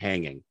by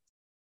hanging.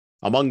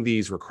 Among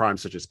these were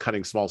crimes such as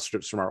cutting small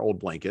strips from our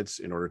old blankets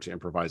in order to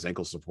improvise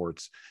ankle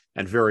supports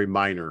and very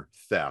minor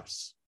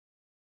thefts.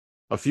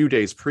 A few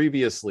days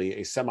previously,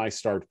 a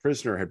semi-starved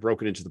prisoner had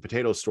broken into the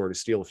potato store to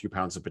steal a few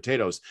pounds of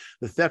potatoes.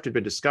 The theft had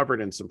been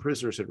discovered and some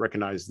prisoners had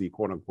recognized the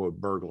quote-unquote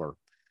burglar.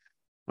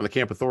 When the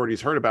camp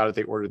authorities heard about it,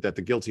 they ordered that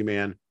the guilty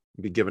man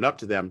be given up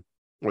to them,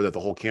 or that the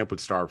whole camp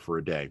would starve for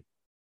a day.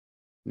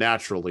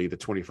 Naturally, the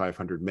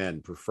 2,500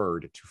 men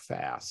preferred to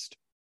fast.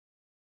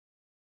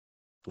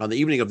 On the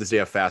evening of this day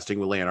of fasting,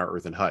 we lay in our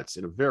earthen huts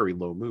in a very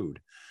low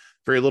mood.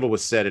 Very little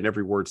was said, and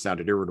every word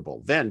sounded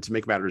irritable. Then, to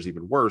make matters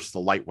even worse, the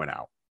light went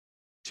out.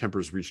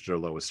 Tempers reached their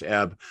lowest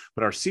ebb,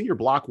 but our senior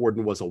block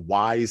warden was a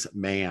wise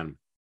man.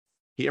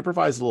 He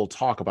improvised a little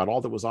talk about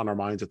all that was on our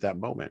minds at that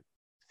moment.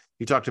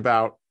 He talked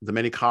about the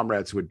many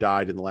comrades who had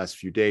died in the last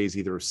few days,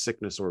 either of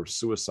sickness or of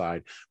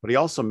suicide, but he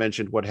also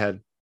mentioned what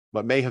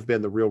may have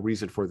been the real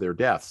reason for their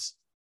deaths: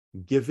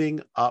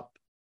 giving up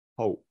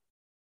hope.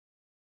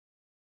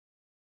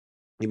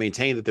 He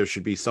maintained that there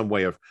should be some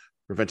way of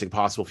preventing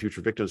possible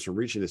future victims from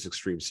reaching this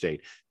extreme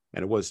state,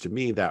 and it was to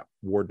me that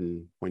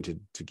warden pointed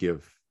to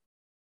give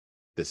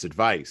this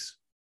advice.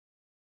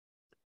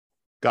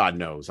 God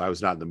knows I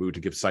was not in the mood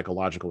to give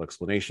psychological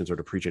explanations or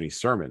to preach any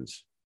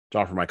sermons, to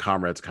offer my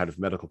comrades a kind of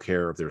medical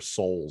care of their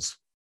souls.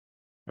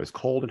 I was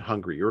cold and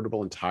hungry,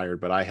 irritable and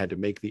tired, but I had to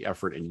make the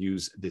effort and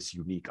use this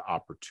unique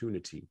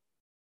opportunity.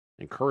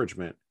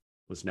 Encouragement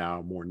was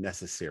now more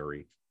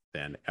necessary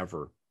than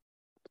ever.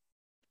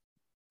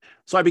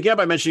 So I began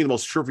by mentioning the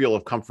most trivial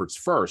of comforts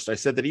first. I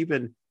said that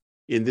even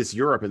in this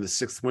Europe, in the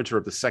sixth winter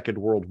of the Second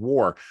World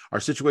War,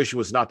 our situation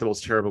was not the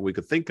most terrible we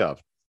could think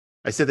of.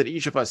 I said that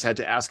each of us had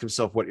to ask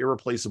himself what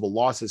irreplaceable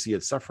losses he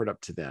had suffered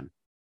up to then.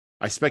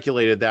 I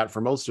speculated that for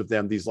most of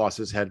them, these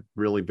losses had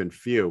really been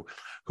few.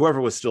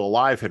 Whoever was still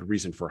alive had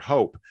reason for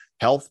hope: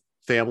 health,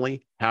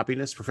 family,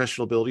 happiness,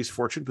 professional abilities,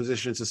 fortune,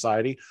 position in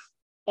society.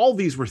 All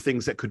these were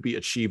things that could be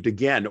achieved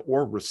again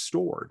or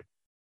restored.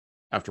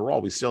 After all,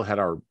 we still had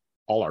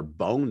all our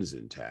bones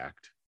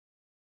intact.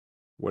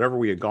 Whatever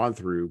we had gone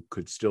through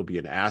could still be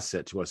an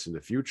asset to us in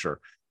the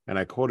future. And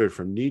I quoted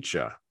from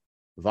Nietzsche,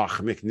 that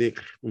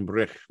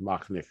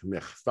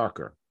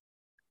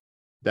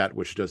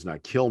which does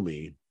not kill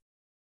me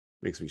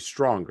makes me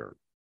stronger.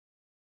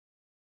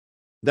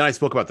 Then I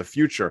spoke about the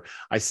future.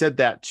 I said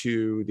that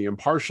to the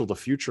impartial, the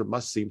future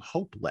must seem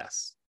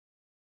hopeless.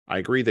 I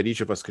agreed that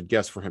each of us could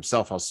guess for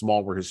himself how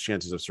small were his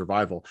chances of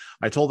survival.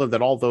 I told them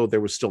that although there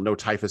was still no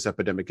typhus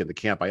epidemic in the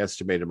camp, I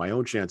estimated my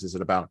own chances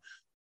at about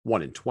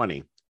 1 in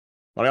 20.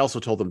 But I also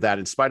told them that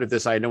in spite of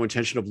this, I had no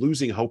intention of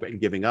losing hope and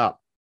giving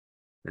up.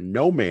 And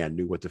no man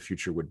knew what the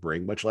future would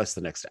bring, much less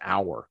the next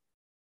hour.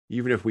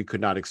 Even if we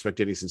could not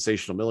expect any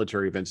sensational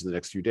military events in the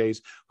next few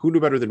days, who knew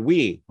better than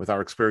we, with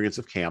our experience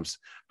of camps,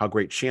 how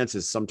great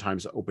chances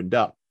sometimes opened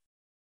up,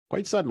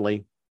 quite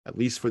suddenly, at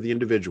least for the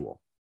individual.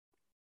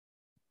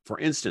 For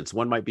instance,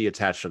 one might be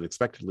attached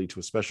unexpectedly to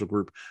a special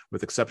group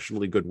with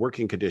exceptionally good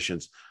working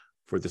conditions,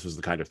 for this was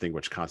the kind of thing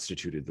which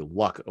constituted the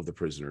luck of the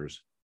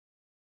prisoners.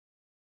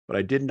 But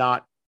I did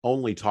not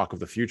only talk of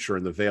the future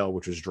and the veil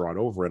which was drawn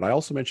over it. I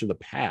also mentioned the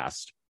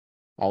past,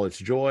 all its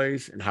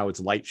joys, and how its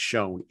light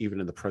shone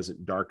even in the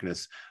present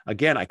darkness.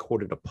 Again, I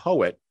quoted a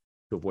poet,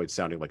 to avoid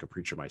sounding like a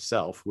preacher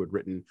myself, who had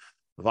written,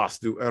 "Was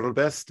du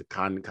erbest,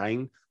 kann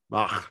kein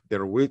Mach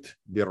der Wit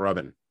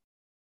berauben."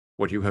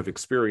 What you have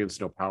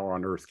experienced, no power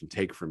on earth can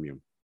take from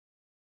you.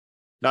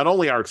 Not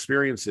only our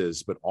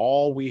experiences, but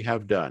all we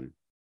have done,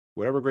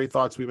 whatever great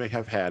thoughts we may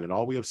have had, and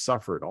all we have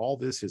suffered, all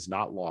this is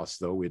not lost,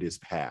 though it is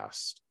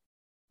past.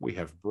 We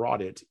have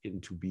brought it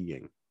into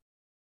being.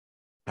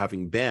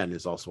 Having been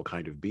is also a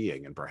kind of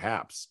being, and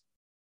perhaps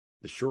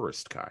the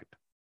surest kind.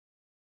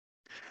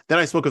 Then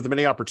I spoke of the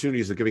many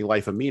opportunities of giving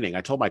life a meaning.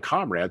 I told my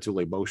comrades, who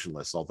lay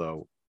motionless,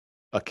 although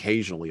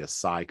occasionally a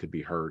sigh could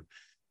be heard,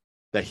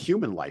 that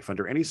human life,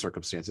 under any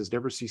circumstances,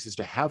 never ceases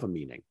to have a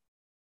meaning,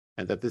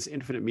 and that this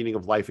infinite meaning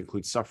of life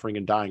includes suffering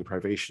and dying,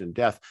 privation and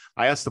death.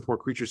 I asked the poor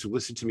creatures who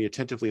listened to me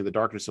attentively in the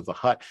darkness of the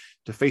hut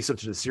to face up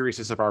to the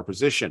seriousness of our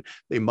position.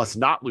 They must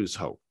not lose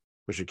hope,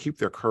 but should keep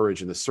their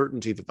courage in the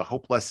certainty that the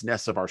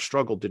hopelessness of our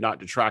struggle did not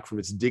detract from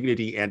its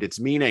dignity and its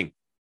meaning.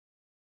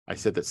 I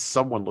said that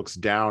someone looks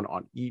down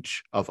on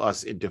each of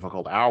us in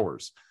difficult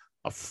hours: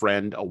 a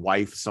friend, a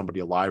wife,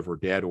 somebody alive or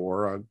dead,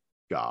 or a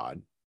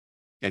God.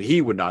 And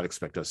he would not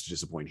expect us to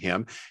disappoint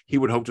him. He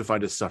would hope to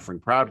find us suffering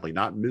proudly,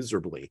 not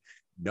miserably,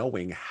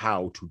 knowing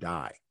how to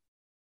die.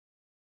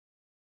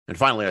 And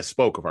finally, I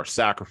spoke of our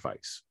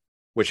sacrifice,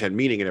 which had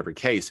meaning in every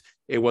case.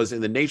 It was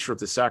in the nature of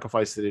the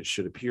sacrifice that it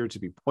should appear to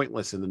be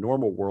pointless in the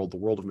normal world, the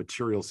world of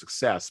material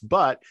success.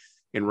 But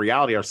in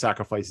reality, our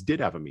sacrifice did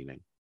have a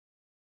meaning.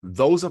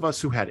 Those of us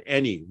who had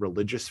any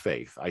religious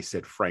faith, I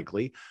said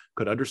frankly,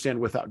 could understand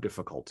without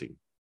difficulty.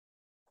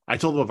 I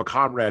told them of a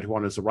comrade who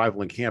on his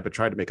arrival in camp had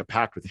tried to make a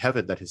pact with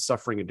heaven that his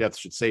suffering and death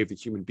should save the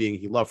human being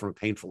he loved from a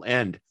painful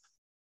end.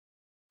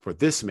 For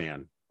this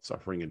man,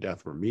 suffering and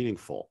death were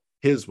meaningful.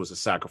 His was a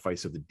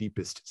sacrifice of the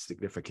deepest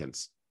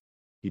significance.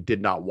 He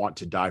did not want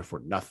to die for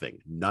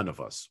nothing. None of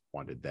us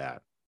wanted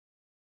that.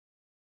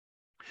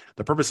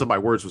 The purpose of my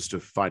words was to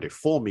find a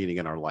full meaning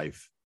in our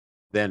life,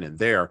 then and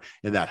there,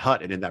 in that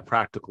hut and in that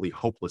practically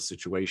hopeless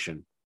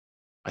situation.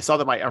 I saw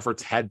that my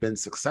efforts had been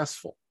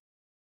successful.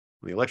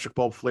 When the electric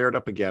bulb flared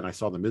up again, I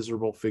saw the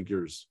miserable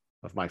figures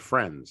of my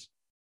friends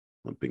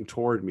limping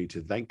toward me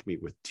to thank me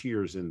with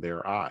tears in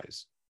their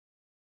eyes.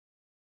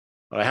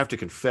 But I have to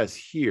confess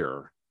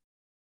here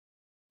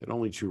that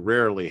only too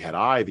rarely had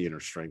I the inner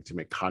strength to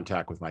make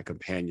contact with my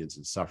companions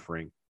in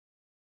suffering,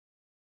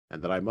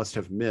 and that I must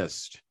have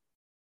missed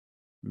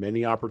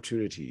many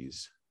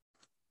opportunities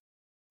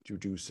to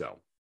do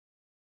so.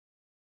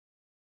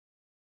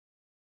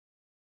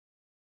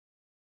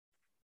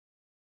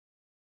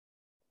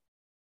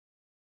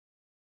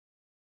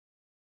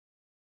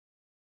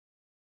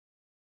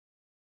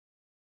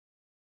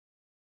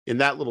 In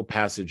that little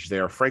passage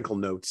there, Frankl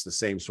notes the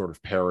same sort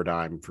of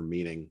paradigm for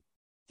meaning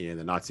in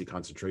the Nazi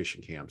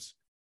concentration camps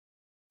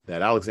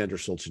that Alexander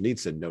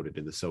Solzhenitsyn noted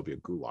in the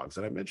Soviet gulags.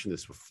 And I mentioned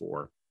this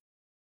before,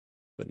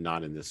 but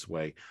not in this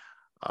way.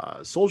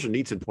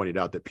 Solzhenitsyn pointed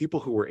out that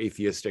people who were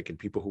atheistic and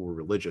people who were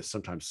religious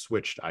sometimes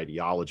switched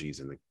ideologies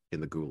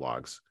in the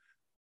gulags.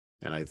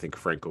 And I think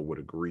Frankl would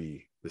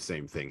agree the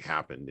same thing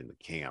happened in the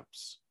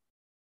camps.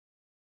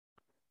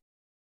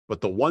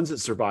 But the ones that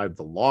survived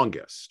the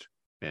longest,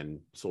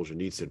 and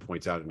Solzhenitsyn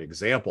points out an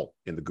example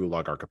in the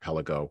Gulag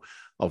Archipelago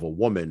of a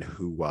woman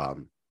who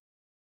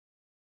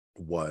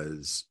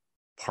was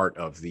part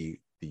of the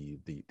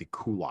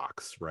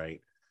kulaks,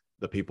 right?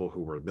 The people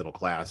who were middle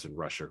class in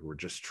Russia who were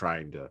just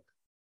trying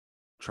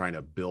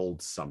to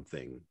build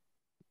something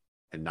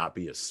and not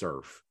be a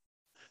serf.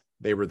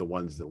 They were the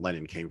ones that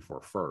Lenin came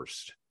for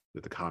first,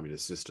 that the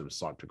communist system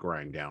sought to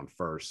grind down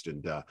first.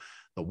 And the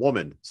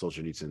woman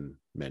Solzhenitsyn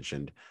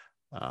mentioned,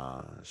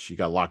 she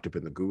got locked up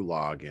in the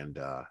gulag, and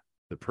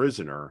the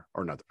prisoner,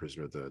 or not the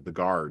prisoner, the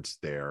guards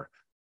there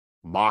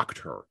mocked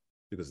her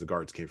because the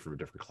guards came from a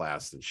different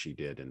class than she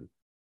did. And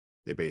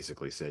they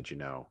basically said, you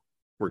know,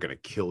 we're going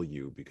to kill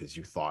you because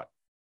you thought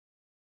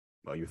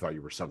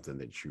you were something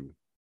that you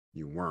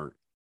weren't.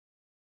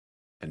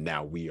 And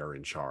now we are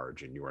in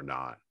charge and you are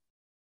not.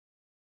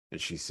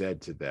 And she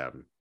said to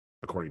them,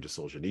 according to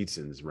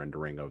Solzhenitsyn's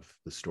rendering of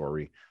the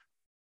story,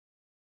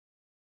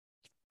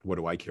 what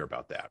do I care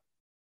about that?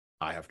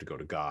 I have to go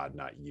to God,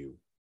 not you.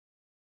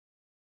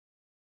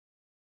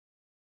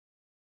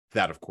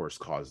 That, of course,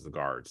 caused the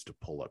guards to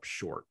pull up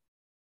short.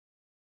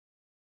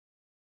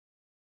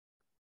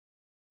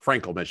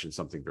 Frankl mentioned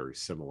something very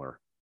similar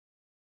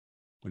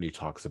when he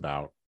talks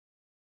about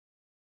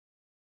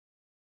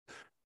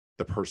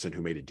the person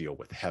who made a deal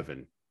with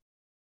heaven.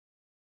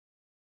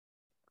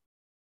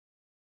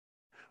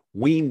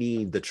 We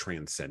need the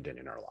transcendent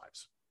in our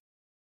lives.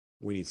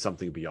 We need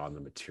something beyond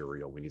the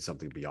material. We need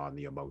something beyond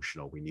the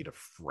emotional. We need a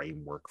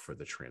framework for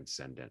the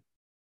transcendent.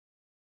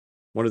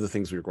 One of the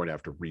things we were going to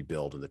have to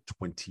rebuild in the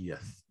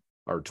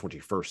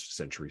 21st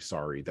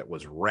century, that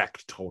was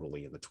wrecked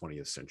totally in the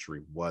 20th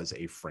century, was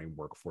a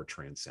framework for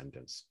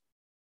transcendence.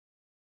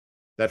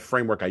 That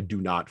framework, I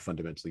do not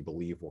fundamentally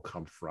believe, will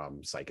come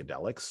from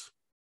psychedelics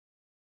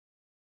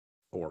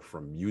or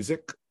from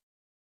music.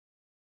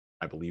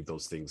 I believe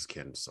those things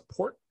can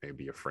support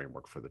maybe a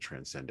framework for the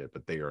transcendent,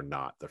 but they are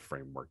not the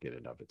framework in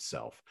and of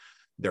itself.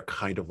 They're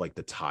kind of like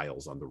the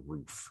tiles on the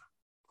roof.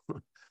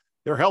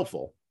 They're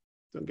helpful,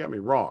 don't get me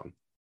wrong,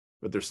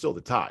 but they're still the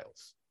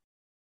tiles.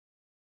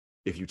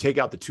 If you take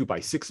out the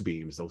 2x6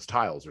 beams, those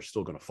tiles are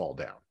still going to fall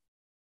down.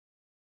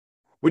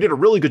 We did a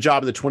really good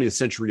job in the 20th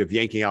century of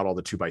yanking out all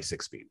the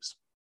 2x6 beams.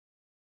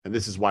 And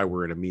this is why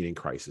we're in a meaning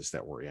crisis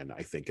that we're in,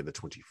 I think, in the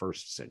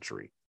 21st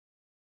century.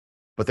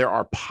 But there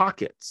are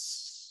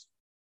pockets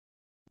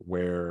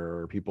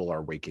where people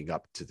are waking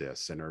up to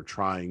this and are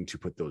trying to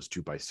put those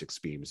 2x6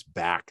 beams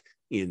back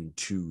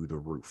into the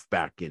roof,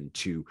 back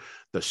into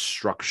the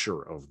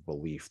structure of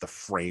belief, the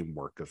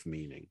framework of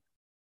meaning.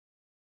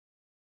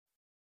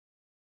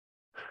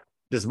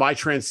 Does my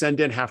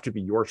transcendent have to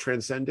be your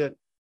transcendent?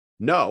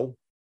 No,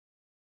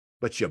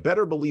 but you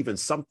better believe in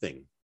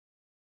something.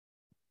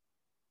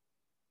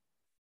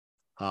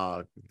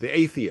 The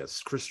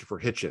atheist, Christopher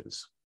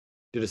Hitchens,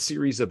 did a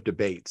series of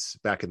debates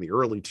back in the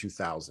early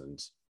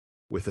 2000s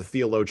with the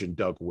theologian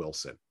Doug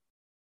Wilson.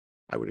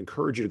 I would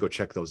encourage you to go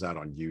check those out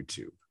on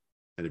YouTube.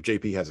 And if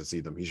JP hasn't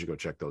seen them, he should go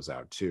check those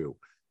out too.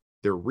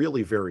 They're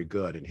really very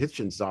good. And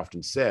Hitchens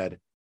often said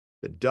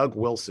that Doug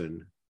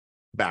Wilson,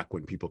 back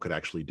when people could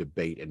actually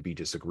debate and be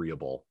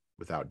disagreeable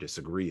without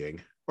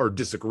disagreeing, or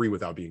disagree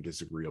without being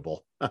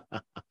disagreeable,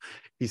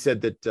 he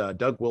said that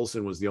Doug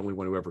Wilson was the only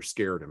one who ever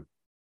scared him,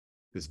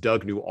 because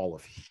Doug knew all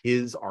of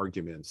his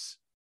arguments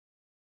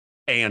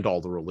and all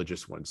the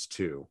religious ones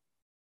too,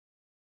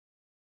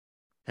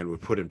 and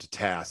would put him to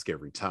task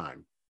every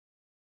time.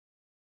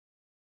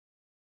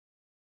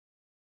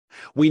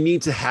 We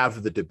need to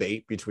have the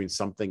debate between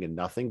something and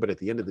nothing, but at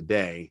the end of the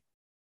day,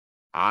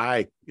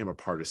 I am a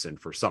partisan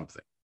for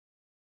something.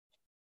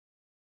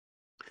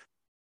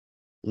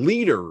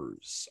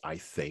 Leaders, I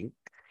think,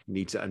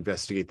 need to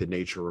investigate the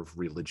nature of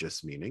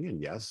religious meaning.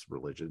 And yes,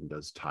 religion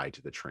does tie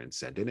to the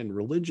transcendent, and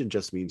religion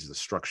just means the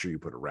structure you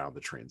put around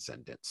the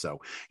transcendent. So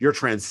your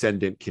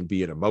transcendent can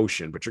be an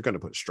emotion, but you're going to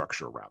put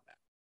structure around that.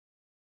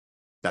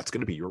 That's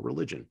going to be your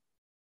religion.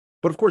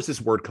 But of course,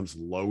 this word comes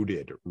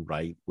loaded,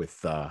 right,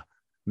 with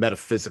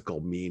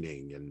metaphysical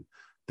meaning and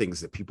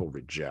things that people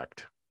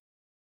reject.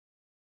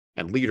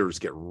 And leaders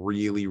get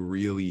really,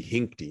 really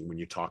hinky when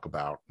you talk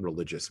about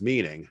religious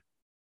meaning,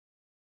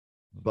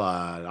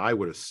 But I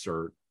would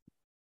assert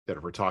that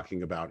if we're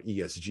talking about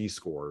ESG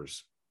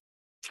scores,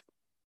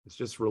 it's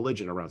just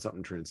religion around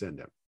something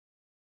transcendent.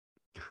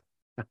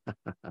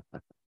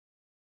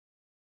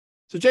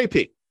 So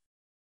JP,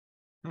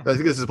 I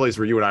think this is a place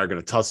where you and I are going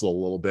to tussle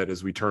a little bit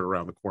as we turn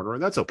around the corner,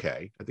 and that's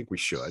okay. I think we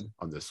should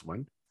on this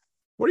one.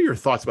 What are your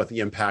thoughts about the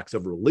impacts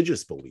of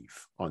religious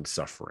belief on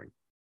suffering?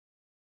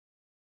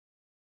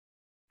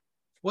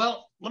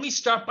 Well, let me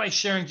start by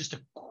sharing just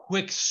a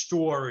quick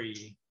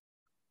story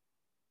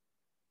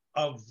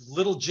of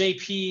little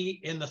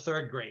JP in the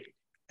third grade.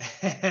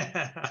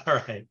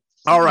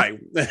 All right.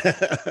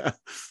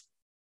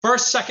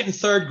 First, second, and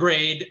third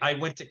grade, I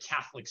went to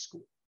Catholic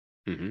school.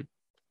 Mm-hmm.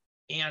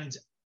 And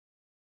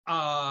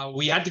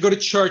we had to go to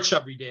church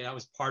every day. That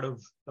was part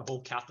of the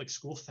whole Catholic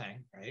school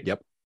thing, right?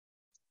 Yep.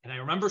 And I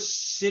remember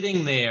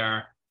sitting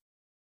there,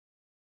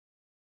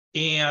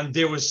 and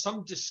there was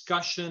some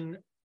discussion.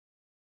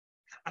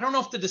 I don't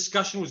know if the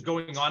discussion was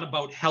going on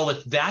about hell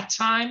at that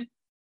time,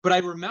 but I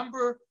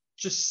remember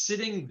just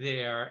sitting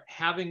there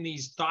having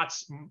these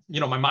thoughts,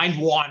 my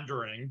mind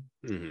wandering,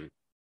 mm-hmm.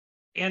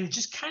 and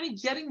just kind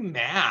of getting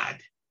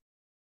mad.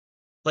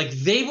 Like,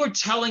 they were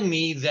telling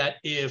me that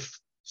if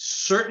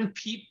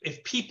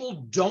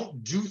people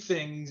don't do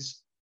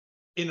things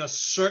in a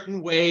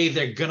certain way,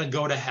 they're going to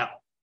go to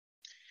hell.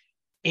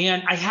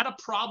 And I had a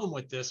problem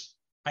with this.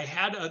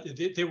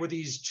 There were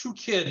these two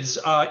kids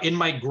in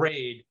my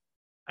grade.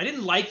 I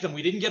didn't like them.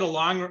 We didn't get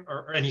along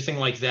or anything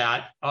like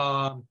that.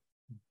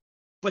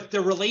 But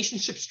their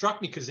relationship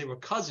struck me because they were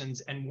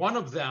cousins. And one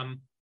of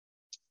them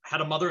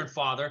had a mother and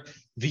father.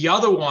 The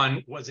other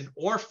one was an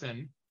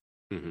orphan.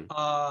 Mm-hmm.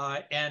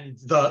 And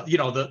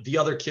the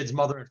other kid's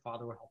mother and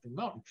father were helping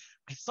them out.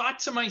 I thought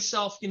to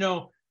myself,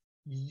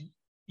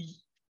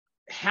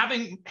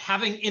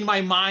 having in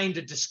my mind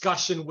a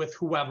discussion with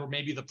whoever,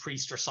 maybe the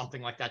priest or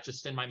something like that,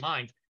 just in my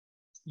mind,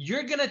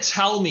 you're going to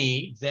tell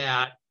me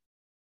that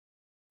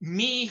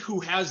me,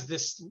 who has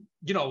this,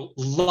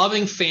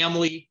 loving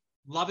family,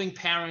 loving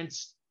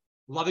parents,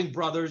 loving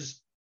brothers,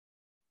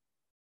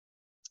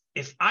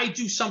 if I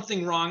do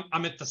something wrong,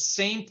 I'm at the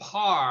same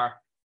par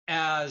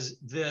as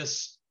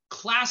this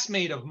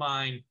classmate of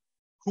mine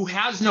who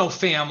has no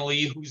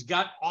family, who's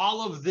got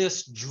all of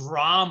this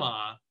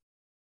drama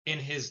in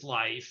his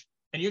life.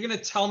 And you're going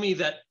to tell me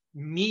that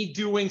me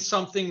doing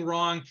something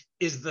wrong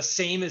is the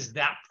same as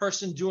that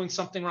person doing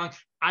something wrong?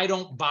 I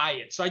don't buy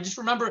it. So I just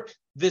remember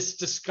this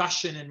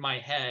discussion in my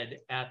head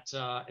at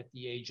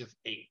the age of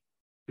 8.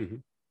 Mm-hmm.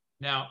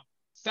 Now,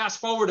 fast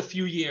forward a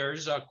few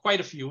years, quite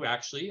a few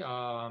actually.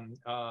 The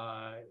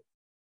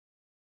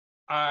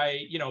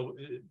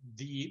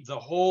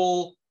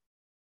whole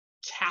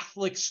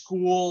Catholic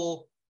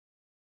school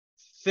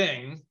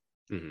thing,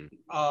 mm-hmm.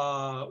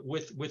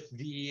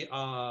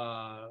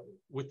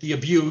 With the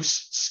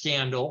abuse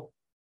scandal,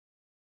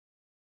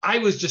 I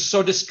was just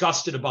so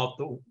disgusted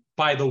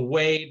by the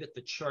way that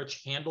the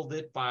church handled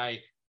it, by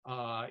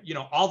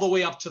all the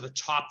way up to the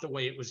top, the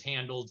way it was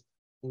handled.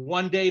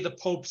 One day the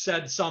Pope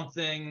said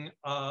something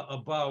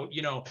about,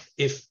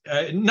 if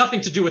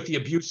nothing to do with the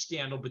abuse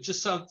scandal, but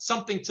just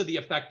something to the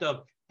effect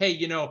of, hey,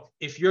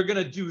 if you're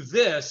going to do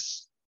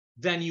this,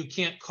 then you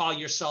can't call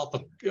yourself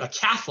a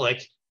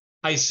Catholic.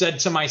 I said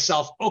to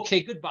myself,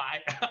 okay, goodbye.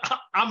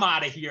 I'm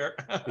out of here.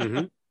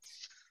 Mm-hmm.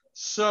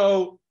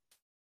 So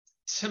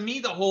to me,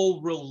 the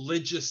whole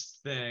religious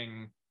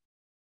thing,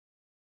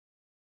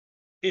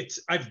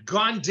 I've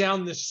gone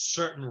down this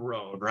certain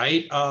road,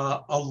 right?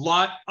 A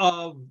lot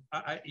of,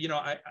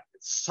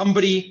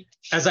 somebody,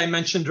 as I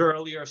mentioned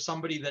earlier,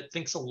 somebody that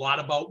thinks a lot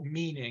about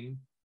meaning.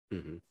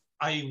 Mm-hmm.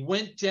 I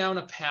went down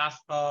a path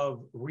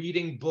of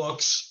reading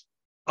books,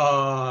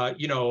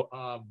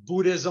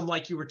 Buddhism,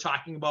 like you were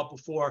talking about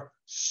before,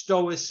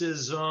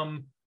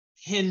 Stoicism,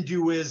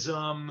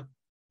 Hinduism,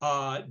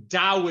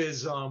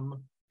 Taoism,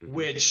 mm-hmm.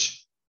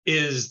 which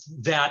is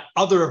that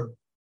other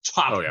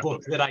top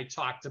book that I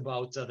talked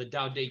about, the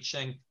Tao Te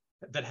Ching,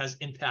 that has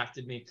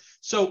impacted me.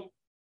 So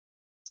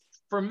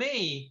for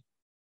me,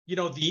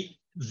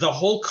 the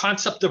whole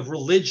concept of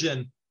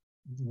religion,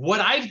 what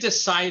I've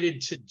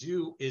decided to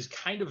do is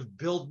kind of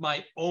build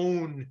my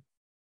own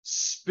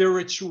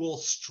spiritual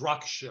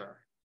structure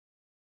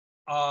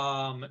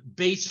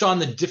based on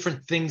the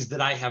different things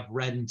that I have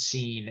read and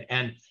seen.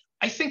 And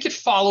I think it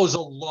follows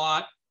a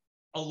lot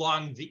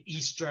along the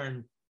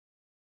Eastern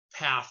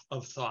path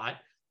of thought.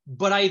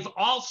 But I've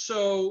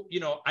also,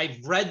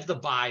 I've read the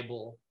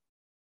Bible.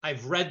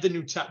 I've read the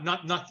New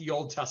Testament, not the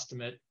Old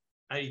Testament.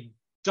 I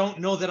don't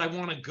know that I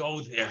want to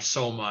go there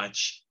so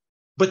much.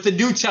 But the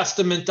New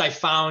Testament I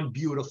found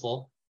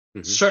beautiful,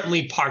 mm-hmm.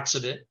 certainly parts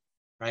of it,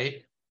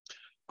 right?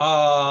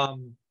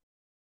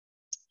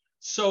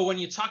 So when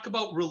you talk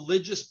about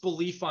religious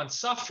belief on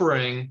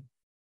suffering,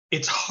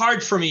 it's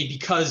hard for me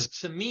because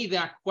to me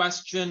that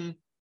question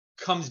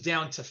comes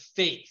down to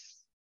faith.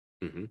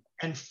 Mm-hmm.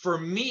 And for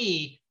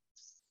me,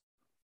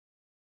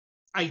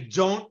 I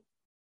don't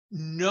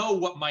know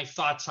what my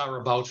thoughts are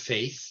about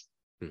faith.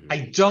 Mm-hmm.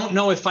 I don't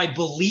know if I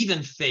believe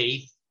in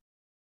faith.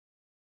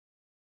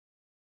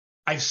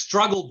 I've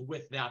struggled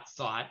with that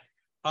thought.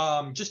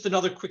 just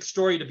another quick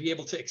story to be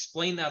able to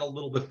explain that a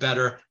little bit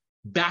better.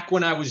 Back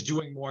when I was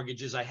doing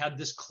mortgages, I had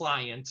this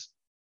client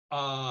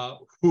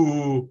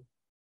who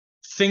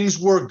things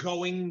were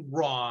going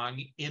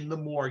wrong in the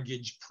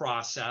mortgage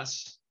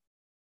process.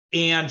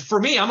 And for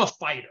me, I'm a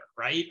fighter,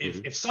 right?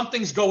 Mm-hmm. If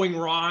something's going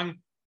wrong,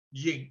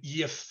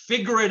 you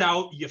figure it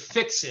out, you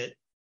fix it.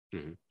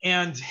 Mm-hmm.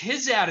 And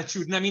his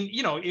attitude, and I mean,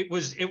 you know, it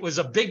was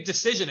a big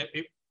decision.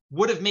 It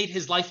would have made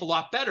his life a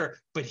lot better,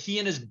 but he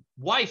and his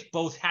wife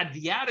both had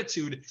the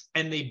attitude,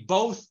 and they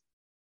both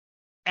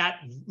at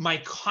my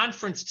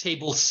conference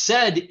table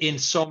said in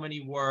so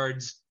many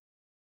words,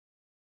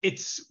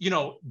 it's, you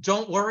know,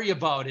 don't worry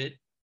about it.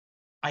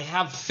 I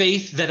have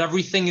faith that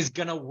everything is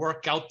going to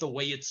work out the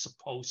way it's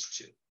supposed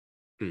to.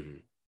 Mm-hmm.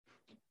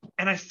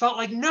 And I felt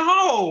like,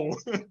 no,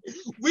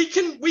 we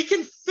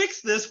can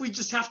fix this. We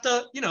just have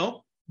to, you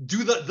know,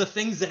 do the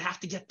things that have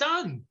to get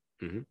done.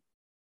 Mm-hmm.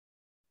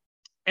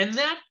 And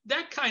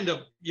that kind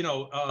of, you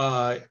know,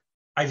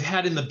 I've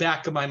had in the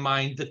back of my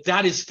mind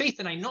that is faith.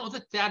 And I know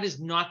that is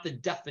not the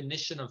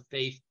definition of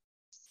faith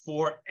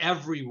for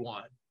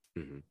everyone.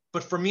 Mm-hmm.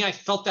 But for me, I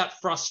felt that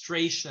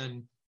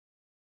frustration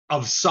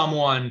of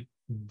someone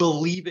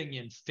believing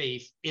in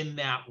faith in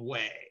that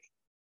way.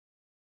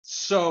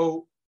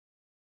 So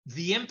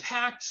the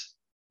impact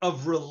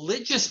of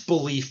religious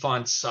belief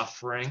on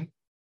suffering.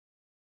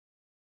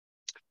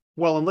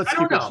 Well, and let's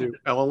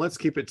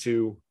keep it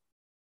to,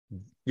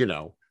 you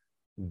know,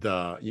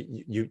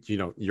 you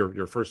know,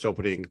 your first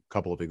opening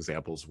couple of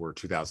examples were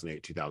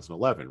 2008,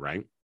 2011,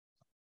 right?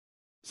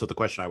 So the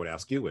question I would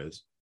ask you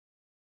is,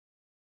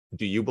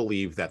 do you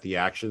believe that the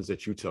actions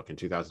that you took in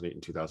 2008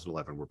 and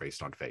 2011 were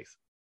based on faith?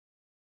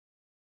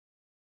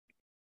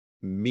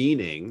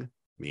 Meaning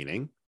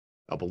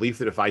a belief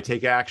that if I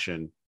take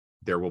action,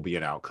 there will be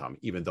an outcome,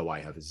 even though I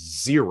have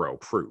zero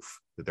proof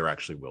that there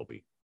actually will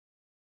be.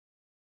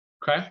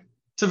 Okay.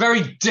 It's a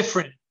very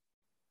different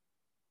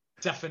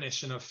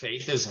definition of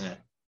faith, isn't it?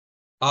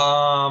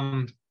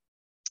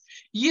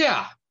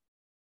 Yeah,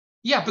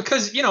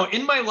 because, you know,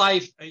 in my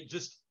life,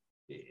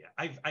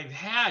 I've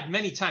had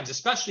many times,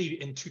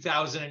 especially in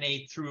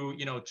 2008 through,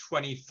 you know,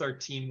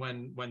 2013,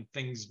 when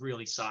things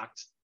really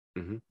sucked.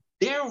 Mm-hmm.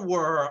 There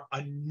were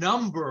a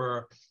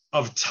number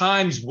of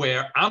times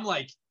where I'm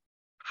like,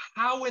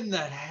 how in the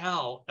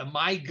hell am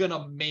I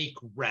gonna make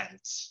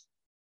rent?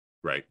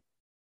 Right.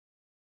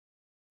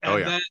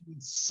 And then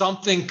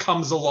something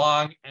comes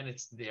along and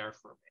it's there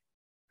for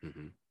me.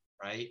 Mm-hmm.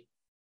 Right.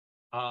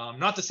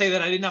 Not to say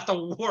that I didn't have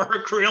to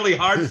work really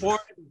hard for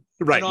it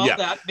and all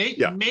that.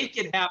 Make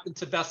it happen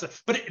to best.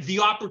 But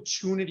the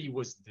opportunity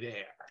was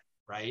there,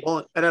 right?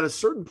 Well, and at a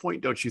certain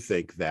point, don't you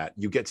think that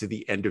you get to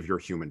the end of your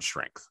human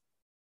strength?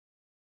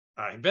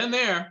 I've been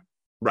there.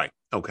 Right.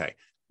 Okay.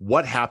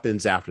 What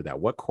happens after that?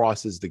 What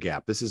crosses the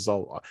gap? This is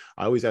all.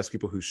 I always ask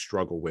people who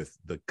struggle with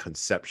the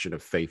conception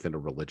of faith in a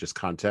religious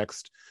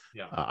context.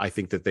 Yeah. I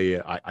think that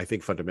I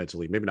think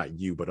fundamentally, maybe not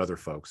you, but other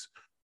folks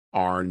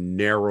are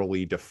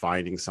narrowly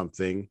defining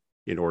something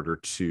in order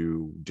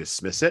to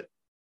dismiss it,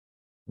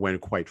 when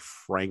quite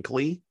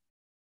frankly,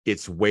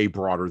 it's way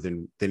broader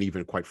than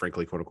even, quite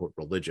frankly, quote unquote,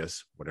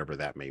 religious, whatever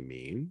that may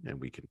mean. And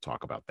we can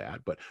talk about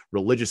that. But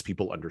religious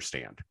people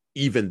understand,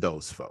 even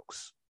those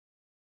folks.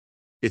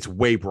 It's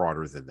way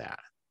broader than that.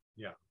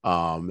 Yeah.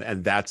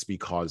 And that's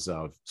because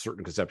of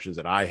certain conceptions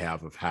that I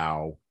have of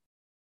how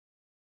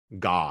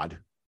God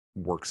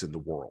works in the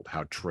world,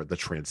 how the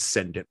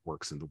transcendent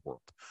works in the world,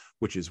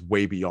 which is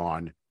way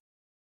beyond,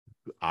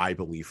 I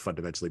believe,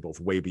 fundamentally, both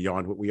way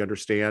beyond what we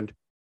understand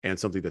and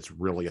something that's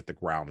really at the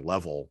ground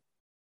level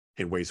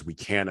in ways we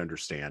can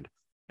understand.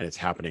 And it's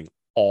happening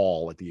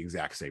all at the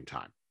exact same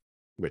time,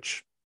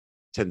 which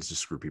tends to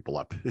screw people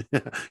up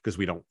because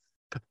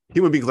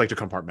human beings like to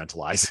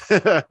compartmentalize.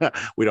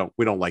 we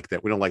don't like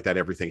that. We don't like that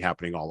everything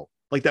happening all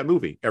like that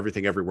movie,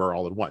 Everything Everywhere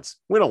All at Once.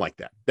 We don't like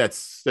that.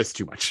 That's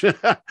too much.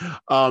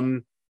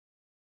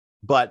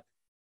 But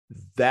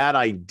that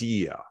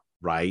idea,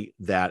 right,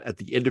 that at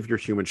the end of your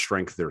human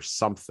strength, there's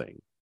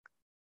something,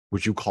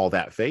 would you call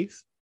that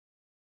faith?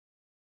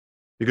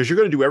 Because you're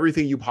going to do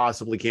everything you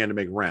possibly can to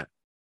make rent.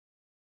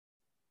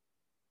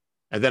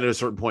 And then at a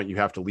certain point, you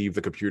have to leave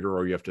the computer,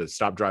 or you have to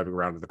stop driving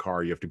around in the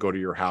car. You have to go to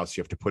your house.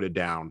 You have to put it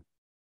down.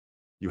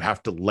 You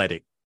have to let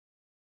it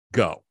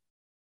go.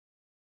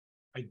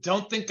 I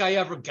don't think I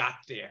ever got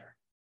there.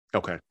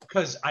 Okay.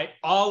 Because I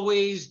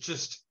always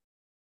just,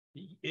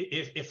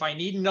 if I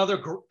need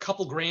another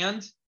couple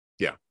grand,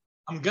 yeah,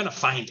 I'm going to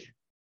find it.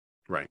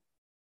 Right.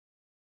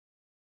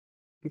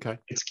 Okay.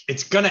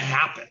 It's going to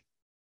happen.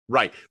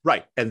 Right.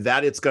 And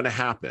that it's going to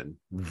happen,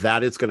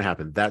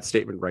 that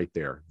statement right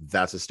there,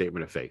 that's a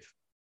statement of faith.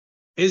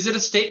 Is it a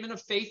statement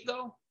of faith,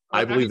 though?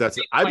 I believe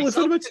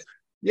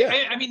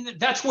yeah. I mean,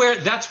 that's where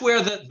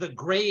the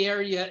gray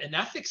area in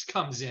ethics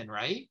comes in,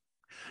 right?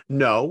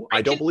 No,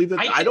 I don't believe that.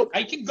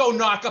 I can go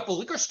knock up a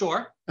liquor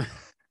store.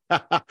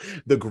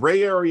 The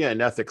gray area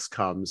in ethics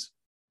comes.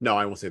 No,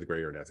 I won't say the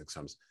gray area in ethics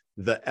comes.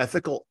 The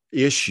ethical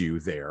issue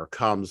there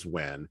comes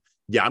when,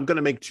 I'm going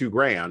to make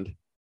 $2,000.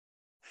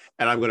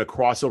 and I'm going to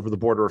cross over the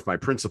border of my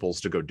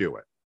principles to go do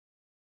it.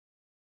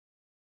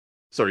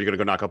 So are you going to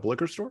go knock up a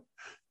liquor store?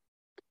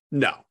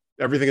 No.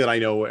 Everything that I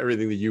know,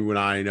 everything that you and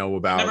I know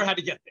about. I never had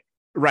to get there.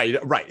 Right,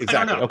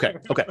 exactly. Okay.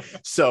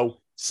 So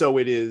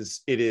it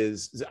is,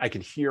 I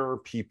can hear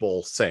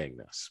people saying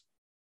this.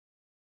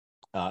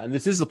 And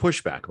this is the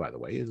pushback, by the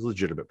way, it's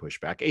legitimate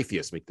pushback.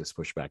 Atheists make this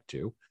pushback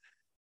too.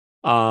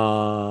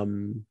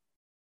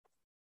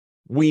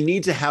 We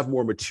need to have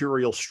more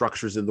material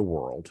structures in the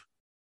world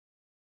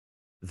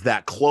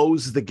that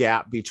close the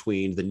gap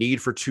between the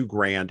need for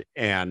 $2,000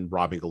 and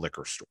robbing a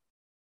liquor store.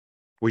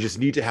 We just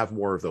need to have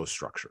more of those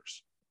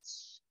structures.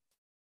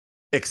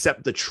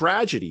 Except the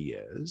tragedy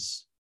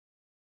is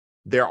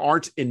there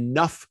aren't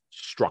enough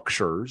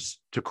structures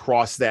to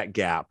cross that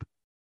gap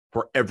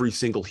for every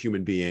single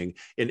human being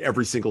in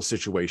every single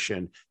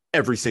situation,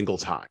 every single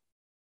time.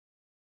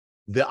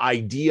 The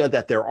idea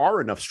that there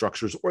are enough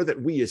structures or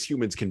that we as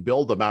humans can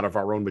build them out of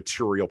our own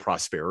material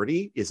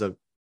prosperity is a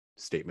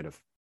statement of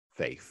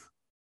faith.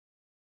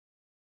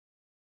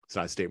 It's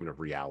not a statement of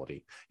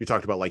reality. You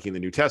talked about liking the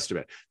New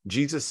Testament.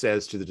 Jesus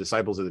says to the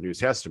disciples of the New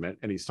Testament,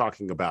 and he's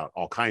talking about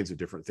all kinds of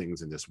different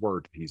things in this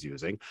word he's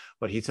using,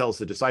 but he tells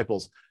the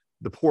disciples,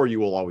 the poor you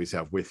will always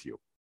have with you.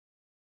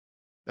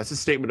 That's a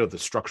statement of the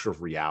structure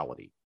of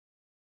reality.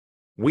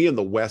 We in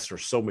the West are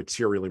so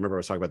materially, remember I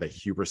was talking about that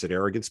hubris and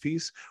arrogance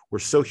piece? We're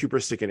so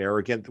hubristic and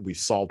arrogant that we've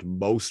solved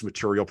most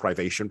material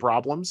privation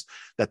problems,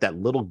 that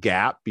little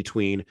gap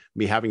between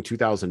me having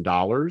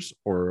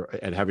 $2,000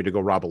 and having to go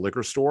rob a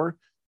liquor store,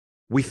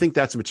 we think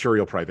that's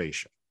material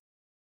privation.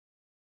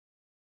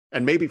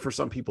 And maybe for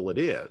some people it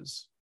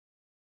is.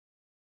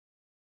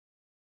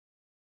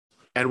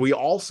 And we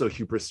also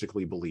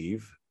hubristically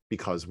believe,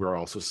 because we're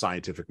also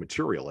scientific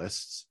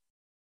materialists,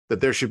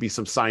 that there should be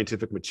some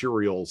scientific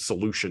material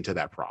solution to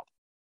that problem.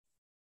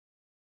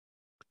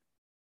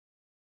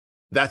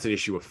 That's an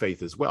issue of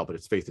faith as well, but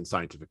it's faith in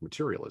scientific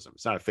materialism.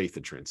 It's not a faith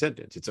in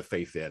transcendence. It's a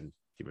faith in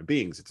human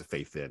beings. It's a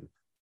faith in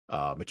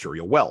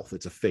material wealth.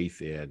 It's a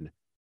faith in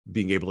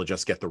being able to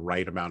just get the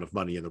right amount of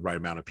money in the right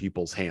amount of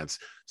people's hands.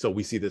 So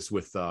we see this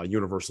with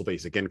universal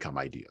basic income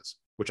ideas,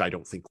 which I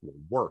don't think will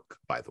work,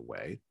 by the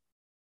way,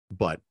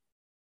 but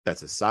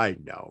that's a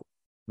side note.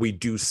 We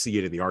do see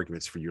it in the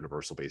arguments for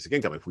universal basic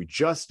income. If we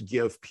just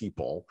give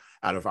people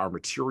out of our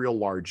material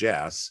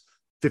largesse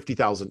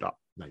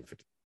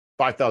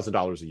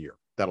 $5,000 a year,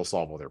 that'll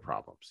solve all their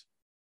problems.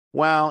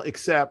 Well,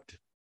 except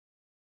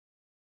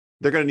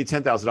they're going to need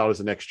 $10,000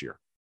 the next year,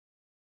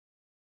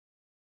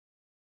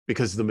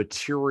 because the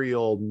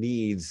material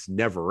needs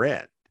never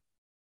end.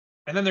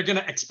 And then they're going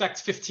to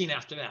expect 15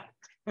 after that.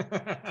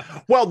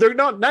 Well, they're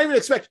not even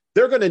expect,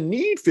 they're going to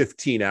need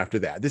 15 after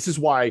that. This is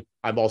why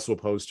I'm also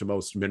opposed to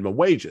most minimum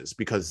wages,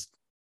 because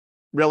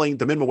really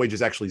the minimum wage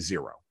is actually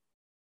zero.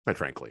 Quite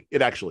frankly,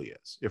 it actually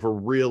is. If we're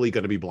really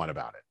going to be blunt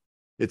about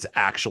it, it's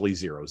actually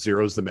zero.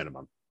 Zero is the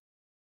minimum.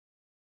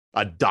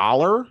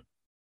 $1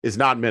 is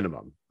not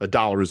minimum.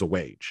 $1 is a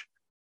wage.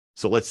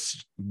 So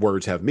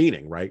words have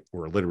meaning, right?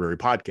 We're a literary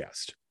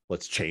podcast.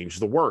 Let's change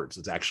the words.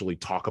 Let's actually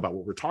talk about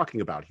what we're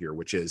talking about here,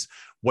 which is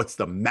what's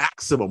the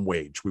maximum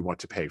wage we want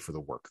to pay for the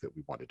work that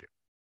we want to do.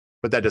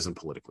 But that doesn't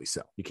politically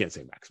sell. You can't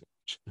say maximum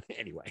wage.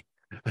 Anyway.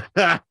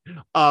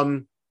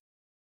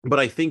 But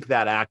I think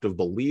that act of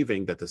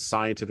believing that the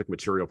scientific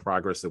material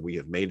progress that we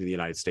have made in the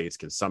United States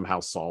can somehow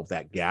solve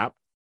that gap,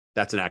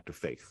 that's an act of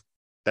faith.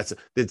 That's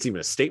even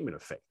a statement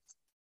of faith.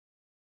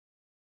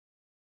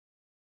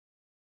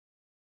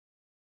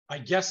 I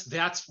guess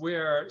that's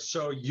where,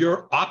 so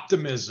your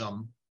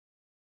optimism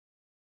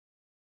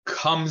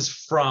comes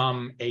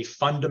from a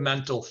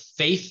fundamental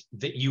faith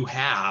that you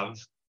have.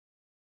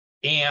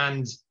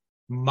 And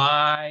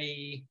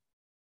I'm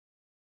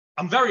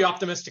very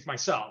optimistic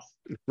myself.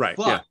 Right.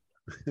 But yeah.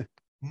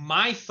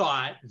 My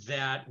thought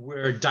that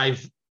we're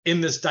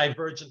in this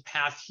divergent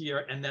path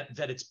here, and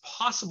that it's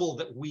possible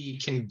that we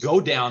can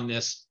go down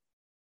this,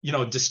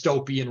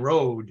 dystopian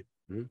road,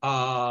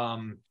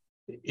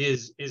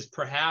 is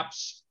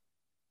perhaps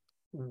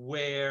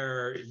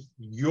where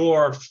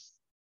your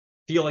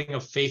feeling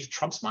of faith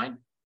trumps mine.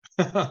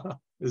 I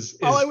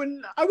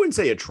wouldn't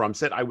say it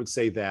trumps it. I would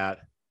say that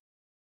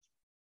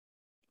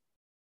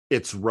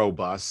it's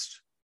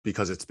robust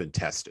because it's been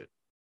tested.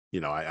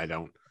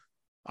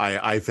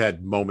 I've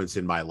had moments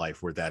in my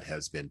life where that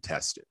has been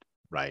tested,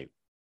 right?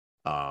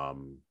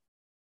 And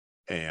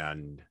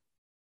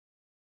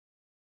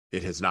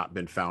it has not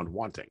been found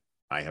wanting.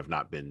 I have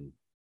not been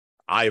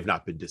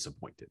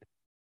disappointed.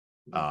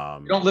 You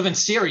don't live in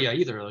Syria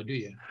either, do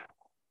you?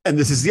 And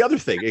this is the other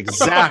thing.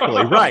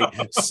 Exactly. Right.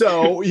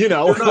 So,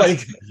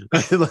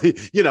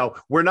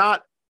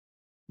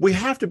 we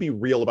have to be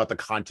real about the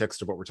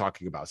context of what we're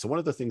talking about. So one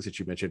of the things that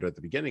you mentioned at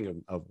the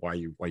beginning of why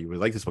you would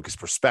like this book is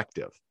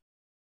perspective.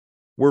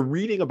 We're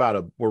reading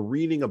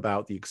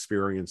about the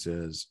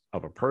experiences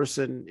of a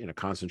person in a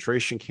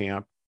concentration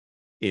camp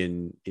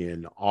in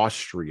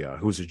Austria,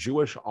 who's a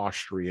Jewish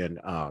Austrian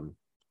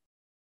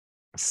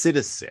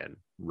citizen,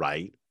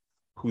 right?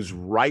 Whose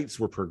rights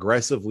were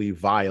progressively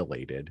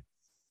violated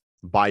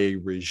by a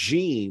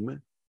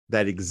regime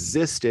that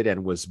existed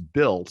and was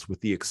built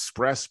with the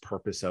express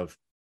purpose of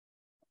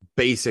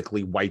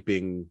basically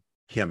wiping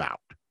him out.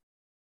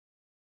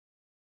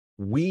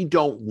 We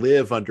don't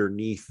live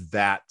underneath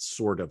that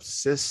sort of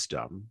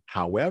system.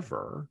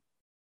 However,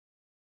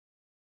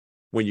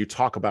 when you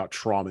talk about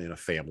trauma in a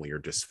family or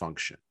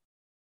dysfunction,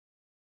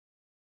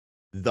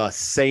 the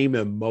same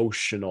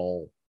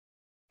emotional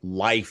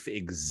life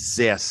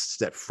exists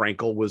that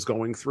Frankl was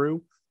going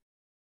through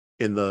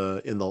in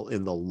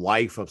the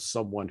life of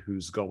someone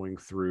who's going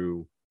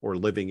through or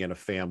living in a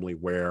family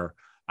where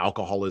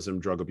alcoholism,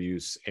 drug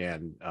abuse,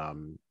 and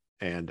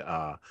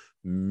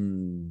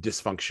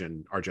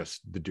dysfunction are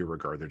just the de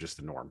rigueur. They're just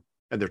the norm,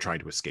 and they're trying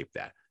to escape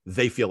that.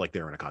 They feel like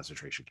they're in a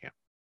concentration camp.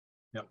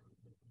 Yep.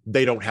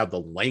 They don't have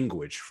the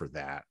language for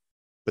that,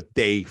 but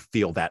they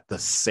feel that the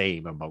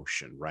same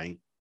emotion, right?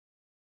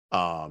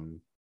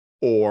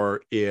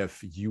 Or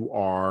if you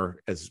are,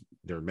 as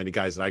there are many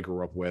guys that I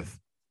grew up with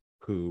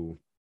who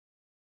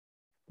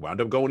wound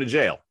up going to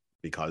jail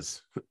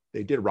because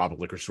they did rob a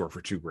liquor store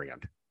for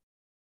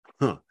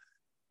 $2,000.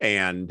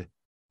 And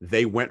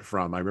they went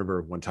from, I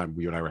remember one time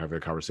you and I were having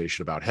a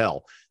conversation about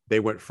hell. They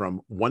went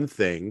from one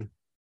thing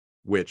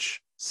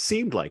which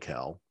seemed like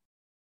hell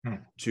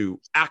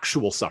to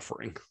actual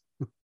suffering.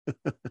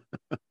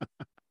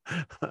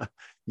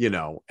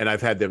 And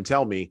I've had them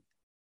tell me,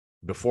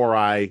 before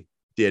I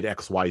did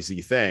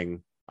XYZ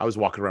thing, I was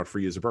walking around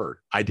free as a bird.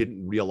 I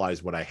didn't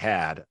realize what I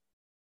had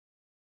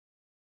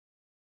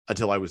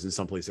until I was in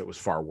someplace that was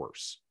far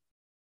worse.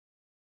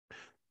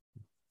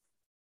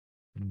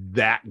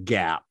 That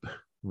gap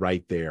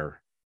right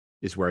there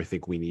is where I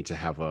think we need to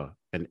have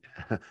an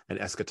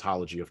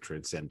eschatology of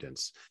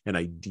transcendence, an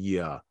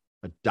idea,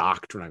 a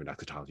doctrine, not an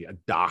eschatology, a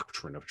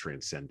doctrine of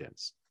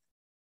transcendence,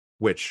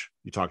 which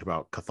you talked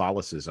about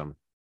Catholicism.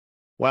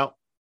 Well,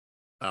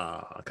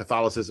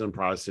 Catholicism,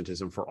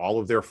 Protestantism, for all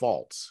of their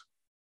faults,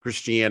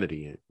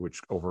 Christianity,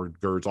 which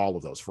overgirds all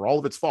of those, for all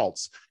of its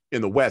faults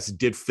in the West,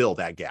 did fill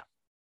that gap.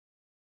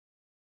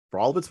 For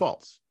all of its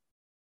faults.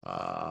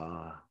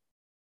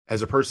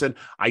 As a person,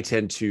 I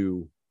tend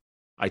to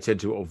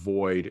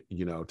avoid,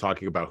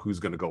 talking about who's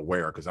going to go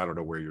where, because I don't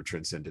know where your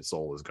transcendent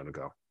soul is going to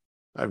go.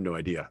 I have no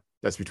idea.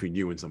 That's between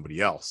you and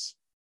somebody else.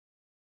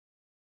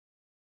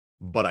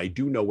 But I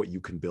do know what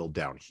you can build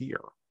down here.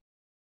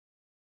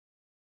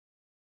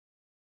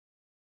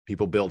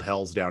 People build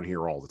hells down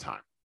here all the time.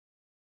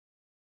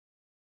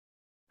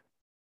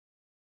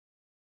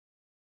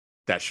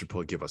 That should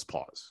give us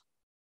pause.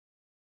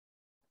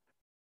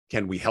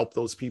 Can we help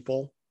those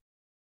people?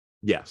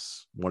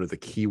 Yes. One of the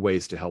key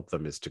ways to help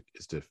them is to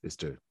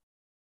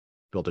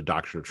build a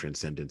doctrine of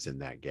transcendence in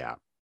that gap.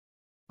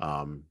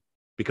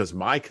 Because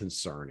my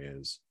concern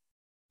is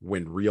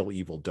when real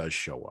evil does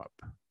show up,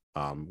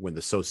 when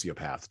the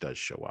sociopath does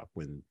show up,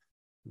 when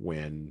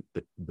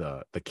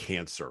the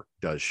cancer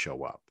does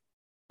show up,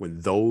 when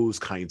those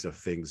kinds of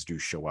things do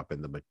show up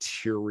and the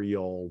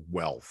material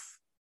wealth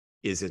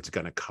isn't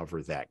going to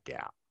cover that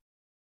gap,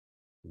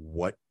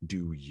 what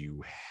do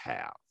you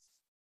have?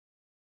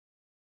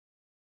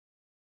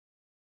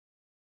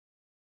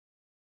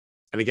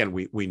 And again,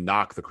 we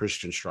knock the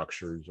Christian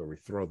structures or we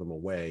throw them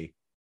away,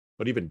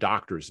 but even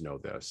doctors know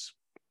this.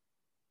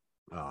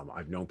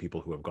 I've known people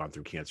who have gone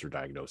through cancer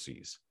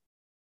diagnoses.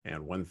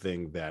 And one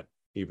thing that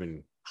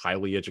even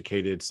highly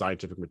educated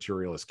scientific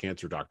materialist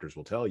cancer doctors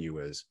will tell you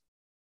is,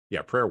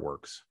 yeah, prayer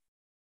works.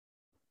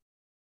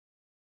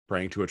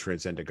 Praying to a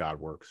transcendent God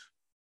works,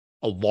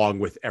 along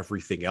with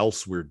everything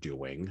else we're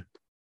doing.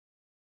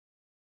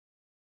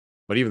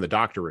 But even the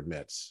doctor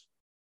admits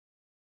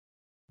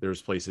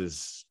there's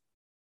places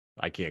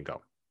I can't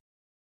go.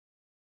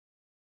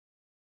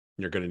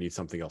 You're going to need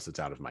something else that's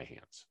out of my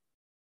hands.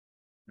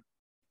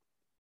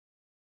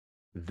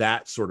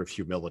 That sort of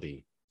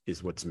humility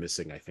is what's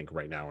missing, I think,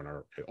 right now in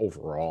our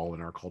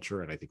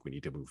culture. And I think we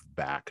need to move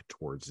back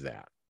towards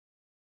that.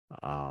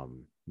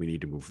 We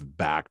need to move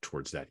back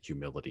towards that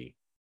humility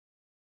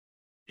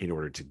in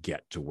order to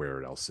get to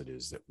where else it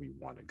is that we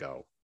want to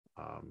go.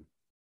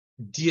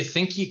 Do you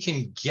think you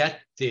can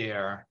get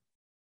there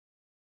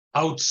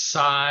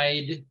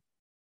outside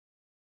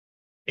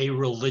a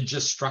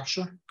religious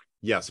structure?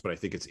 Yes, but I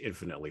think it's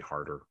infinitely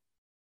harder.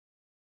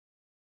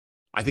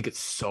 I think it's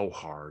so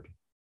hard.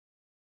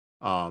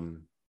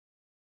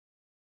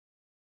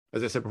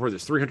 As I said before,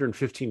 there's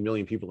 315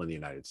 million people in the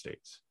United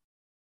States.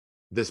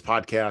 This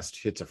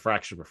podcast hits a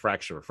fraction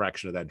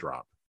of that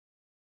drop.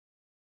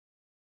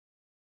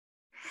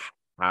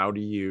 How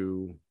do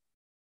you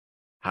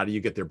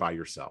get there by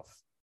yourself?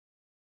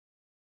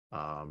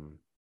 Because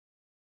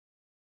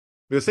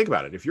think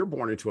about it. If you're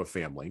born into a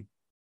family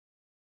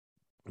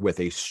with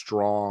a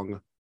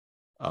strong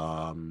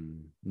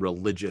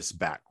religious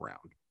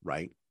background,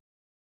 right?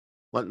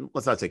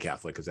 Let's not say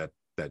Catholic, because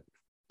that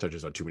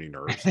touches on too many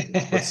nerves.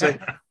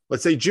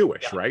 Let's say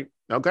Jewish, yeah. Right?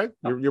 Okay,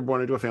 you're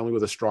born into a family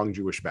with a strong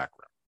Jewish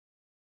background.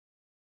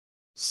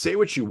 Say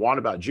what you want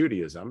about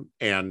Judaism,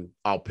 and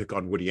I'll pick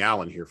on Woody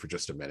Allen here for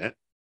just a minute.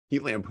 He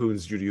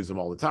lampoons Judaism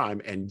all the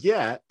time, and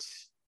yet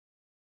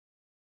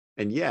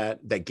And yet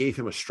that gave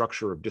him a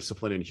structure of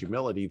discipline and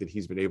humility that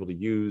he's been able to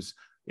use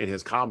in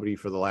his comedy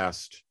for the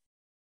last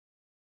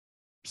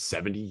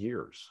 70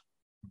 years.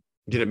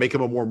 Did it make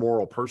him a more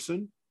moral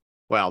person?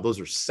 Well,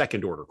 those are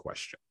second order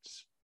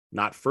questions,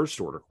 not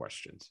first order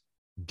questions.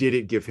 Did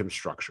it give him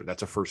structure?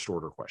 That's a first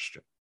order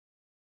question.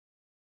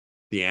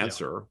 The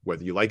answer,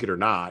 whether you like it or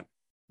not,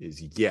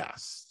 is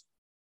yes.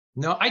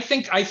 No, I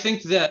think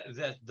that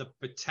the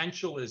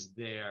potential is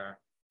there,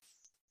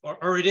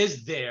 or it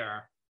is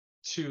there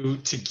to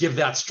give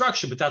that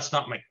structure, but that's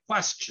not my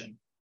question.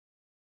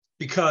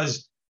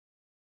 Because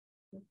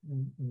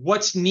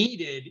what's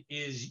needed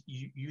is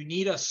you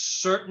need a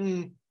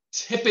certain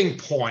tipping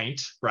point,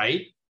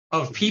 right,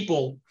 of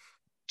people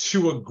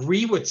to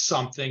agree with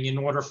something in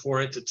order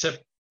for it to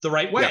tip the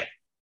right way.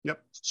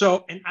 Yep.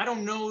 So, and I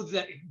don't know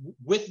that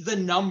with the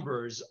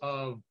numbers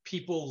of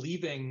people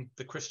leaving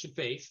the Christian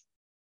faith,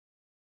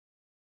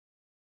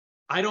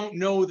 I don't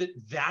know that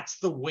that's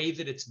the way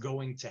that it's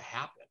going to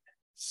happen.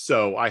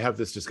 So I have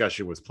this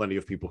discussion with plenty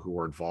of people who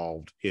are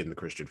involved in the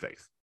Christian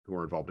faith, who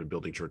are involved in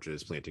building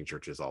churches, planting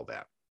churches, all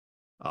that.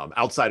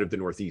 Outside of the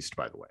Northeast,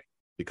 by the way,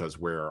 because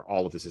where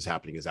all of this is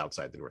happening is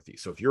outside the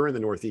Northeast. So if you're in the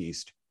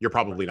Northeast, you're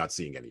probably not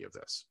seeing any of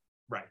this.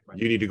 Right.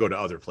 You need to go to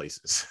other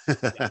places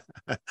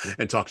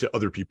and talk to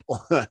other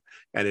people.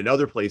 And in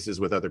other places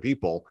with other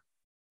people,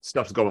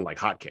 stuff's going like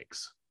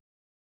hotcakes.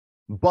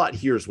 But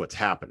here's what's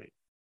happening.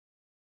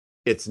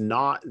 It's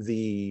not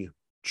the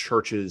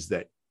churches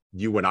that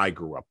you and I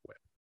grew up with.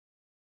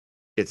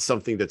 It's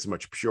something that's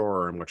much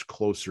purer and much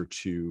closer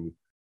to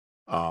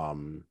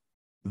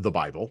the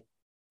Bible,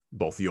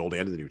 both the Old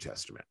and the New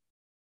Testament.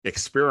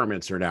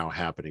 Experiments are now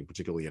happening,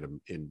 particularly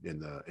in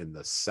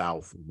the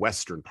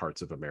southwestern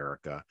parts of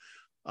America,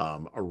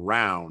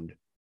 around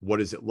what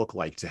does it look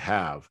like to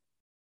have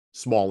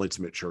small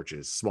intimate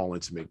churches, small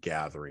intimate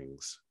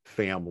gatherings,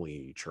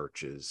 family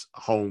churches,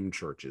 home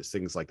churches,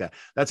 things like that.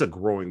 That's a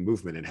growing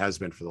movement and has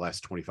been for the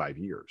last 25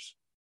 years.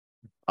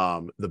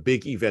 The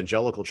big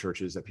evangelical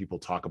churches that people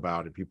talk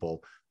about and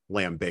people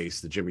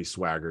lambaste, the Jimmy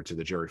Swaggart to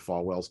the Jerry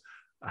Falwells,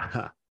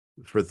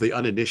 for the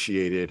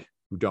uninitiated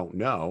who don't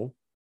know,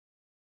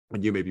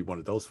 and you may be one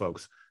of those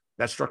folks,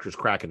 that structure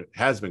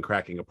has been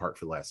cracking apart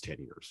for the last 10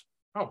 years.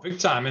 Oh, big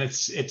time. And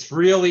it's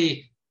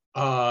really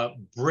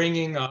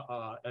bringing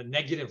a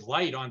negative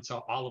light onto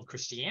all of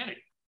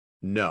Christianity.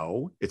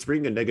 No, it's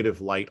bringing a negative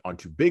light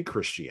onto big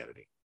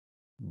Christianity,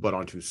 but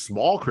onto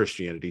small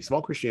Christianity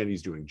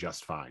is doing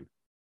just fine.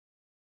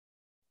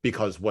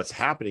 Because what's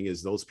happening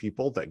is those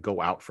people that go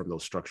out from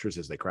those structures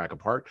as they crack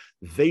apart,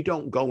 they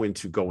don't go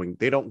into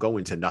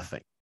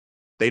nothing.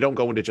 They don't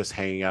go into just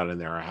hanging out in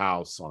their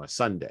house on a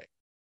Sunday.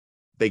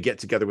 They get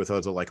together with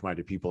other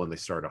like-minded people and they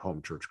start a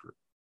home church group.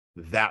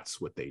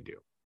 That's what they do.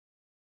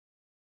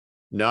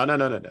 No.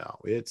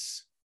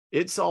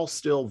 It's all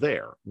still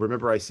there.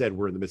 Remember I said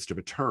we're in the midst of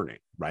a turning,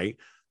 right?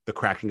 The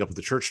cracking up of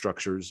the church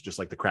structures, just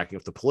like the cracking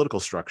up the political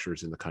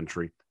structures in the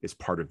country, is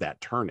part of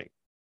that turning.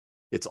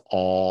 It's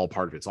all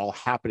part of it. It's all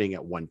happening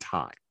at one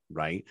time,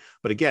 right?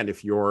 But again,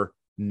 if you're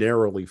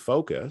narrowly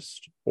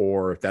focused,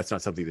 or if that's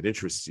not something that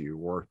interests you,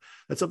 or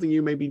that's something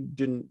you maybe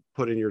didn't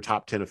put in your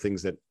top 10 of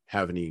things that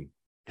have any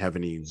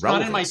relevance,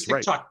 not in my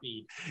TikTok right?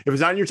 feed. If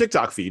it's not in your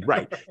TikTok feed,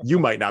 right? you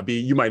might not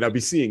be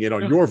seeing it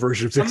on your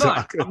version of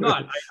TikTok. I'm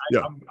not.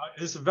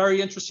 It's a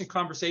very interesting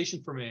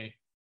conversation for me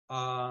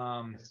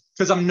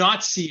because I'm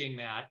not seeing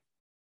that,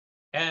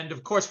 and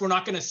of course we're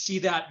not going to see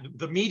that.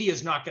 The media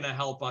is not going to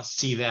help us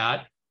see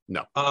that.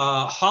 No.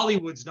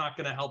 Hollywood's not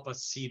going to help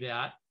us see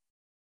that.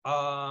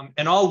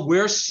 And all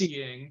we're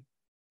seeing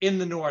in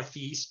the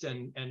Northeast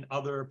and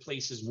other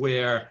places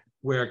where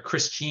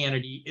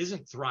Christianity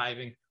isn't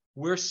thriving,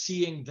 we're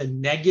seeing the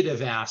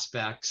negative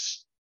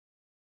aspects.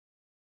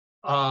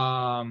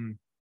 How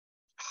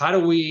do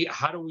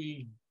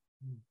we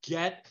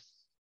get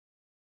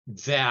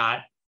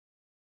that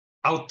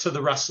out to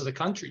the rest of the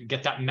country,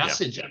 get that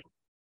message out?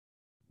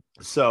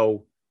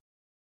 So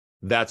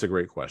that's a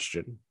great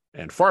question,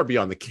 and far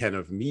beyond the ken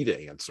of me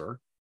to answer,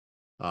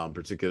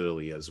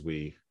 particularly as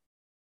we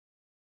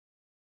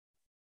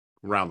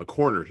round the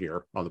corner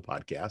here on the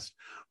podcast.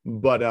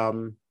 But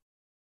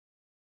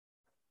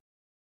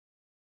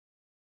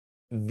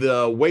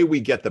the way we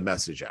get the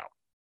message out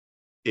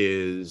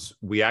is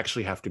we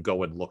actually have to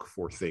go and look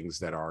for things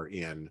that are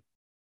in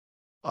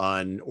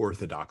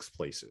unorthodox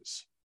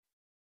places.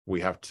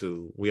 We have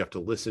to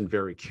listen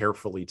very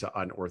carefully to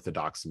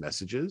unorthodox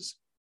messages,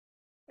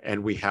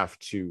 and we have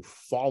to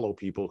follow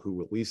people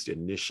who, at least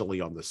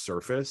initially on the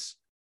surface,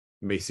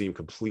 may seem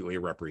completely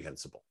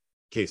reprehensible.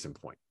 Case in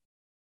point.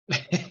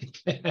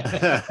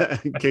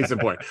 Case in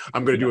point.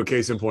 I'm going to do a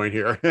case in point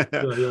here.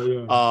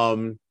 Yeah.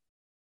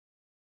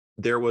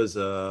 There was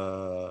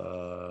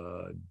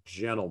a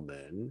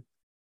gentleman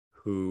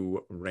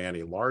who ran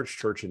a large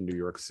church in New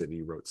York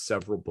City, wrote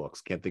several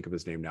books. Can't think of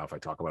his name now. If I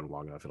talk about him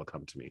long enough, it'll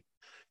come to me.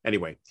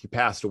 Anyway, he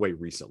passed away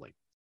recently.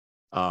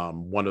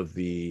 One of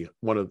the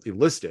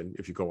listed,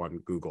 if you go on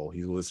Google,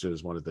 he's listed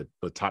as one of the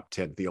top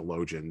 10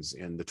 theologians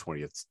in the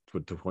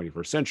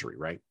 21st century,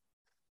 right?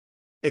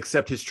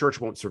 except his church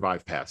won't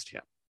survive past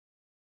him.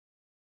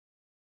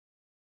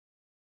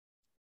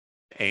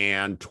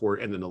 And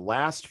in the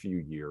last few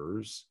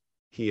years,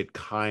 he had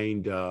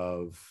kind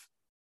of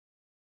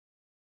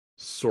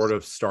sort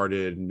of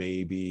started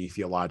maybe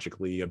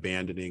theologically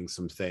abandoning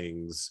some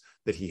things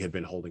that he had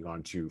been holding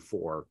on to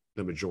for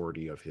the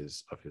majority of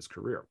his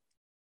career.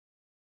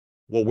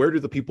 Well, where do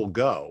the people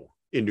go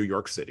in New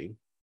York City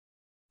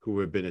who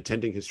have been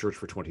attending his church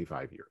for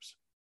 25 years?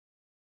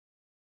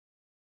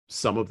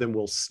 Some of them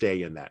will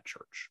stay in that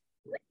church,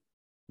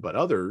 but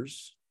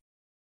others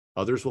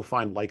will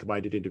find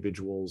like-minded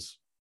individuals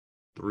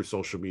through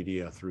social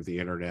media, through the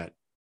internet,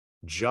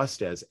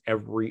 just as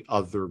every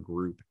other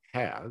group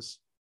has,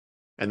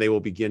 and they will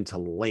begin to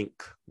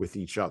link with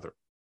each other.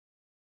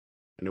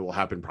 And it will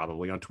happen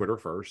probably on Twitter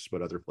first,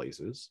 but other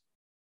places,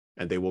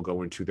 and they will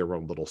go into their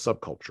own little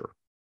subculture,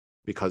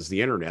 because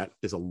the internet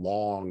is a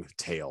long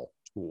tail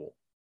tool,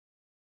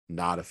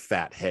 not a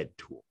fat head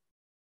tool.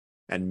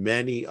 And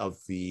many of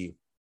the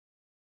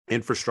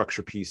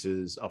infrastructure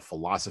pieces of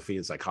philosophy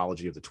and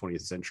psychology of the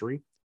 20th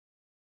century,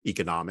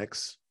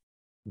 economics,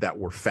 that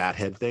were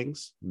fathead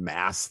things,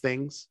 mass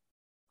things,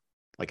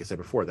 like I said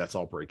before, that's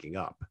all breaking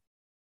up.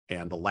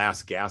 And the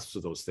last gasps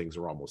of those things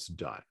are almost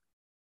done.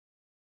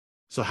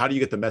 So how do you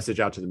get the message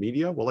out to the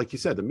media? Well, like you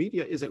said, the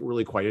media isn't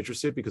really quite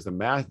interested, because the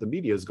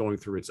media is going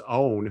through its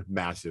own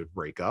massive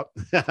breakup,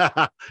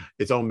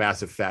 its own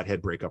massive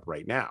fathead breakup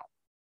right now.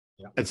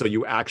 Yeah. And so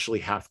you actually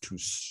have to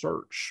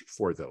search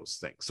for those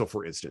things. So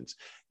for instance,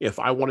 if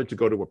I wanted to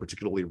go to a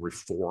particularly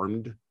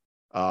reformed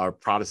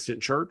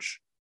Protestant church,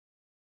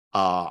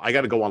 I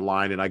got to go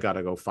online and I got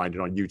to go find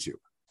it on YouTube.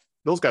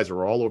 Those guys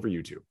are all over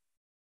YouTube.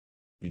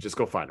 You just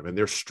go find them, and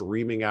they're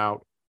streaming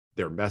out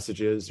their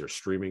messages, they're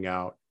streaming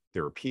out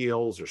their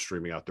appeals, they're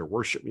streaming out their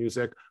worship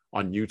music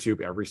on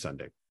YouTube every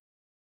Sunday.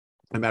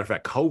 As a matter of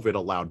fact, COVID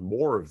allowed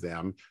more of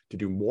them to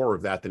do more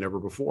of that than ever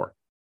before.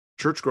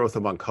 Church growth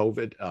among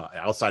COVID,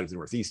 outside of the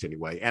Northeast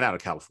anyway, and out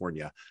of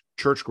California,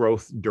 church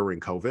growth during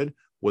COVID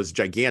was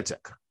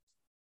gigantic,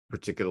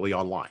 particularly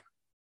online.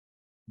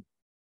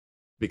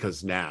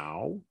 Because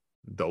now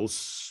those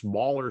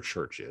smaller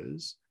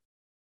churches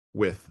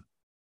with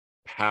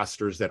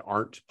pastors that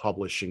aren't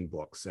publishing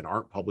books and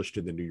aren't published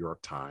in the New York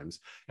Times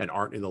and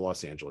aren't in the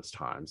Los Angeles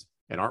Times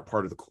and aren't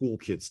part of the cool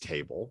kids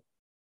table,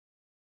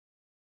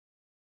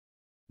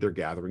 they're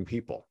gathering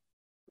people.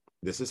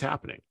 This is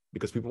happening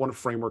because people want a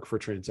framework for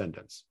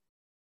transcendence.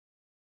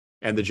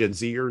 And the Gen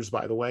Zers,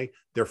 by the way,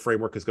 their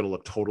framework is going to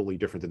look totally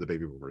different than the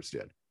baby boomers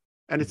did.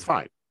 And it's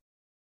fine.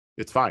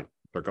 It's fine.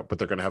 But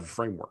they're going to have a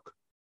framework.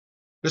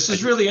 This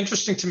is really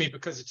interesting to me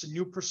because it's a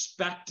new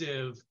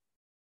perspective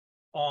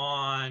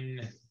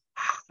on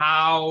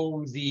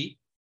how the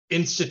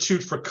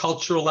Institute for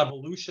Cultural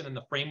Evolution and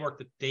the framework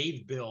that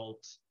they've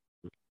built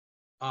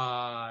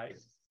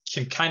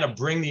can kind of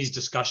bring these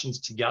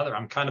discussions together.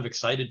 I'm kind of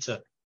excited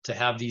to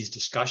have these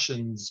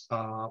discussions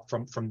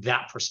from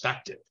that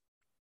perspective.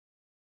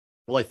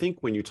 Well, I think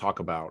when we talk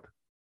about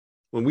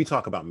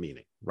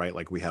meaning, right,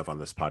 like we have on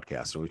this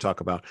podcast, and we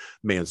talk about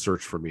man's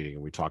search for meaning,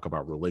 and we talk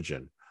about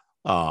religion,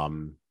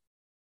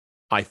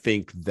 I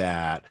think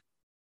that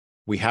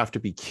we have to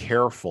be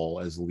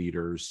careful as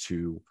leaders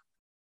to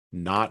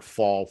not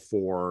fall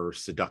for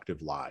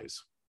seductive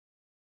lies.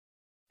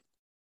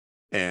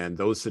 And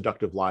those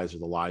seductive lies are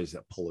the lies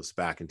that pull us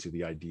back into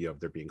the idea of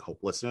there being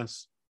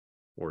hopelessness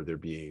or there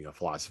being a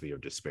philosophy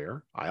of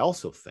despair. I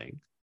also think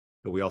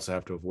that we also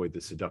have to avoid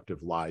the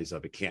seductive lies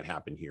of it can't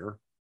happen here,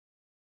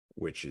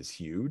 which is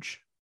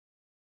huge.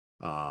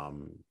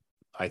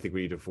 I think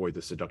we need to avoid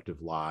the seductive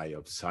lie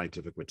of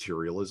scientific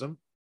materialism,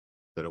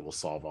 that it will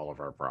solve all of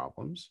our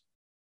problems.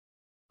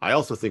 I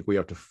also think we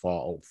have to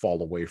fall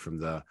away from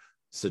the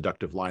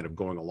seductive line of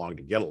going along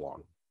to get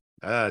along.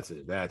 That's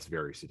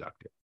very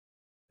seductive.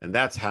 And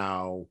that's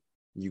how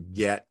you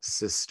get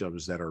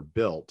systems that are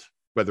built,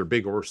 whether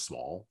big or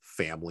small,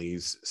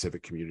 families,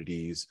 civic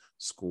communities,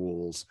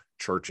 schools,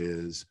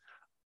 churches,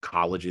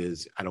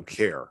 colleges, I don't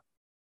care.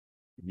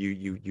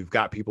 You've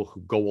got people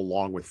who go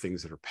along with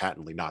things that are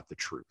patently not the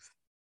truth.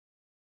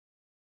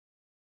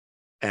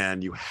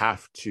 And you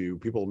have to,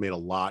 people made a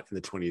lot in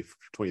the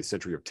 20th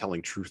century of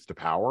telling truth to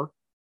power,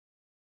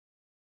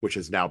 which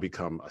has now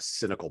become a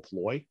cynical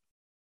ploy,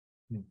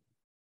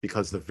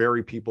 because the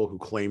very people who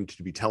claimed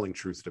to be telling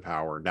truth to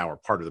power now are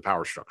part of the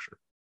power structure.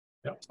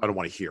 Yep. I don't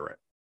want to hear it.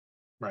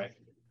 Right.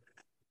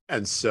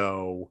 And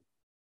so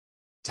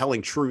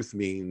telling truth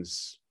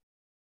means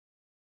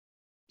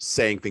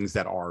saying things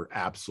that are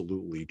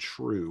absolutely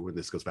true. And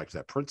this goes back to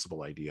that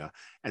principle idea,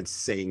 and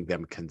saying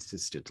them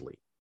consistently.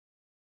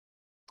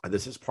 And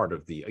this is part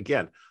of the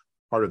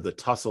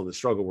tussle and the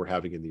struggle we're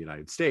having in the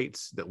United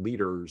States that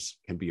leaders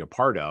can be a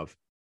part of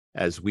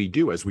as we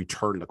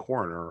turn the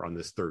corner on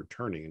this third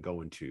turning and go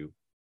into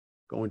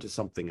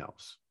something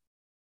else.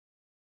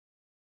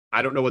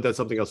 I don't know what that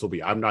something else will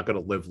be. I'm not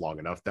going to live long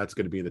enough. That's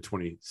going to be in the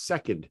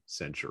 22nd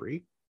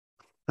century.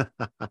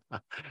 But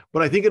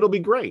I think it'll be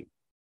great.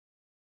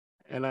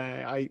 And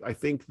I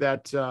think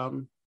that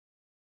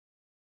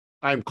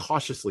I'm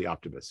cautiously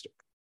optimistic.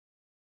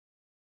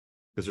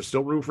 because there's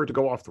still room for it to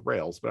go off the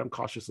rails, but I'm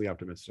cautiously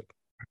optimistic.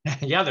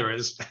 Yeah, there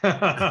is.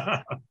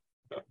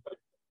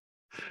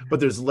 But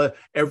there's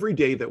every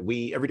day that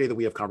we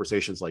have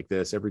conversations like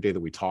this, every day that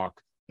we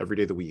talk, every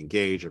day that we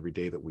engage, every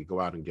day that we go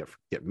out and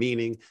get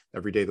meaning,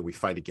 every day that we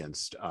fight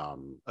against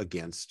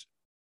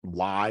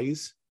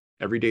lies,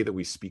 every day that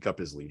we speak up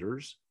as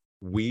leaders,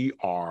 we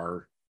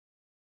are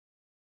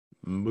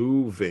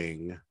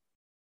moving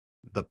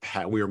the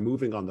path. We are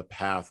moving on the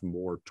path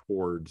more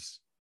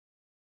towards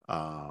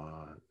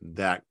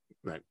that,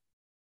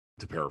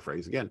 to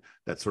paraphrase again,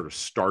 that sort of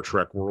Star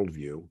Trek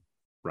worldview,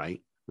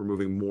 right? We're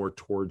moving more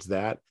towards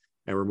that,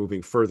 and we're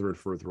moving further and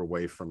further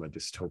away from a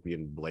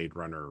dystopian Blade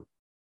Runner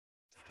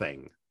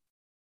thing.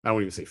 I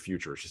don't even say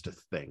future, it's just a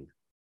thing.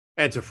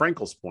 And to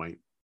Frankl's point,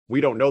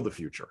 we don't know the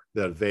future.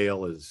 That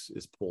veil is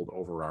pulled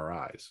over our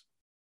eyes.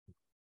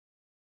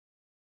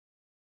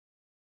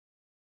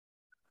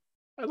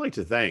 I'd like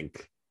to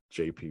thank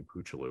JP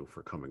Puchulu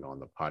for coming on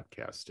the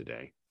podcast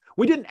today.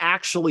 We didn't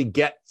actually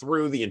get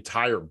through the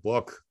entire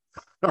book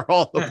or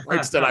all the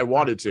parts that I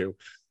wanted to,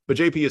 but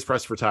JP is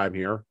pressed for time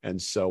here.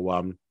 And so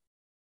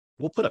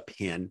we'll put a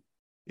pin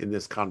in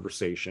this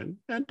conversation,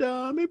 and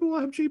maybe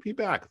we'll have JP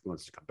back if he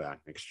wants to come back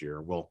next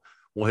year. We'll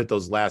hit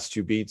those last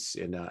two beats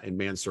in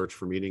Man's Search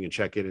for Meaning and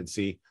check in and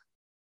see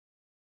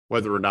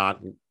whether or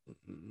not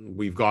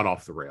we've gone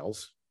off the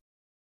rails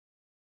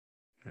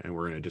and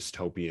we're in a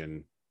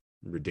dystopian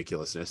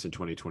ridiculousness in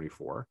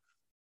 2024,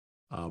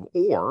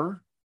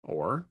 or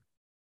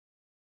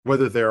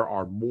whether there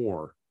are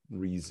more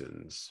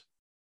reasons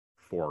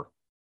for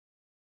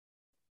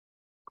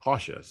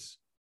cautious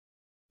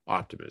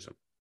optimism.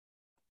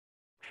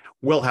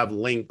 We'll have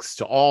links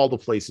to all the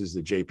places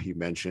that JP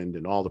mentioned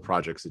and all the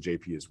projects that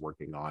JP is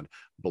working on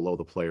below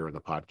the player in the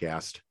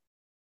podcast,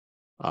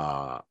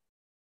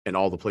 and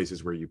all the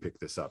places where you pick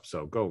this up.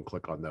 So go and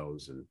click on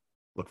those and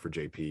look for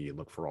JP and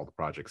look for all the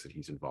projects that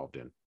he's involved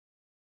in.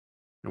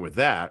 And with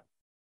that,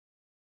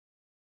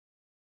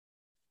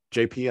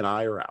 JP and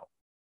I are out.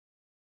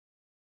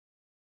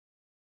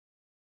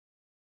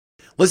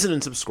 Listen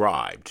and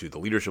subscribe to the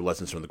Leadership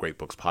Lessons from the Great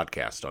Books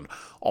podcast on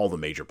all the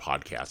major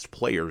podcast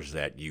players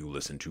that you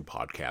listen to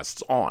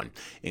podcasts on,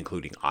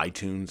 including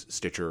iTunes,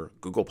 Stitcher,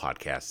 Google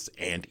Podcasts,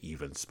 and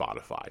even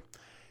Spotify.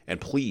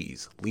 And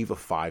please leave a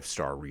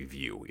 5-star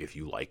review if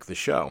you like the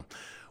show.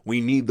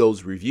 We need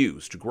those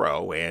reviews to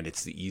grow, and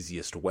it's the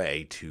easiest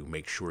way to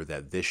make sure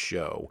that this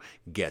show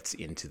gets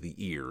into the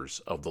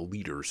ears of the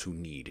leaders who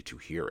need to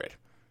hear it.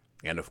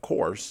 And of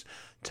course,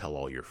 tell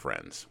all your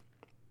friends.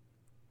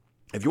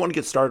 If you want to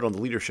get started on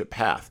the leadership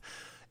path,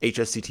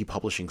 HSCT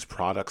Publishing's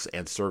products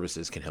and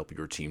services can help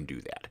your team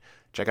do that.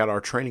 Check out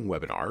our training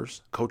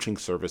webinars, coaching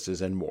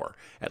services, and more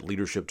at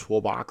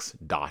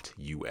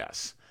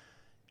leadershiptoolbox.us.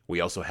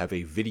 We also have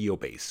a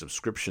video-based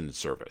subscription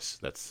service,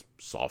 that's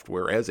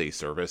software as a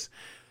service,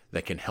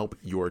 that can help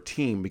your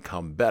team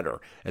become better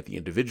at the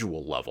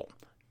individual level.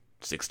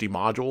 60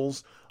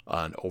 modules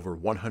and over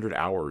 100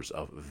 hours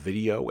of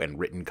video and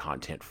written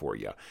content for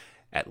you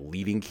at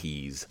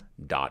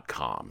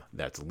leadingkeys.com.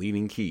 That's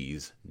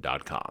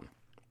leadingkeys.com.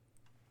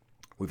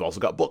 We've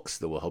also got books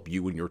that will help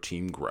you and your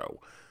team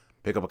grow.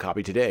 Pick up a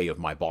copy today of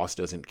My Boss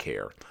Doesn't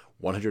Care,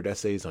 100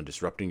 essays on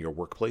disrupting your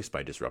workplace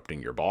by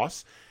disrupting your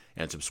boss,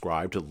 and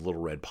subscribe to the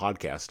Little Red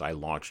podcast I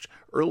launched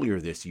earlier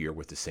this year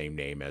with the same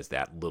name as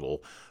that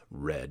little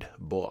red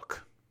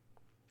book.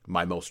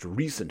 My most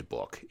recent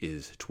book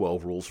is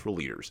 12 Rules for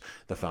Leaders,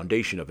 the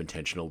Foundation of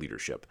Intentional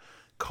Leadership,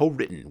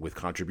 co-written with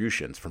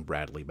contributions from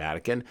Bradley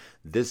Madigan.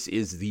 This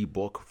is the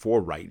book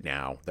for right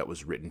now that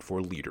was written for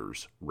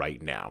leaders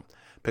right now.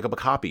 Pick up a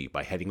copy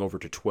by heading over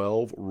to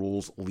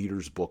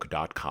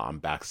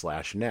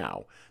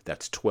 12rulesleadersbook.com/now.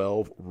 That's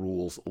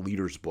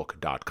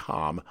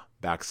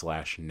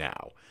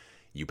 12rulesleadersbook.com/now.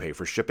 You pay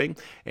for shipping,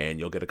 and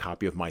you'll get a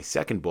copy of my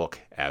second book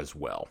as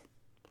well.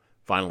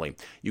 Finally,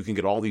 you can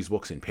get all these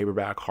books in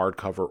paperback,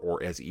 hardcover,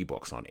 or as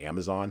ebooks on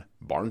Amazon,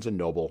 Barnes &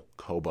 Noble,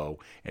 Kobo,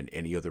 and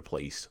any other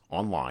place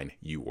online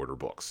you order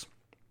books.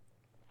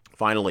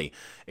 Finally,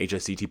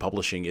 HSCT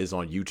Publishing is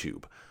on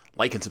YouTube.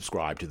 Like and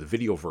subscribe to the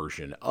video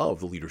version of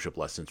the Leadership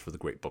Lessons for the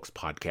Great Books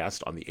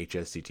podcast on the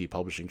HSCT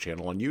Publishing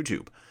channel on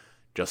YouTube.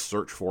 Just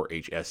search for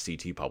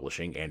HSCT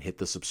Publishing and hit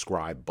the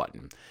subscribe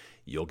button.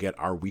 You'll get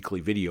our weekly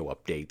video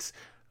updates,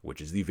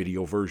 which is the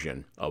video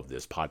version of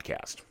this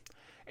podcast.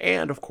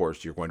 And, of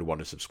course, you're going to want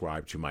to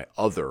subscribe to my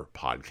other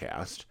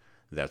podcast.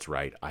 That's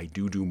right, I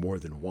do more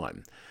than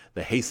one.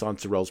 The Hey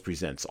Sansorels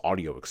Presents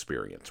audio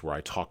experience, where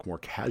I talk more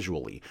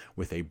casually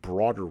with a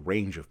broader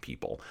range of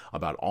people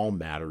about all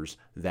matters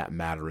that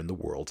matter in the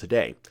world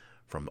today,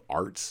 from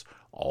arts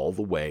all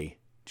the way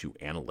to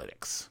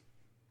analytics.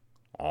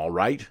 All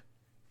right,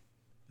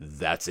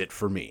 that's it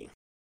for me.